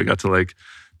thing, so I got to like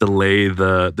delay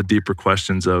the deeper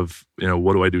questions of,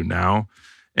 what do I do now?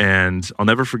 And I'll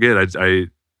never forget, I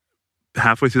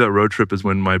halfway through that road trip is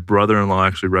when my brother-in-law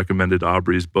actually recommended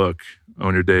Aubrey's book,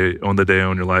 Own the Day,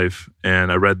 Own Your Life.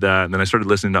 And I read that, and then I started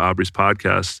listening to Aubrey's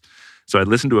podcast. So I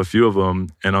listened to a few of them,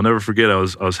 and I'll never forget, I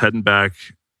was heading back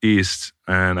east,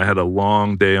 and I had a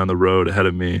long day on the road ahead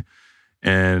of me.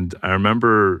 And I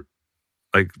remember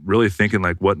like really thinking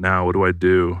like, what now? What do I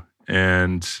do?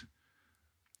 And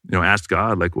asked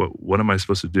God, like, what am I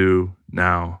supposed to do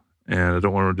now? And I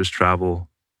don't want to just travel,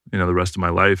 the rest of my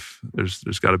life. There's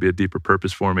got to be a deeper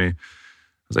purpose for me. I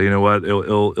was like, you know what?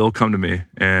 It'll come to me.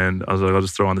 And I was like, I'll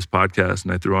just throw on this podcast.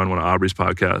 And I threw on one of Aubrey's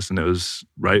podcasts, and it was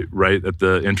right at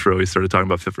the intro. He started talking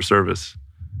about Fit for Service,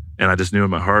 and I just knew in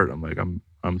my heart, I'm like,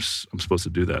 I'm supposed to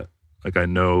do that. Like I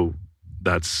know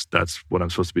that's what I'm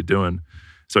supposed to be doing.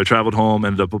 So I traveled home,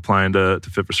 ended up applying to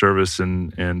Fit for Service,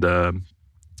 and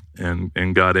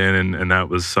got in, and that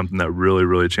was something that really,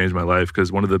 really changed my life.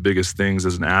 Because one of the biggest things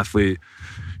as an athlete,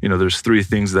 there's 3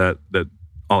 things that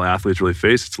all athletes really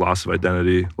face. It's loss of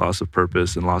identity, loss of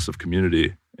purpose, and loss of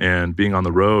community. And being on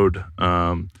the road,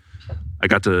 I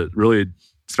got to really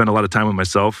spend a lot of time with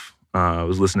myself. I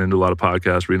was listening to a lot of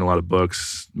podcasts, reading a lot of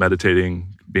books,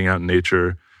 meditating, being out in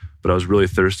nature. But I was really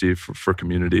thirsty for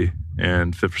community,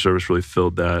 and Fit for Service really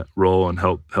filled that role and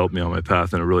helped me on my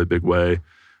path in a really big way.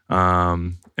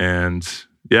 And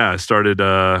yeah, I started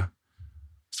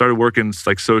working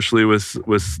like socially with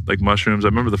like mushrooms. I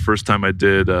remember the first time I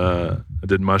did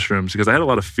mushrooms, because I had a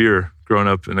lot of fear growing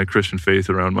up in a Christian faith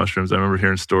around mushrooms. I remember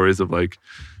hearing stories of like,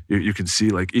 you can see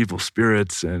like evil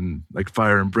spirits and like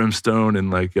fire and brimstone, and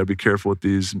like, you gotta be careful with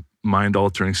these mind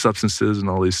altering substances and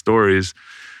all these stories.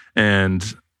 And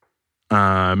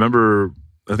I remember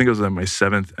I think it was like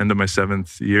end of my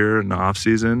seventh year in the off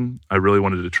season. I really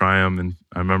wanted to try them, and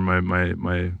I remember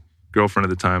my girlfriend at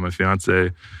the time, my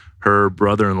fiance, her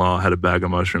brother-in-law had a bag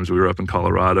of mushrooms. We were up in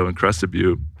Colorado in Crested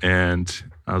Butte, and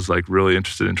I was like really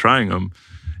interested in trying them,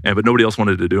 but nobody else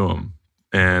wanted to do them.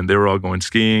 And they were all going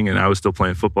skiing, and I was still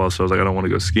playing football. So I was like, I don't want to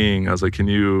go skiing. I was like, can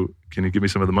you give me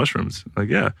some of the mushrooms? Like,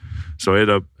 yeah. So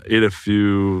I ate a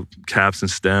few caps and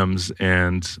stems,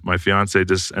 and my fiance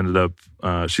just ended up,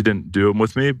 she didn't do them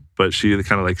with me, but she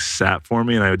kind of like sat for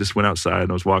me, and I just went outside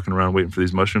and I was walking around waiting for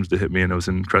these mushrooms to hit me, and it was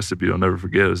in Crested Butte. I'll never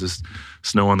forget. It was just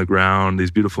snow on the ground,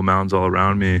 these beautiful mountains all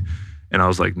around me. And I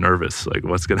was like nervous, like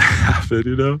what's going to happen,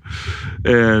 you know?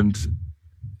 And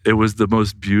it was the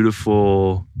most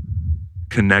beautiful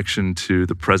connection to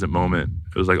the present moment.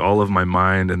 It was like all of my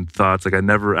mind and thoughts. Like I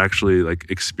never actually like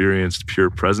experienced pure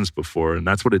presence before. And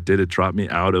that's what it did. It dropped me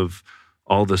out of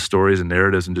all the stories and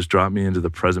narratives and just dropped me into the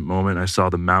present moment. I saw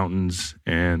the mountains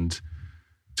and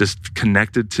just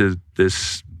connected to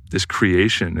this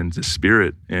creation and the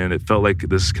spirit. And it felt like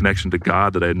this connection to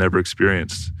God that I had never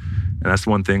experienced. And that's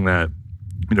one thing that,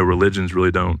 you know, religions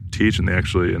really don't teach. And they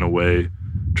actually, in a way,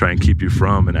 try and keep you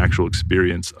from an actual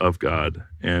experience of God.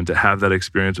 And to have that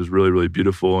experience was really, really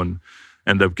beautiful, and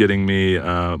ended up getting me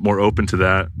more open to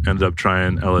that. Ended up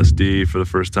trying LSD for the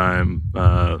first time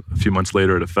a few months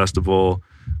later at a festival.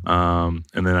 And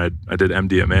then I did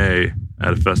MDMA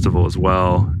at a festival as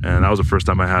well. And that was the first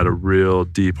time I had a real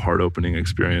deep heart-opening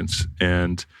experience.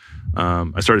 And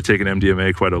I started taking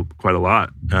MDMA quite a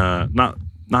lot.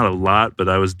 Not a lot, but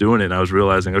I was doing it and I was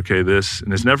realizing, okay, and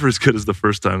it's never as good as the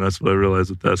first time. That's what I realized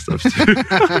with that stuff too.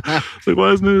 It's like,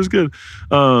 why isn't it as good?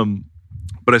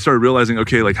 But I started realizing,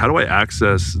 okay, like how do I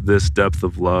access this depth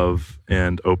of love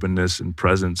and openness and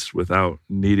presence without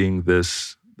needing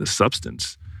this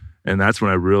substance? And that's when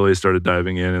I really started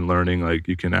diving in and learning like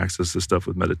you can access this stuff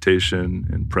with meditation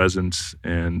and presence.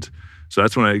 And so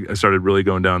that's when I started really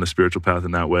going down the spiritual path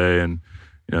in that way. And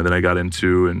you know, then I got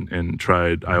into and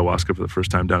tried ayahuasca for the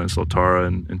first time down in Soltara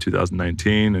in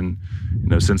 2019. And, you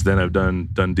know, since then I've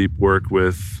done deep work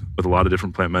with a lot of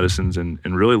different plant medicines and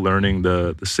really learning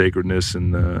the sacredness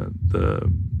and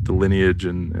the lineage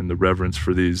and the reverence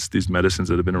for these medicines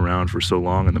that have been around for so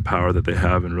long and the power that they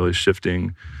have in really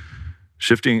shifting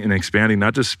and expanding,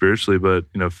 not just spiritually, but,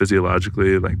 you know,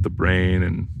 physiologically, like the brain.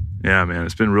 And yeah, man,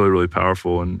 it's been really, really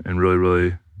powerful and really,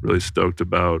 really, really stoked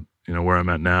about, you know, where I'm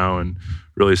at now and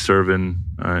really serving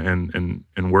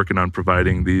and working on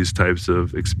providing these types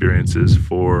of experiences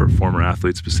for former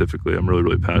athletes specifically. I'm really,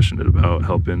 really passionate about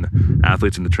helping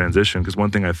athletes in the transition, because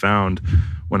one thing I found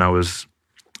when I was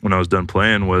done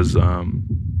playing was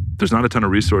there's not a ton of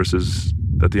resources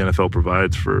that the NFL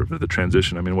provides for the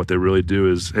transition. I mean, what they really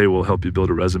do is, hey, we'll help you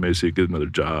build a resume so you get another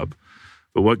job.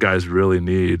 But what guys really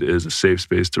need is a safe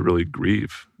space to really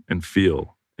grieve and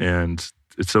feel. And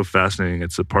it's so fascinating.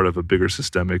 It's a part of a bigger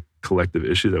systemic collective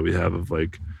issue that we have of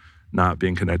like not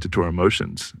being connected to our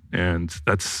emotions. And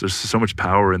there's so much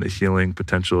power in the healing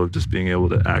potential of just being able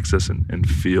to access and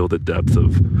feel the depth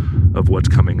of what's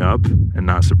coming up and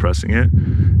not suppressing it.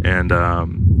 And,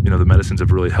 you know, the medicines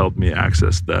have really helped me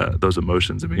access those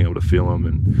emotions and being able to feel them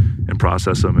and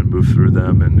process them and move through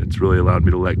them. And it's really allowed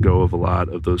me to let go of a lot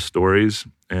of those stories.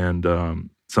 And,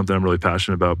 something I'm really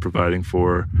passionate about providing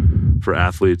for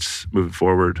athletes moving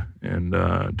forward and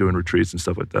doing retreats and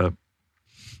stuff like that.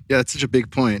 Yeah, it's such a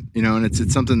big point, you know, and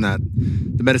it's something that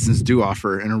the medicines do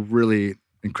offer in a really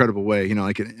incredible way. You know,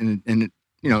 like you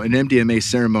know, an MDMA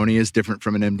ceremony is different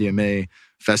from an MDMA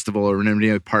festival or an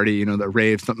MDMA party. You know, the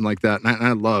rave, something like that. And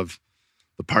I love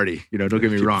the party. You know, don't get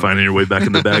me wrong. Finding your way back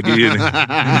in the baggie.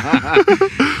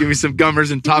 Give me some gummers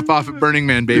and top off at Burning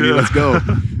Man, baby. Yeah. Let's go.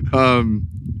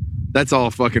 That's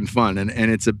all fucking fun. And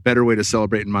it's a better way to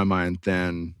celebrate in my mind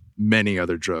than many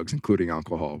other drugs, including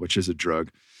alcohol, which is a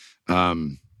drug.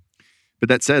 But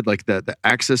that said, like the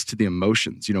access to the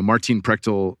emotions, you know, Martin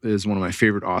Prechtel is one of my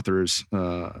favorite authors,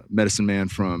 medicine man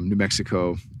from New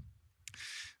Mexico.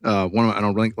 I'll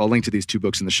link to these two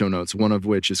books in the show notes, one of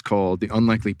which is called The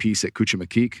Unlikely Peace at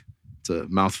Cuchamaquis. It's a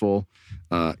mouthful,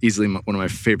 easily one of my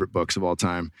favorite books of all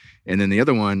time. And then the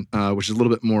other one, which is a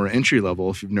little bit more entry level,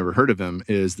 if you've never heard of him,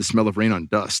 is The Smell of Rain on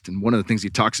Dust. And one of the things he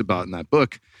talks about in that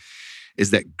book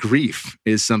is that grief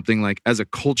is something like, as a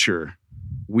culture,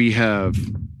 we have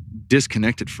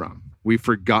disconnected from. We've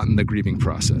forgotten the grieving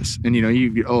process. And, you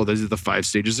know, those are the 5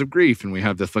 stages of grief. And we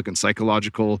have the fucking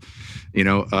psychological, you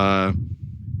know,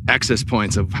 access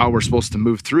points of how we're supposed to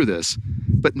move through this.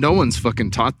 But no one's fucking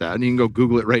taught that. And you can go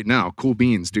Google it right now. Cool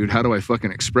beans, dude. How do I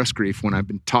fucking express grief when I've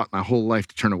been taught my whole life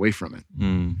to turn away from it?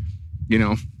 You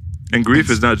know? And grief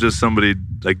is not just somebody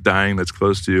like dying that's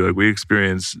close to you. Like we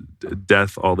experience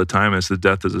death all the time. It's the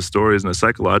death as a story, and a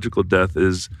psychological death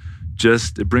is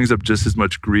just, it brings up just as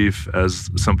much grief as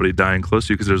somebody dying close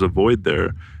to you because there's a void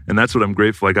there. And that's what I'm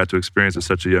grateful I got to experience at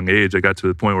such a young age. I got to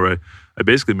the point where I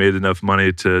basically made enough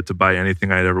money to buy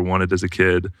anything I'd ever wanted as a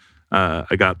kid.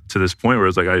 I got to this point where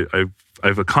it's like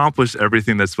I've accomplished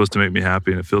everything that's supposed to make me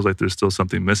happy, and it feels like there's still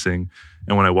something missing.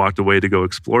 And when I walked away to go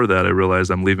explore that, I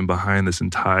realized I'm leaving behind this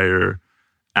entire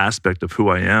aspect of who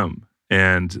I am.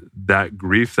 And that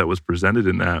grief that was presented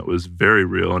in that was very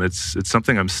real. And it's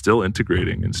something I'm still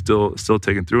integrating and still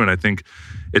taking through. And I think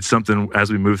it's something, as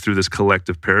we move through this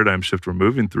collective paradigm shift we're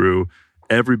moving through,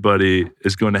 everybody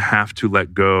is going to have to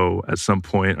let go at some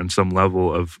point on some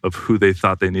level of who they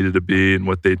thought they needed to be and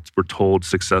what they were told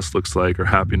success looks like or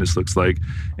happiness looks like.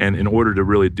 And in order to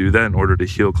really do that, in order to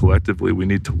heal collectively, we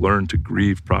need to learn to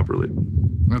grieve properly.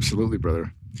 Absolutely,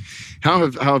 brother. How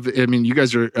have I mean, you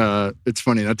guys are, it's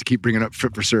funny not to keep bringing up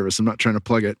Fit for Service. I'm not trying to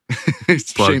plug it.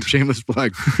 It's shameless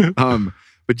plug.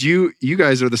 But you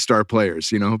guys are the star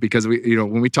players, because we,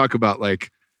 when we talk about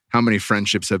like how many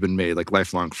friendships have been made, like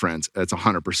lifelong friends, that's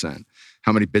 100%.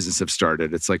 How many businesses have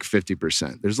started? It's like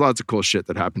 50%. There's lots of cool shit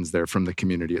that happens there from the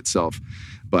community itself.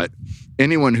 But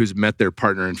anyone who's met their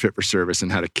partner in Fit for Service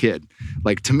and had a kid,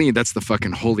 like to me, that's the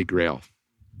fucking holy grail.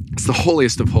 It's the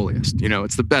holiest of holiest.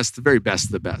 It's the best, the very best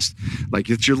of the best. Like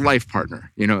it's your life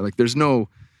partner. Like there's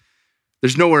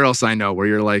nowhere else I know where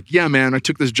you're like, yeah, man, I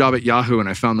took this job at Yahoo and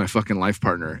I found my fucking life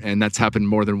partner. And that's happened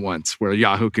more than once where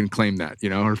Yahoo can claim that,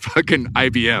 or fucking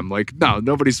IBM. Like, no,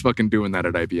 nobody's fucking doing that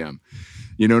at IBM.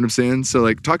 You know what I'm saying? So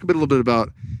like, talk a little bit about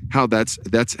how that's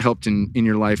helped in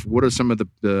your life. What are some of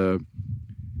the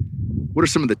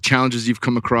challenges you've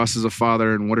come across as a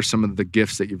father, and what are some of the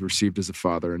gifts that you've received as a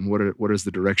father, and what is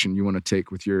the direction you want to take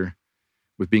with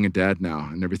being a dad now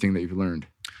and everything that you've learned?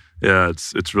 Yeah,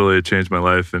 it's really changed my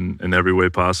life in every way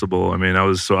possible. I mean, I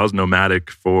was nomadic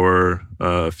for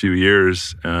a few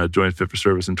years. Joined Fit for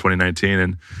Service in 2019,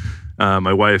 and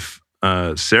my wife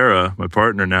Sarah, my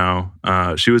partner now,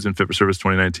 she was in Fit for Service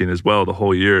 2019 as well, the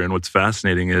whole year. And what's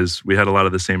fascinating is we had a lot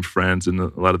of the same friends and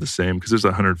a lot of the same, because there's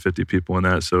 150 people in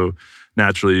that. So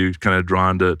naturally, you're kind of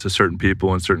drawn to certain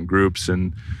people and certain groups.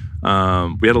 And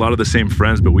we had a lot of the same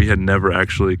friends, but we had never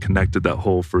actually connected that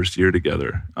whole first year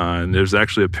together. And there's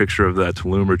actually a picture of that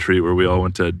Tulum retreat where we all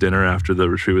went to dinner after the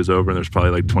retreat was over, and there's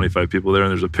probably like 25 people there.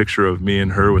 And there's a picture of me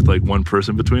and her with like one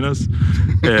person between us.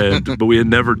 But we had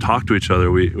never talked to each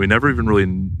other. We never even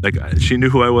really, like, she knew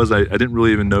who I was. I didn't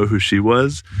really even know who she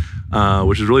was,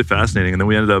 which is really fascinating. And then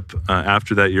we ended up,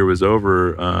 after that year was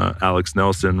over, Alex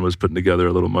Nelson was putting together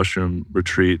a little mushroom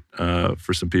retreat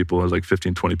for some people. It was like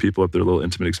 15, 20 people up there, a little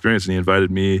intimate experience. And he invited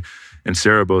me and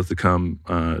Sarah both to come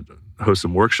host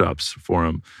some workshops for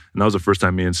him. And that was the first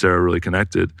time me and Sarah really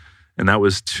connected. And that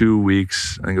was 2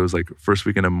 weeks, I think it was like first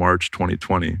weekend of March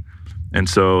 2020. And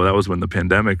so that was when the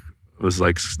pandemic was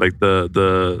like the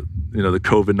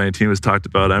COVID-19 was talked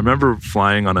about. I remember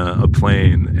flying on a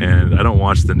plane, and I don't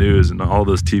watch the news and all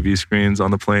those TV screens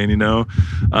on the plane, and so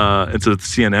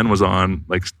CNN was on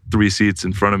like 3 seats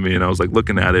in front of me, and I was like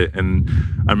looking at it, and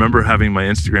I remember having my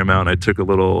Instagram out, and I took a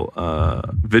little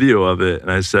video of it,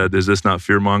 and I said, "Is this not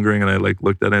fear mongering?" And I like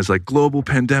looked at it, and it's like global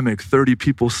pandemic, 30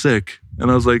 people sick. And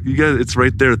I was like, you guys, it's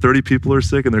right there. 30 people are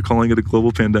sick and they're calling it a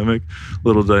global pandemic.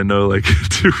 Little did I know, like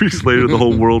 2 weeks later, the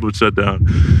whole world would shut down,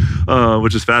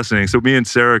 which is fascinating. So me and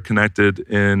Sarah connected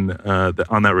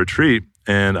on that retreat,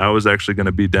 and I was actually going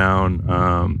to be down.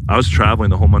 I was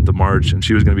traveling the whole month of March, and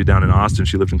she was going to be down in Austin.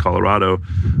 She lived in Colorado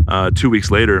 2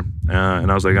 weeks later. And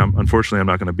I was like, unfortunately, I'm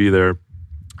not going to be there.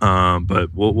 But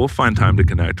we'll find time to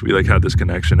connect. We like had this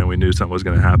connection, and we knew something was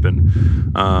going to happen.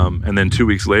 And then 2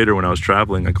 weeks later, when I was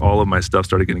traveling, like all of my stuff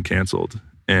started getting canceled,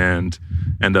 and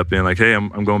end up being like, "Hey,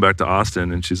 I'm going back to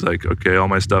Austin." And she's like, "Okay, all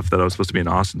my stuff that I was supposed to be in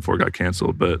Austin for got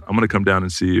canceled, but I'm going to come down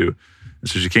and see you." And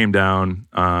so she came down,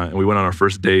 and we went on our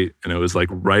first date, and it was like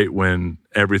right when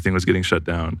everything was getting shut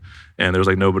down, and there was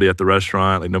like nobody at the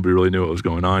restaurant, like nobody really knew what was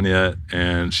going on yet.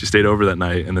 And she stayed over that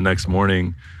night, and the next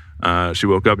morning, she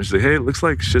woke up and she's like, "Hey, it looks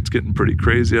like shit's getting pretty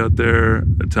crazy out there.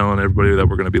 They're telling everybody that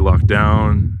we're going to be locked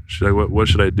down. What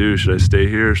should I do? Should I stay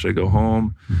here? Should I go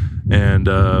home?" And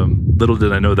little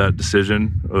did I know that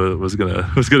decision was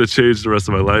gonna change the rest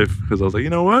of my life, because I was like, you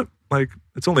know what? Like,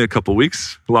 it's only a couple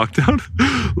weeks lockdown.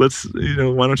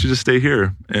 Why don't you just stay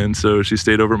here? And so she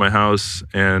stayed over at my house,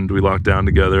 and we locked down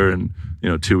together. And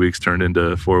 2 weeks turned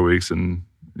into 4 weeks, and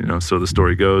so the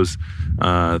story goes.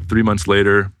 3 months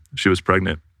later, she was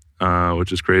pregnant.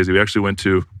 Which is crazy. We actually went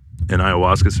to an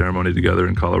ayahuasca ceremony together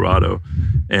in Colorado,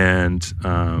 and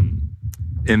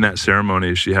in that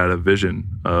ceremony, she had a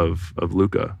vision of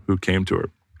Luca, who came to her.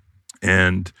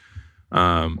 And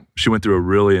she went through a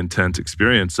really intense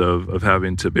experience of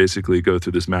having to basically go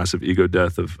through this massive ego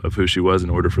death of who she was in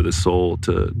order for this soul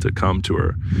to come to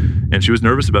her. And she was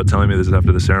nervous about telling me this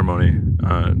after the ceremony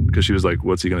because she was like,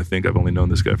 what's he going to think? I've only known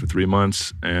this guy for 3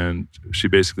 months. And she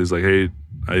basically is like, hey,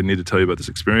 I need to tell you about this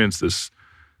experience. This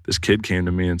kid came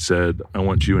to me and said, I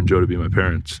want you and Joe to be my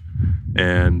parents.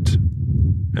 And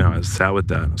I sat with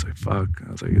that and I was like, fuck.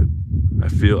 I was like, I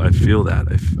feel that.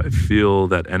 I feel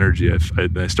that energy.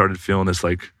 I started feeling this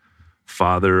like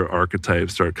father archetype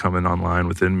start coming online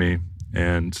within me.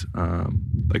 And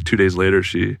like 2 days later,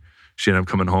 she ended up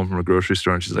coming home from a grocery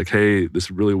store and she's like, hey,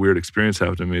 this really weird experience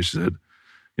happened to me. She said,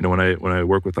 when I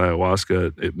work with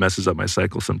ayahuasca, it messes up my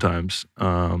cycle sometimes.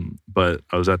 But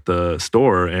I was at the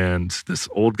store and this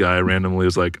old guy randomly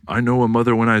was like, I know a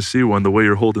mother when I see one, the way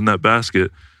you're holding that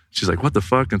basket. She's like, what the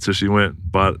fuck? And so she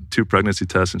bought 2 pregnancy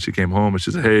tests and she came home and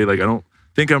she said, hey, like, I don't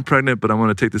think I'm pregnant, but I'm going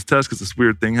to take this test because this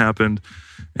weird thing happened.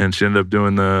 And she ended up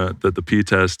doing the P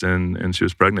test and she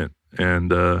was pregnant.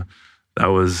 And that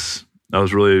was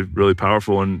really, really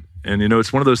powerful. And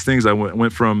it's one of those things I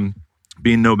went from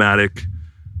being nomadic,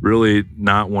 really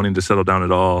not wanting to settle down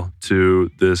at all,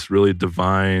 to this really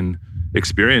divine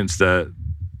experience that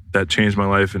changed my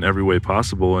life in every way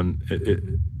possible. And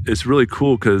it's really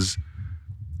cool because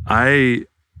I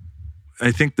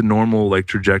think the normal like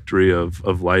trajectory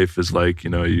of life is like,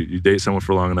 you date someone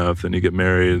for long enough, then you get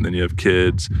married and then you have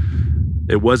kids.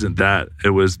 It wasn't that.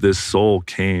 It was this soul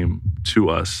came to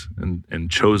us and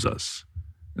chose us.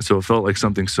 And so it felt like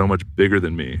something so much bigger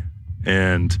than me.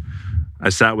 And I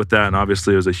sat with that, and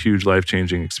obviously it was a huge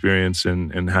life-changing experience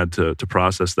and had to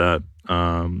process that.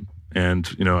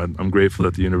 And I'm grateful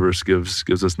that the universe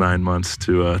gives us 9 months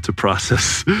to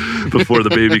process before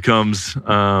the baby comes.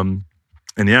 And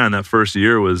that first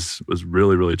year was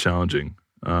really, really challenging.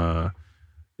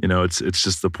 It's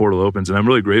just the portal opens, and I'm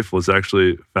really grateful. It's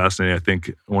actually fascinating. I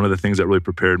think one of the things that really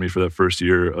prepared me for that first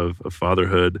year of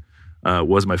fatherhood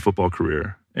was my football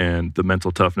career and the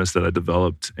mental toughness that I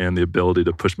developed and the ability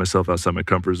to push myself outside my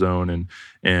comfort zone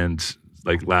and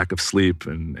like lack of sleep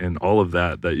and all of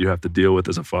that you have to deal with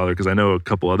as a father. Because I know a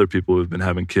couple other people who've been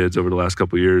having kids over the last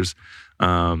couple of years,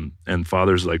 and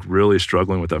fathers like really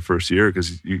struggling with that first year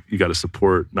because you got to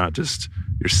support not just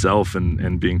yourself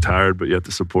and being tired, but you have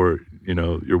to support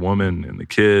your woman and the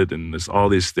kid and there's all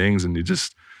these things, and you're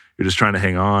just trying to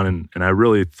hang on. And I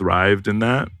really thrived in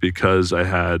that because I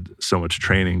had so much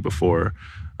training before.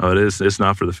 It's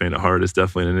not for the faint of heart. It's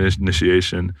definitely an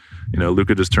initiation.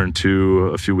 Luca just turned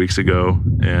 2 a few weeks ago,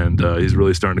 and he's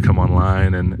really starting to come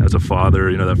online. And as a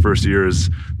father, that first year is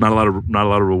not a lot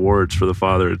of rewards for the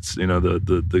father. It's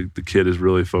the kid is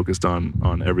really focused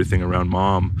on everything around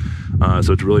mom.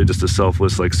 So it's really just a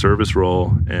selfless like service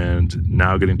role. And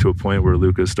now getting to a point where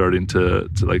Luca's starting to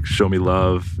like show me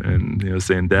love and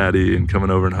saying daddy and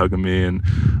coming over and hugging me, and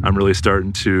I'm really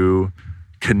starting to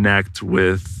connect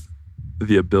with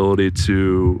the ability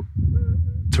to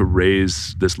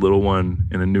raise this little one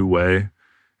in a new way,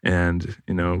 and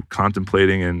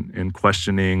contemplating and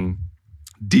questioning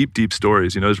deep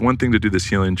stories. There's one thing to do this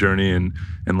healing journey and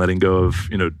letting go of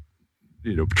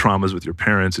traumas with your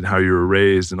parents and how you were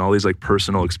raised and all these like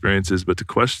personal experiences, but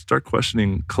to start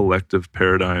questioning collective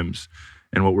paradigms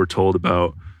and what we're told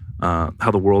about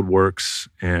how the world works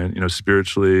and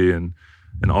spiritually and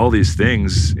all these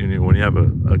things. When you have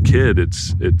a kid,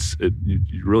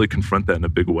 you really confront that in a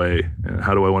big way. And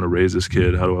how do I want to raise this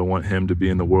kid? How do I want him to be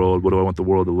in the world? What do I want the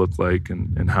world to look like?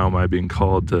 And how am I being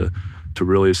called to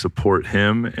really support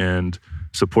him and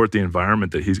support the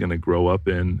environment that he's going to grow up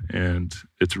in? And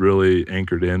it's really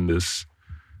anchored in this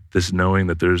knowing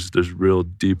that there's real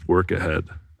deep work ahead.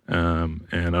 And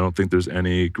I don't think there's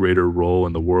any greater role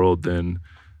in the world than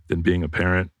being a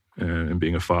parent and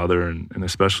being a father, and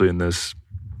especially in this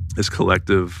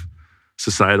collective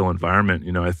societal environment.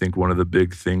 I think one of the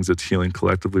big things that's healing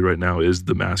collectively right now is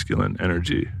the masculine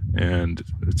energy, and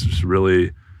it's just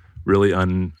really, really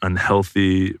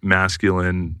unhealthy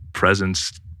masculine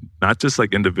presence, not just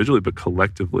like individually, but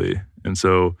collectively. And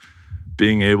so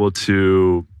being able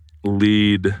to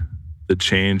lead the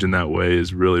change in that way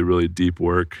is really, really deep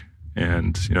work.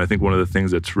 And, I think one of the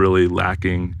things that's really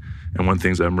lacking, and one of the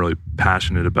things that I'm really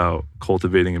passionate about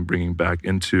cultivating and bringing back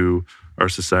into our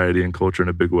society and culture in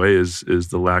a big way is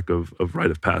the lack of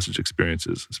rite of passage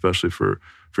experiences, especially for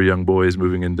young boys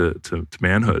moving into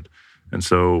manhood. And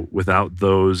so without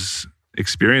those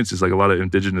experiences, like a lot of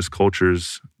indigenous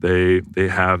cultures, they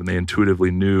have and they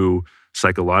intuitively knew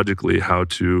psychologically how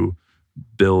to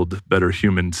build better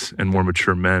humans and more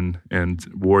mature men and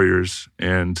warriors.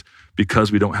 And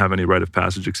because we don't have any rite of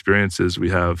passage experiences, we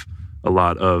have a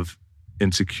lot of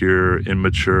insecure,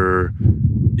 immature,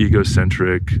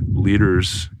 egocentric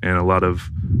leaders and a lot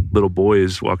of little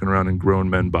boys walking around in grown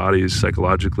men bodies,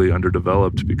 psychologically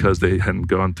underdeveloped because they hadn't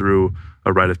gone through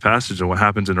a rite of passage. And what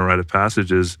happens in a rite of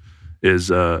passage is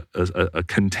a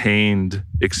contained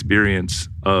experience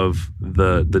of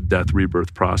the death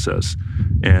rebirth process.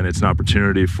 And it's an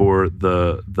opportunity for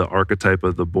the archetype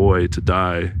of the boy to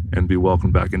die and be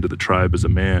welcomed back into the tribe as a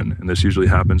man. And this usually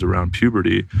happens around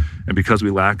puberty. And because we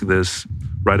lack this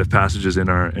rite of passages in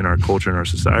our culture and our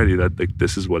society, that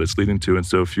this is what it's leading to. And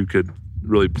so if you could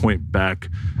really point back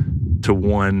to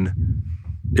one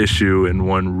issue and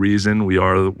one reason we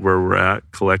are where we're at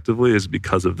collectively is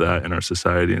because of that in our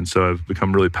society. And so I've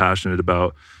become really passionate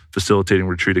about facilitating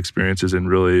retreat experiences and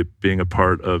really being a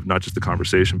part of not just the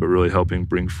conversation, but really helping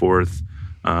bring forth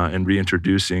and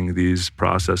reintroducing these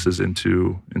processes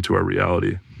into our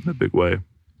reality in a big way.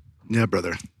 Yeah,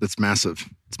 brother, that's massive.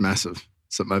 It's massive.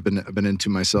 Something I've been into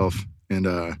myself, and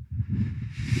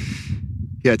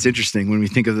yeah, it's interesting when we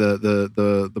think of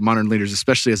the modern leaders,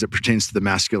 especially as it pertains to the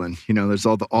masculine. You know, there's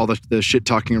all the shit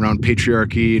talking around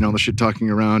patriarchy and all the shit talking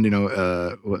around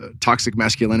toxic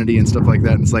masculinity and stuff like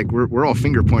that. And it's like we're all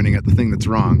finger pointing at the thing that's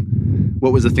wrong.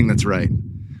 What was the thing that's right?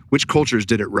 Which cultures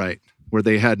did it right? Where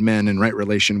they had men in right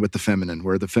relation with the feminine,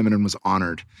 where the feminine was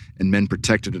honored and men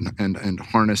protected and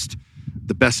harnessed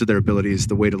the best of their abilities,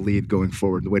 the way to lead going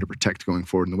forward, the way to protect going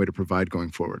forward, and the way to provide going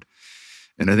forward.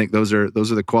 And I think those are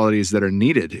the qualities that are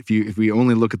needed. If we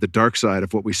only look at the dark side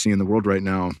of what we see in the world right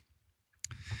now,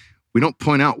 we don't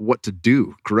point out what to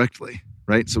do correctly,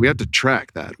 right? So we have to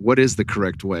track that. What is the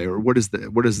correct way, or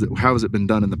how has it been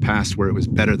done in the past where it was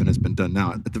better than it's been done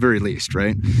now, at the very least,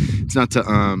 right? It's not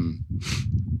to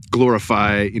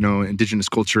glorify, indigenous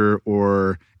culture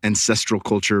or ancestral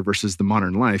culture versus the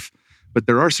modern life, but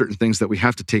there are certain things that we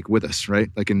have to take with us,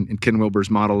 right? Like in Ken Wilber's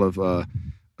model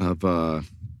of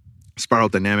spiral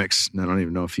dynamics. And I don't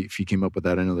even know if he came up with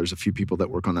that. I know there's a few people that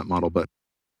work on that model, but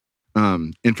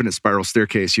infinite spiral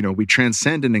staircase, we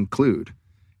transcend and include.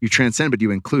 You transcend, but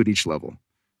you include each level,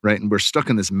 right? And we're stuck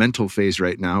in this mental phase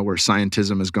right now where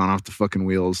scientism has gone off the fucking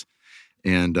wheels.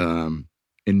 And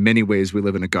in many ways, we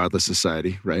live in a godless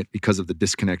society, right? Because of the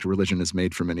disconnect religion has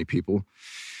made for many people.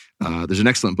 There's an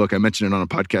excellent book. I mentioned it on a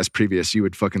podcast previous. You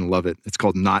would fucking love it. It's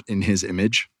called Not in His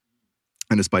Image.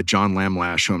 And it's by John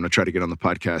Lamlash, who I'm going to try to get on the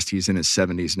podcast. He's in his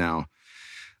 70s now.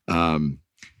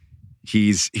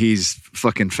 He's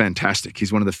fucking fantastic.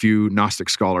 He's one of the few Gnostic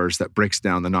scholars that breaks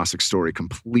down the Gnostic story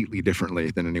completely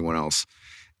differently than anyone else,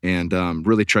 and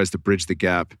really tries to bridge the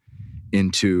gap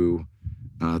into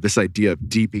this idea of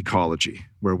deep ecology,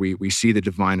 where we see the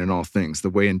divine in all things, the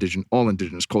way all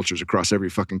indigenous cultures across every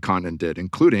fucking continent did,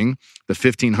 including the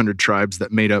 1,500 tribes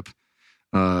that made up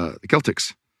the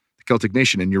Celtics. Celtic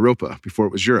nation in Europa before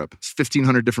it was Europe.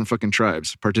 1,500 different fucking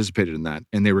tribes participated in that,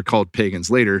 and they were called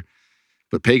pagans later.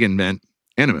 But pagan meant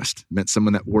animist, meant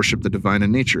someone that worshiped the divine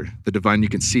in nature, the divine you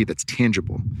can see that's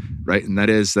tangible, right? And that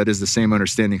is the same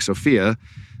understanding. Sophia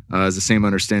is the same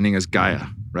understanding as Gaia,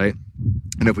 right?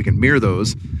 And if we can mirror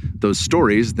those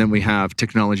stories, then we have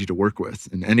technology to work with.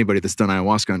 And anybody that's done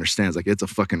ayahuasca understands, like, it's a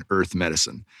fucking earth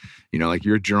medicine. Like,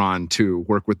 you're drawn to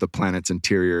work with the planet's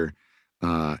interior.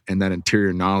 And that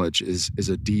interior knowledge is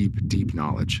a deep, deep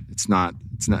knowledge. It's not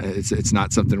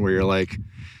something where you're like,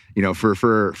 for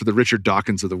the Richard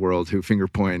Dawkins of the world who finger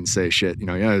point and say shit,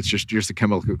 it's just a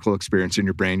chemical experience in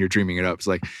your brain. You're dreaming it up. It's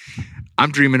like,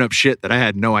 I'm dreaming up shit that I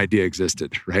had no idea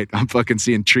existed, right? I'm fucking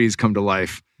seeing trees come to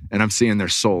life, and I'm seeing their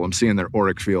soul. I'm seeing their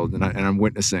auric field, and I'm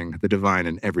witnessing the divine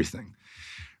in everything.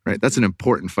 Right, that's an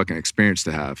important fucking experience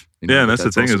to have. Yeah, and that's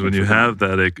the thing is when you have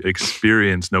that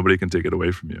experience, nobody can take it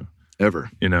away from you.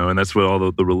 Ever. And that's what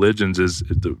all the religions is.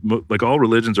 Like, all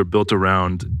religions are built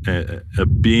around a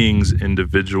being's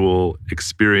individual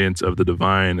experience of the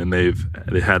divine, and they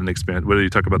had an experience. Whether you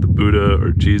talk about the Buddha or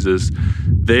Jesus,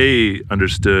 they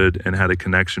understood and had a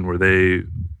connection where they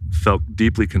felt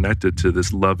deeply connected to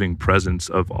this loving presence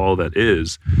of all that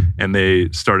is, and they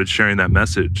started sharing that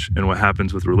message. And what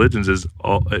happens with religions is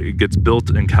it gets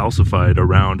built and calcified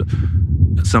around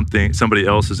somebody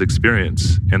else's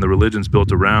experience, and the religion's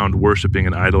built around worshiping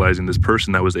and idolizing this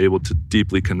person that was able to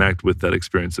deeply connect with that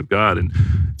experience of God. And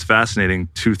it's fascinating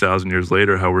 2,000 years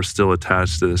later how we're still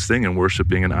attached to this thing and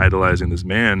worshiping and idolizing this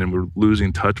man, and we're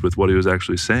losing touch with what he was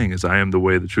actually saying is, I am the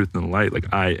way, the truth, and the light. Like,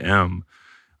 I am,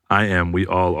 we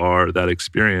all are that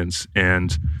experience.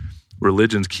 And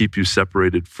religions keep you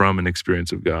separated from an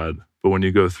experience of God. But when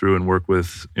you go through and work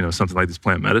with, something like these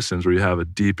plant medicines where you have a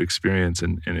deep experience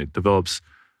and it develops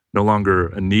no longer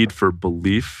a need for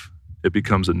belief, it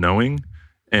becomes a knowing,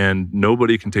 and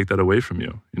nobody can take that away from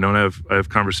you. And I have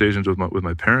conversations with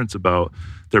my parents about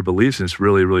their beliefs, and it's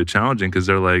really, really challenging because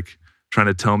they're like trying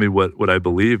to tell me what I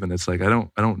believe, and it's like I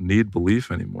don't need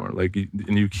belief anymore. Like,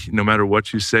 you no matter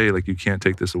what you say, like, you can't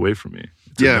take this away from me.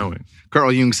 It's a knowing.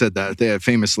 Carl Jung said that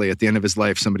famously at the end of his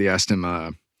life. Somebody asked him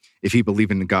if he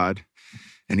believed in God,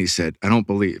 and he said, "I don't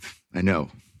believe, I know."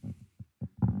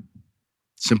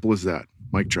 Simple as that.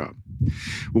 Mic drop.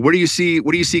 Well, what do you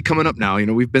see coming up now?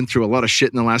 We've been through a lot of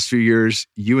shit in the last few years.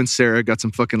 You and Sarah got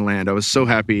some fucking land. I was so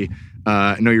happy.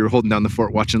 I know you were holding down the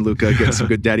fort watching Luca get some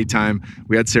good daddy time.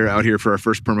 We had Sarah out here for our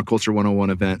first Permaculture 101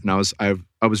 event, and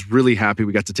I was really happy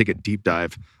we got to take a deep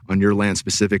dive on your land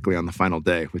specifically on the final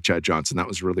day with Chad Johnson. That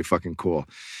was really fucking cool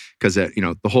because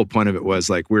the whole point of it was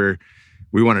like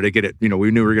we wanted to get it, we knew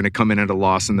we were going to come in at a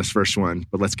loss in this first one,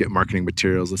 but let's get marketing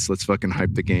materials. Let's fucking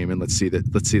hype the game, and let's see that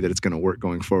it's going to work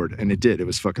going forward. And it did. It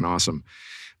was fucking awesome.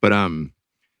 But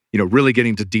really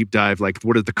getting to deep dive, like,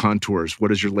 what are the contours? What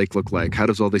does your lake look like? How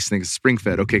does all these things spring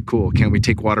fed? Okay, cool. Can we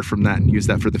take water from that and use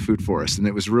that for the food forest? And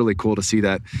it was really cool to see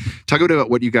that. Talk about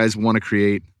what you guys want to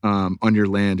create on your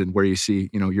land and where you see,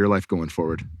 your life going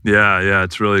forward. Yeah,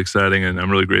 it's really exciting, and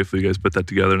I'm really grateful you guys put that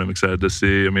together, and I'm excited to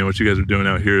see. I mean, what you guys are doing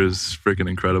out here is freaking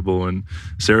incredible. And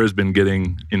Sarah's been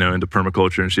getting, into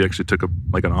permaculture, and she actually took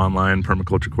an online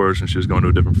permaculture course, and she was going to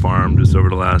a different farm just over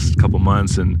the last couple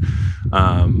months, and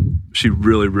she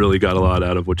really got a lot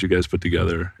out of what you guys put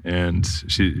together. And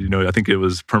she, I think it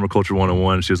was Permaculture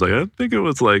 101. She was like, I think it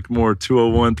was like more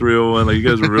 201, 301. Like, you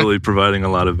guys were really providing a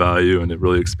lot of value, and it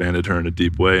really expanded her in a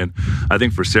deep way. And I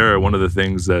think for Sarah, one of the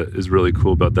things that is really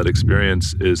cool about that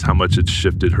experience is how much it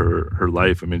shifted her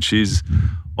life. I mean, she's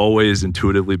always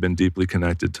intuitively been deeply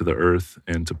connected to the earth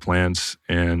and to plants,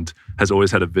 and has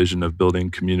always had a vision of building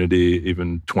community.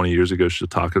 Even 20 years ago, she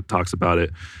talks about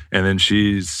it. And then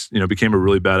she's, became a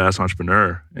really badass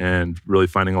entrepreneur and really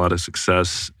finding a lot of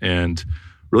success and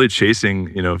really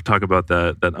chasing, talk about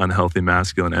that unhealthy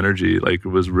masculine energy. Like, it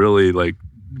was really like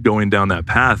going down that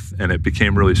path, and it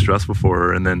became really stressful for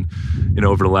her. And then,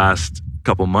 over the last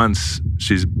couple months,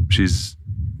 she's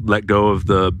let go of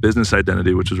the business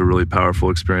identity, which was a really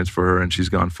powerful experience for her. And she's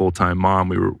gone full-time mom.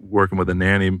 We were working with a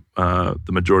nanny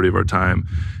the majority of our time.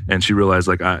 And she realized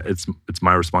it's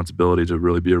my responsibility to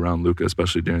really be around Luca,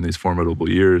 especially during these formidable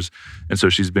years. And so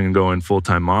she's been going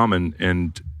full-time mom,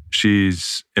 and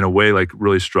she's in a way like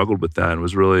really struggled with that, and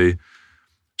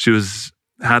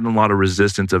had a lot of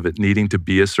resistance of it needing to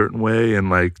be a certain way. And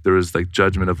like, there was like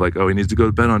judgment of like, oh, he needs to go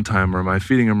to bed on time, or am I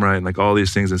feeding him right? And like all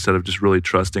these things, instead of just really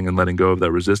trusting and letting go of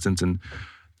that resistance. And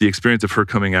the experience of her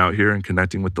coming out here and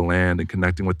connecting with the land and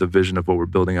connecting with the vision of what we're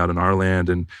building out in our land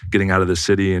and getting out of the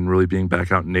city and really being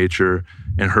back out in nature,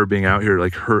 and her being out here,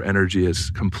 like, her energy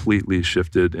has completely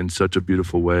shifted in such a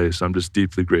beautiful way. So I'm just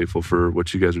deeply grateful for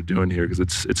what you guys are doing here, because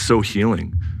it's so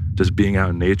healing, just being out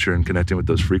in nature and connecting with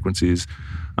those frequencies.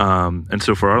 And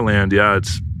so for our land,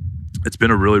 it's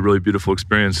been a really, really beautiful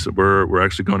experience. We're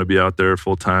actually going to be out there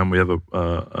full time. We have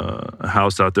a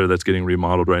house out there that's getting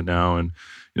remodeled right now, and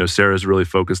Sarah's really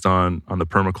focused on the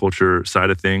permaculture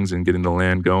side of things and getting the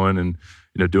land going, and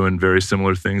doing very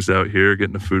similar things out here,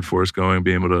 getting the food forest going,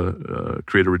 being able to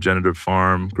create a regenerative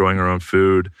farm, growing our own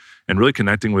food, and really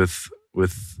connecting with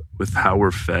how we're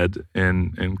fed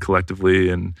and collectively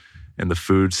and the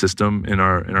food system in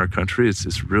our country.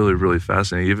 It's really, really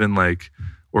fascinating. Even like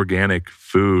organic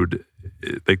food,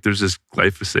 like, there's this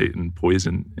glyphosate and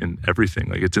poison in everything.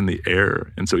 Like, it's in the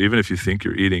air. And so even if you think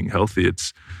you're eating healthy,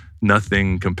 it's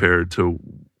nothing compared to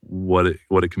what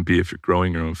it can be if you're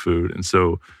growing your own food. And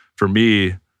so for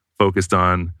me, focused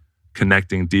on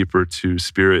connecting deeper to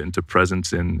spirit and to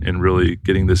presence, and really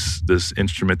getting this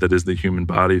instrument that is the human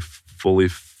body fully,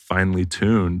 finely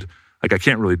tuned. Like, I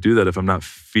can't really do that if I'm not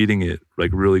feeding it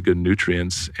like really good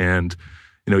nutrients. And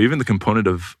even the component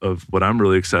of what I'm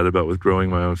really excited about with growing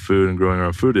my own food and growing our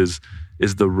own food is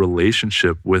the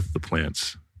relationship with the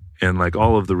plants. And like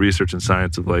all of the research and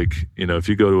science of like, if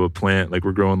you go to a plant, like,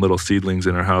 we're growing little seedlings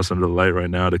in our house under the light right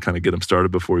now to kind of get them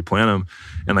started before we plant them,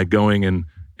 and like going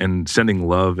and sending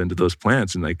love into those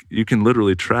plants. And like, you can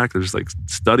literally track, there's like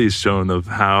studies shown of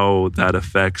how that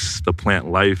affects the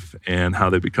plant life and how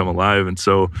they become alive. And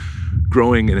so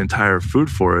growing an entire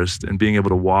food forest and being able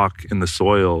to walk in the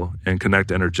soil and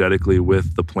connect energetically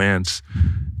with the plants,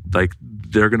 like,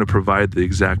 they're going to provide the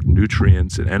exact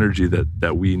nutrients and energy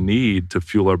that we need to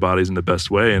fuel our bodies in the best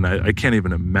way. And I can't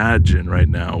even imagine right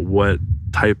now what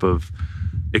type of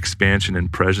expansion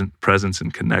and presence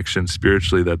and connection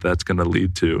spiritually that's going to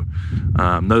lead to.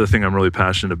 Another thing I'm really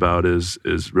passionate about is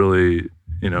really,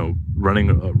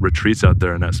 running retreats out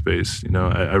there in that space.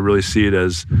 I really see it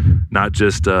as not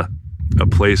just a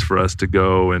place for us to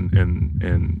go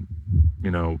and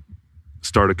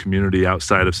start a community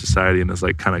outside of society and this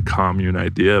like kind of commune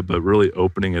idea, but really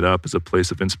opening it up as a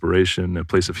place of inspiration, a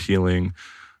place of healing,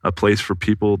 a place for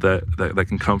people that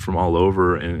can come from all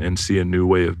over and see a new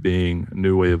way of being, a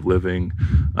new way of living.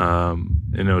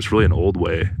 It's really an old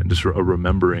way and just a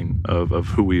remembering of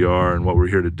who we are and what we're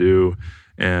here to do.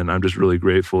 And I'm just really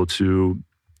grateful to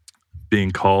being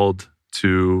called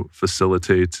to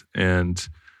facilitate and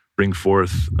bring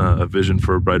forth a vision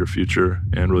for a brighter future,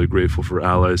 and really grateful for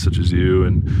allies such as you.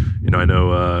 And I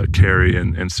know Carrie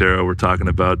and Sarah were talking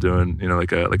about doing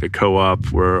like a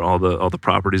co-op where all the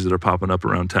properties that are popping up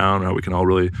around town, how we can all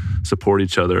really support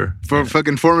each other. For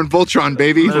fucking forming Voltron,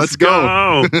 baby. Let's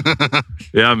go.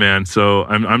 Yeah, man. So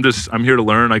I'm here to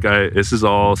learn. This is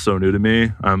all so new to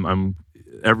me. I'm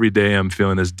every day I'm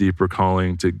feeling this deeper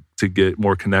calling to get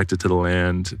more connected to the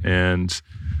land and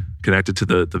connected to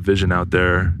the vision out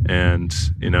there. And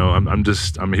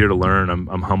I'm here to learn.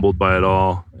 I'm humbled by it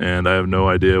all, and I have no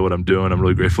idea what I'm doing. I'm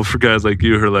really grateful for guys like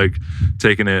you who are like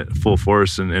taking it full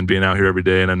force and being out here every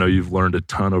day. And I know you've learned a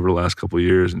ton over the last couple of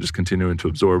years and just continuing to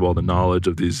absorb all the knowledge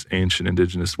of these ancient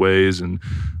indigenous ways. And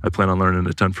I plan on learning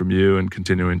a ton from you and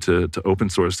continuing to open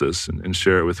source this and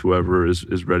share it with whoever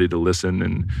is ready to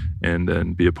listen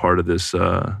and be a part of this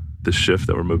shift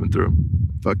that we're moving through.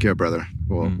 Fuck yeah, brother.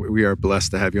 Well, we are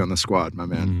blessed to have you on the squad, my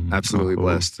man. Absolutely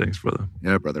blessed. Thanks, brother.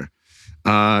 Yeah, brother.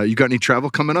 You got any travel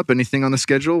coming up? Anything on the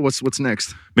schedule? What's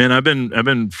next? Man, I've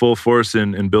been full force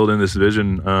in building this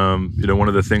vision. One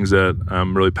of the things that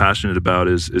I'm really passionate about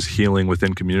is healing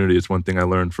within community. It's one thing I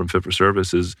learned from Fit for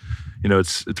Service is,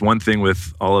 it's one thing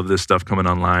with all of this stuff coming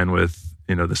online with,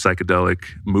 the psychedelic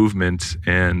movement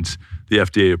and the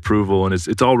FDA approval, and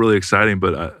it's all really exciting.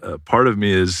 But part of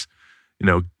me is,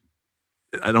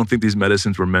 I don't think these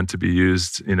medicines were meant to be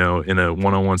used, in a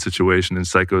one-on-one situation in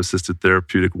psycho-assisted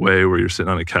therapeutic way where you're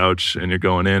sitting on a couch and you're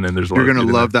going in and there's. You're gonna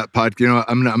love that podcast.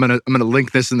 I'm gonna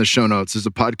link this in the show notes. There's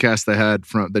a podcast I had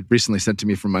that recently sent to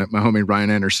me from my homie Ryan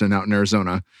Anderson out in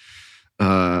Arizona,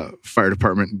 fire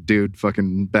department dude,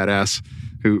 fucking badass,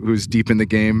 who's deep in the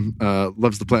game,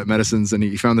 loves the plant medicines, and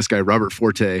he found this guy Robert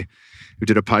Forte, who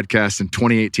did a podcast in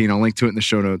 2018. I'll link to it in the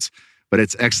show notes. But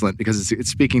it's excellent because it's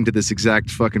speaking to this exact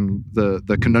fucking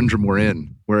the conundrum we're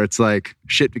in, where it's like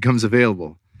shit becomes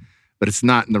available, but it's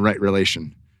not in the right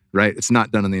relation, right? It's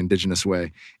not done in the indigenous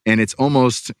way. And it's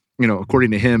almost,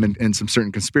 according to him and some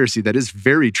certain conspiracy, that is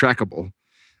very trackable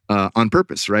on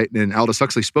purpose, right? And Aldous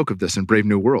Huxley spoke of this in Brave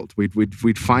New World.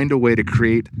 We'd find a way to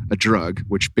create a drug,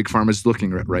 which Big Pharma is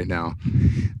looking at right now,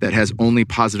 that has only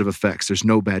positive effects. There's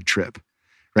no bad trip,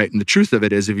 right? And the truth of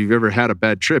it is, if you've ever had a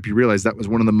bad trip, you realize that was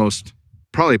one of the most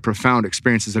probably profound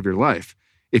experiences of your life.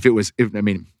 If you're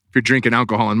drinking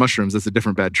alcohol and mushrooms, that's a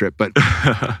different bad trip. But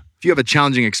if you have a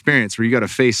challenging experience where you got to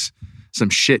face some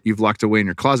shit you've locked away in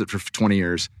your closet for 20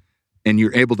 years and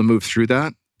you're able to move through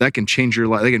that can change your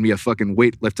life. That can be a fucking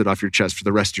weight lifted off your chest for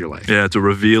the rest of your life. Yeah, it's a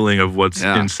revealing of what's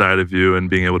inside of you and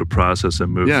being able to process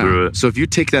and move through it. So if you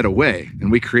take that away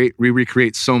and we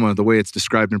recreate Soma the way it's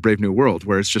described in Brave New World,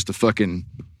 where it's just a fucking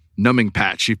numbing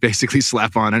patch you basically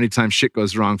slap on anytime shit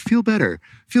goes wrong. Feel better.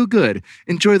 Feel good.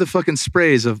 Enjoy the fucking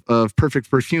sprays of perfect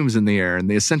perfumes in the air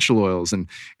and the essential oils and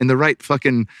the right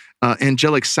fucking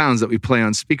angelic sounds that we play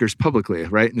on speakers publicly,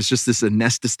 right? And it's just this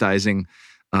anesthetizing,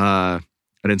 I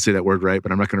didn't say that word right,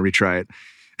 but I'm not going to retry it.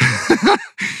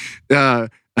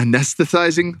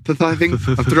 Anesthetizing the thing.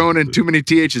 I'm throwing in too many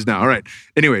THs now. All right.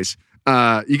 Anyways,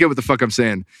 you get what the fuck I'm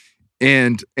saying.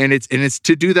 And it's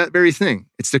to do that very thing.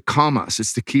 It's to calm us.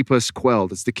 It's to keep us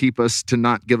quelled. It's to keep us to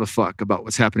not give a fuck about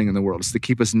what's happening in the world. It's to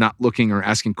keep us not looking or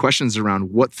asking questions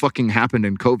around what fucking happened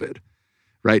in COVID,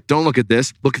 right? Don't look at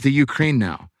this. Look at the Ukraine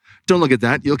now. Don't look at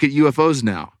that. You look at UFOs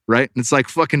now, right? And it's like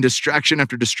fucking distraction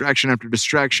after distraction after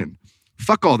distraction.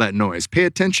 Fuck all that noise. Pay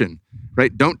attention,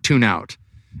 right? Don't tune out.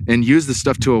 And use the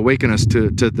stuff to awaken us to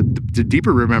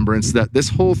deeper remembrance that this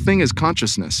whole thing is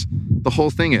consciousness. The whole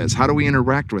thing is, how do we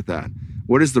interact with that?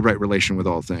 What is the right relation with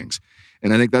all things?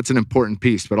 And I think that's an important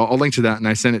piece, but I'll link to that. And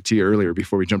I sent it to you earlier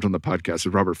before we jumped on the podcast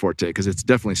with Robert Forte, because it's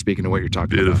definitely speaking to what you're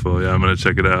talking about. Beautiful. Yeah, I'm going to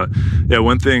check it out. Yeah,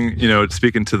 one thing,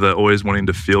 speaking to the always wanting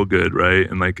to feel good, right?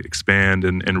 And like expand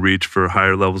and reach for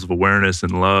higher levels of awareness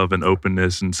and love and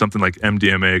openness and something like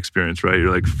MDMA experience, right?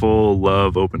 You're like full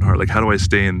love, open heart. Like, how do I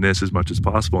stay in this as much as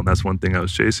possible? And that's one thing I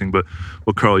was chasing. But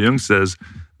what Carl Jung says,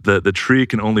 the tree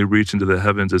can only reach into the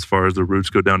heavens as far as the roots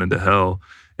go down into hell.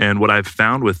 And what I've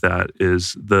found with that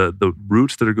is the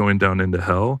roots that are going down into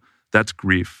hell, that's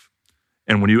grief.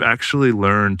 And when you actually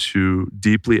learn to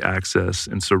deeply access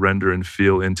and surrender and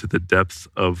feel into the depth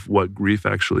of what grief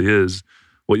actually is,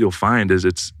 what you'll find is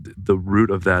it's the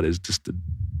root of that is just the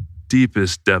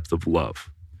deepest depth of love.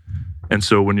 And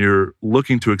so when you're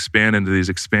looking to expand into these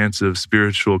expansive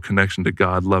spiritual connection to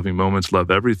God, loving moments,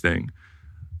 love everything,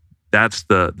 that's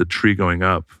the tree going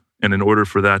up. And in order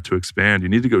for that to expand, you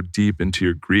need to go deep into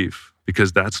your grief,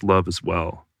 because that's love as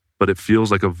well. But it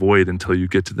feels like a void until you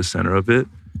get to the center of it.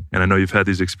 And I know you've had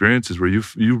these experiences where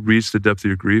you reach the depth of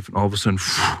your grief, and all of a sudden,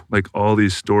 like all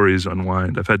these stories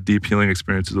unwind. I've had deep healing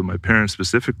experiences with my parents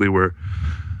specifically, where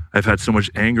I've had so much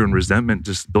anger and resentment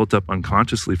just built up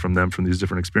unconsciously from them, from these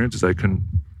different experiences. I couldn't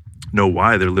know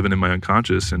why. They're living in my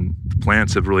unconscious, and the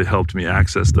plants have really helped me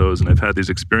access those. And I've had these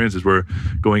experiences where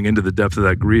going into the depth of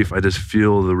that grief, I just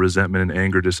feel the resentment and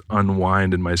anger just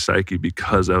unwind in my psyche,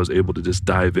 because I was able to just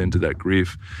dive into that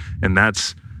grief. And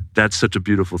that's such a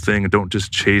beautiful thing. And don't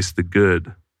just chase the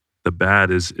good. The bad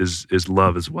is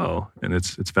love as well. And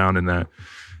it's found in that.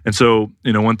 And so,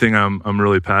 one thing I'm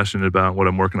really passionate about, what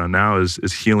I'm working on now is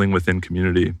healing within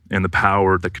community and the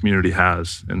power that community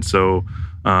has. And so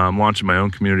I'm launching my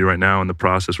own community right now. In the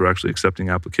process, we're actually accepting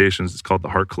applications. It's called the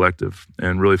Heart Collective,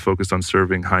 and really focused on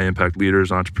serving high impact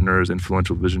leaders, entrepreneurs,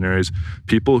 influential visionaries,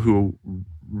 people who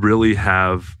really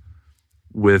have,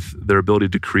 with their ability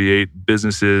to create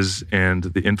businesses and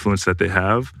the influence that they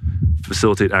have,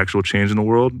 facilitate actual change in the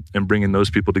world, and bringing those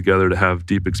people together to have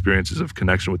deep experiences of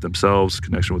connection with themselves,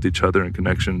 connection with each other, and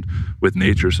connection with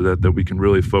nature, so that we can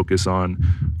really focus on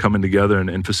coming together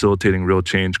and facilitating real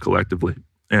change collectively.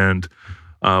 And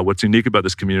what's unique about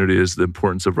this community is the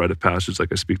importance of rite of passage,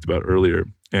 like I spoke about earlier.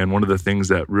 And one of the things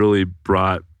that really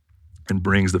brought and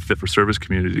brings the Fit for Service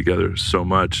community together so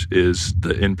much is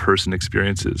the in-person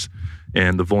experiences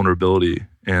and the vulnerability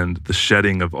and the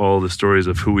shedding of all the stories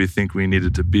of who we think we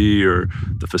needed to be, or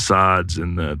the facades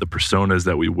and the personas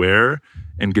that we wear,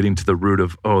 and getting to the root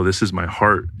of, oh, this is my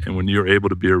heart. And when you're able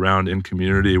to be around in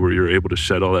community where you're able to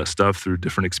shed all that stuff through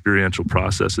different experiential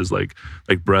processes like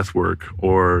breath work,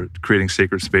 or creating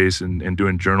sacred space and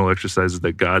doing journal exercises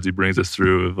that Godzi brings us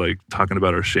through, of like talking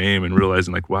about our shame and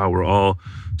realizing like, wow, we're all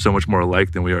so much more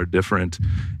alike than we are different.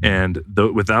 And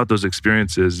without those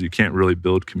experiences, you can't really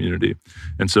build community.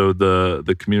 And so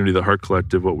the community, the Heart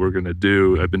Collective, what we're going to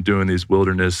do, I've been doing these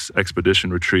wilderness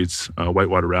expedition retreats,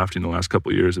 whitewater rafting the last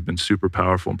couple of years, have been super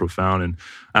powerful and profound. And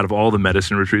out of all the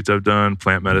medicine retreats I've done,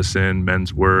 plant medicine,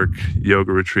 men's work,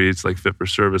 yoga retreats, like Fit for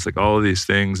Service, like all of these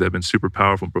things that have been super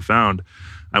powerful and profound,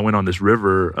 I went on this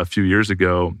river a few years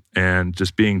ago, and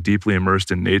just being deeply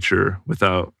immersed in nature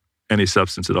without any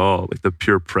substance at all, like the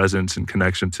pure presence and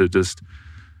connection to just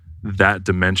that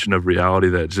dimension of reality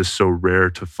that's just so rare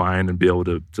to find and be able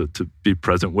to be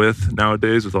present with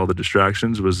nowadays, with all the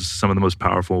distractions, was some of the most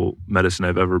powerful medicine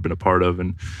I've ever been a part of.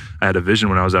 And I had a vision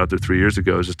when I was out there 3 years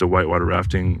ago. It was just a whitewater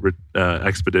rafting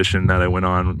expedition that I went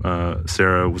on.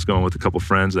 Sarah was going with a couple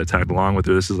friends. I tagged along with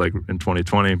her. This is like in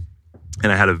 2020.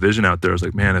 And I had a vision out there. I was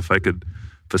like, man, if I could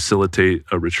facilitate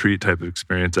a retreat type of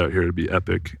experience out here, to be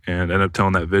epic. And I ended up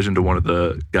telling that vision to one of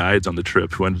the guides on the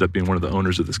trip, who ended up being one of the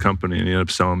owners of this company, and he ended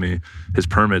up selling me his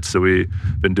permits. So we've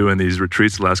been doing these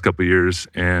retreats the last couple of years,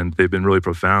 and they've been really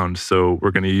profound. So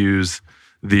we're going to use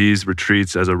these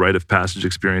retreats as a rite of passage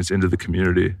experience into the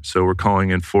community. So we're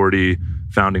calling in 40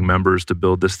 founding members to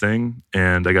build this thing.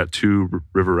 And I got 2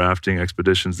 river rafting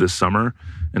expeditions this summer.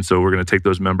 And so we're going to take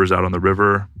those members out on the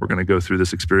river. We're going to go through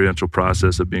this experiential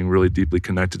process of being really deeply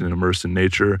connected and immersed in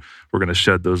nature. We're going to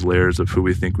shed those layers of who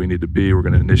we think we need to be. We're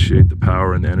going to initiate the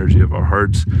power and the energy of our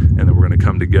hearts. And then we're going to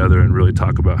come together and really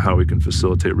talk about how we can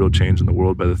facilitate real change in the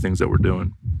world by the things that we're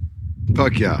doing.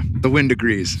 Fuck yeah. The wind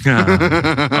agrees.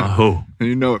 Oh.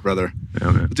 You know it, brother.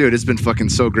 Yeah, man. Dude, it's been fucking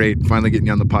so great finally getting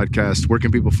you on the podcast. Where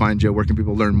can people find you? Where can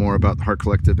people learn more about the Heart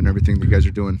Collective and everything that you guys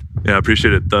are doing? Yeah, I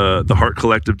appreciate it. The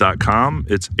heartcollective.com.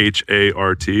 It's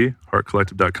HART,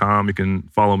 heartcollective.com. You can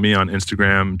follow me on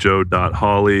Instagram,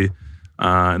 joe.hawley.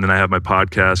 And then I have my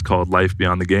podcast called Life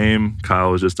Beyond the Game.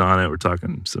 Kyle was just on it. We're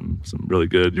talking some really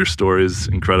good. Your story is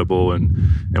incredible, and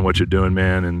what you're doing,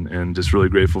 man. And just really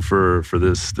grateful for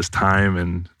this time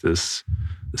and this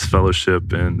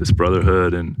fellowship and this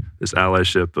brotherhood and this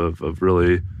allyship of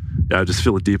really, I just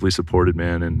feel deeply supported,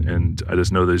 man. And I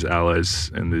just know these allies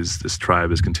and this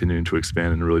tribe is continuing to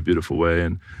expand in a really beautiful way.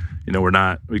 And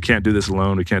we can't do this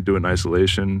alone. We can't do it in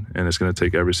isolation. And it's going to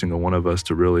take every single one of us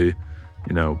to really,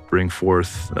 bring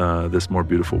forth this more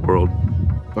beautiful world.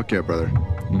 Fuck yeah, brother.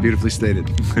 Beautifully stated.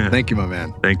 Thank you, my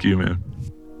man. Thank you, man.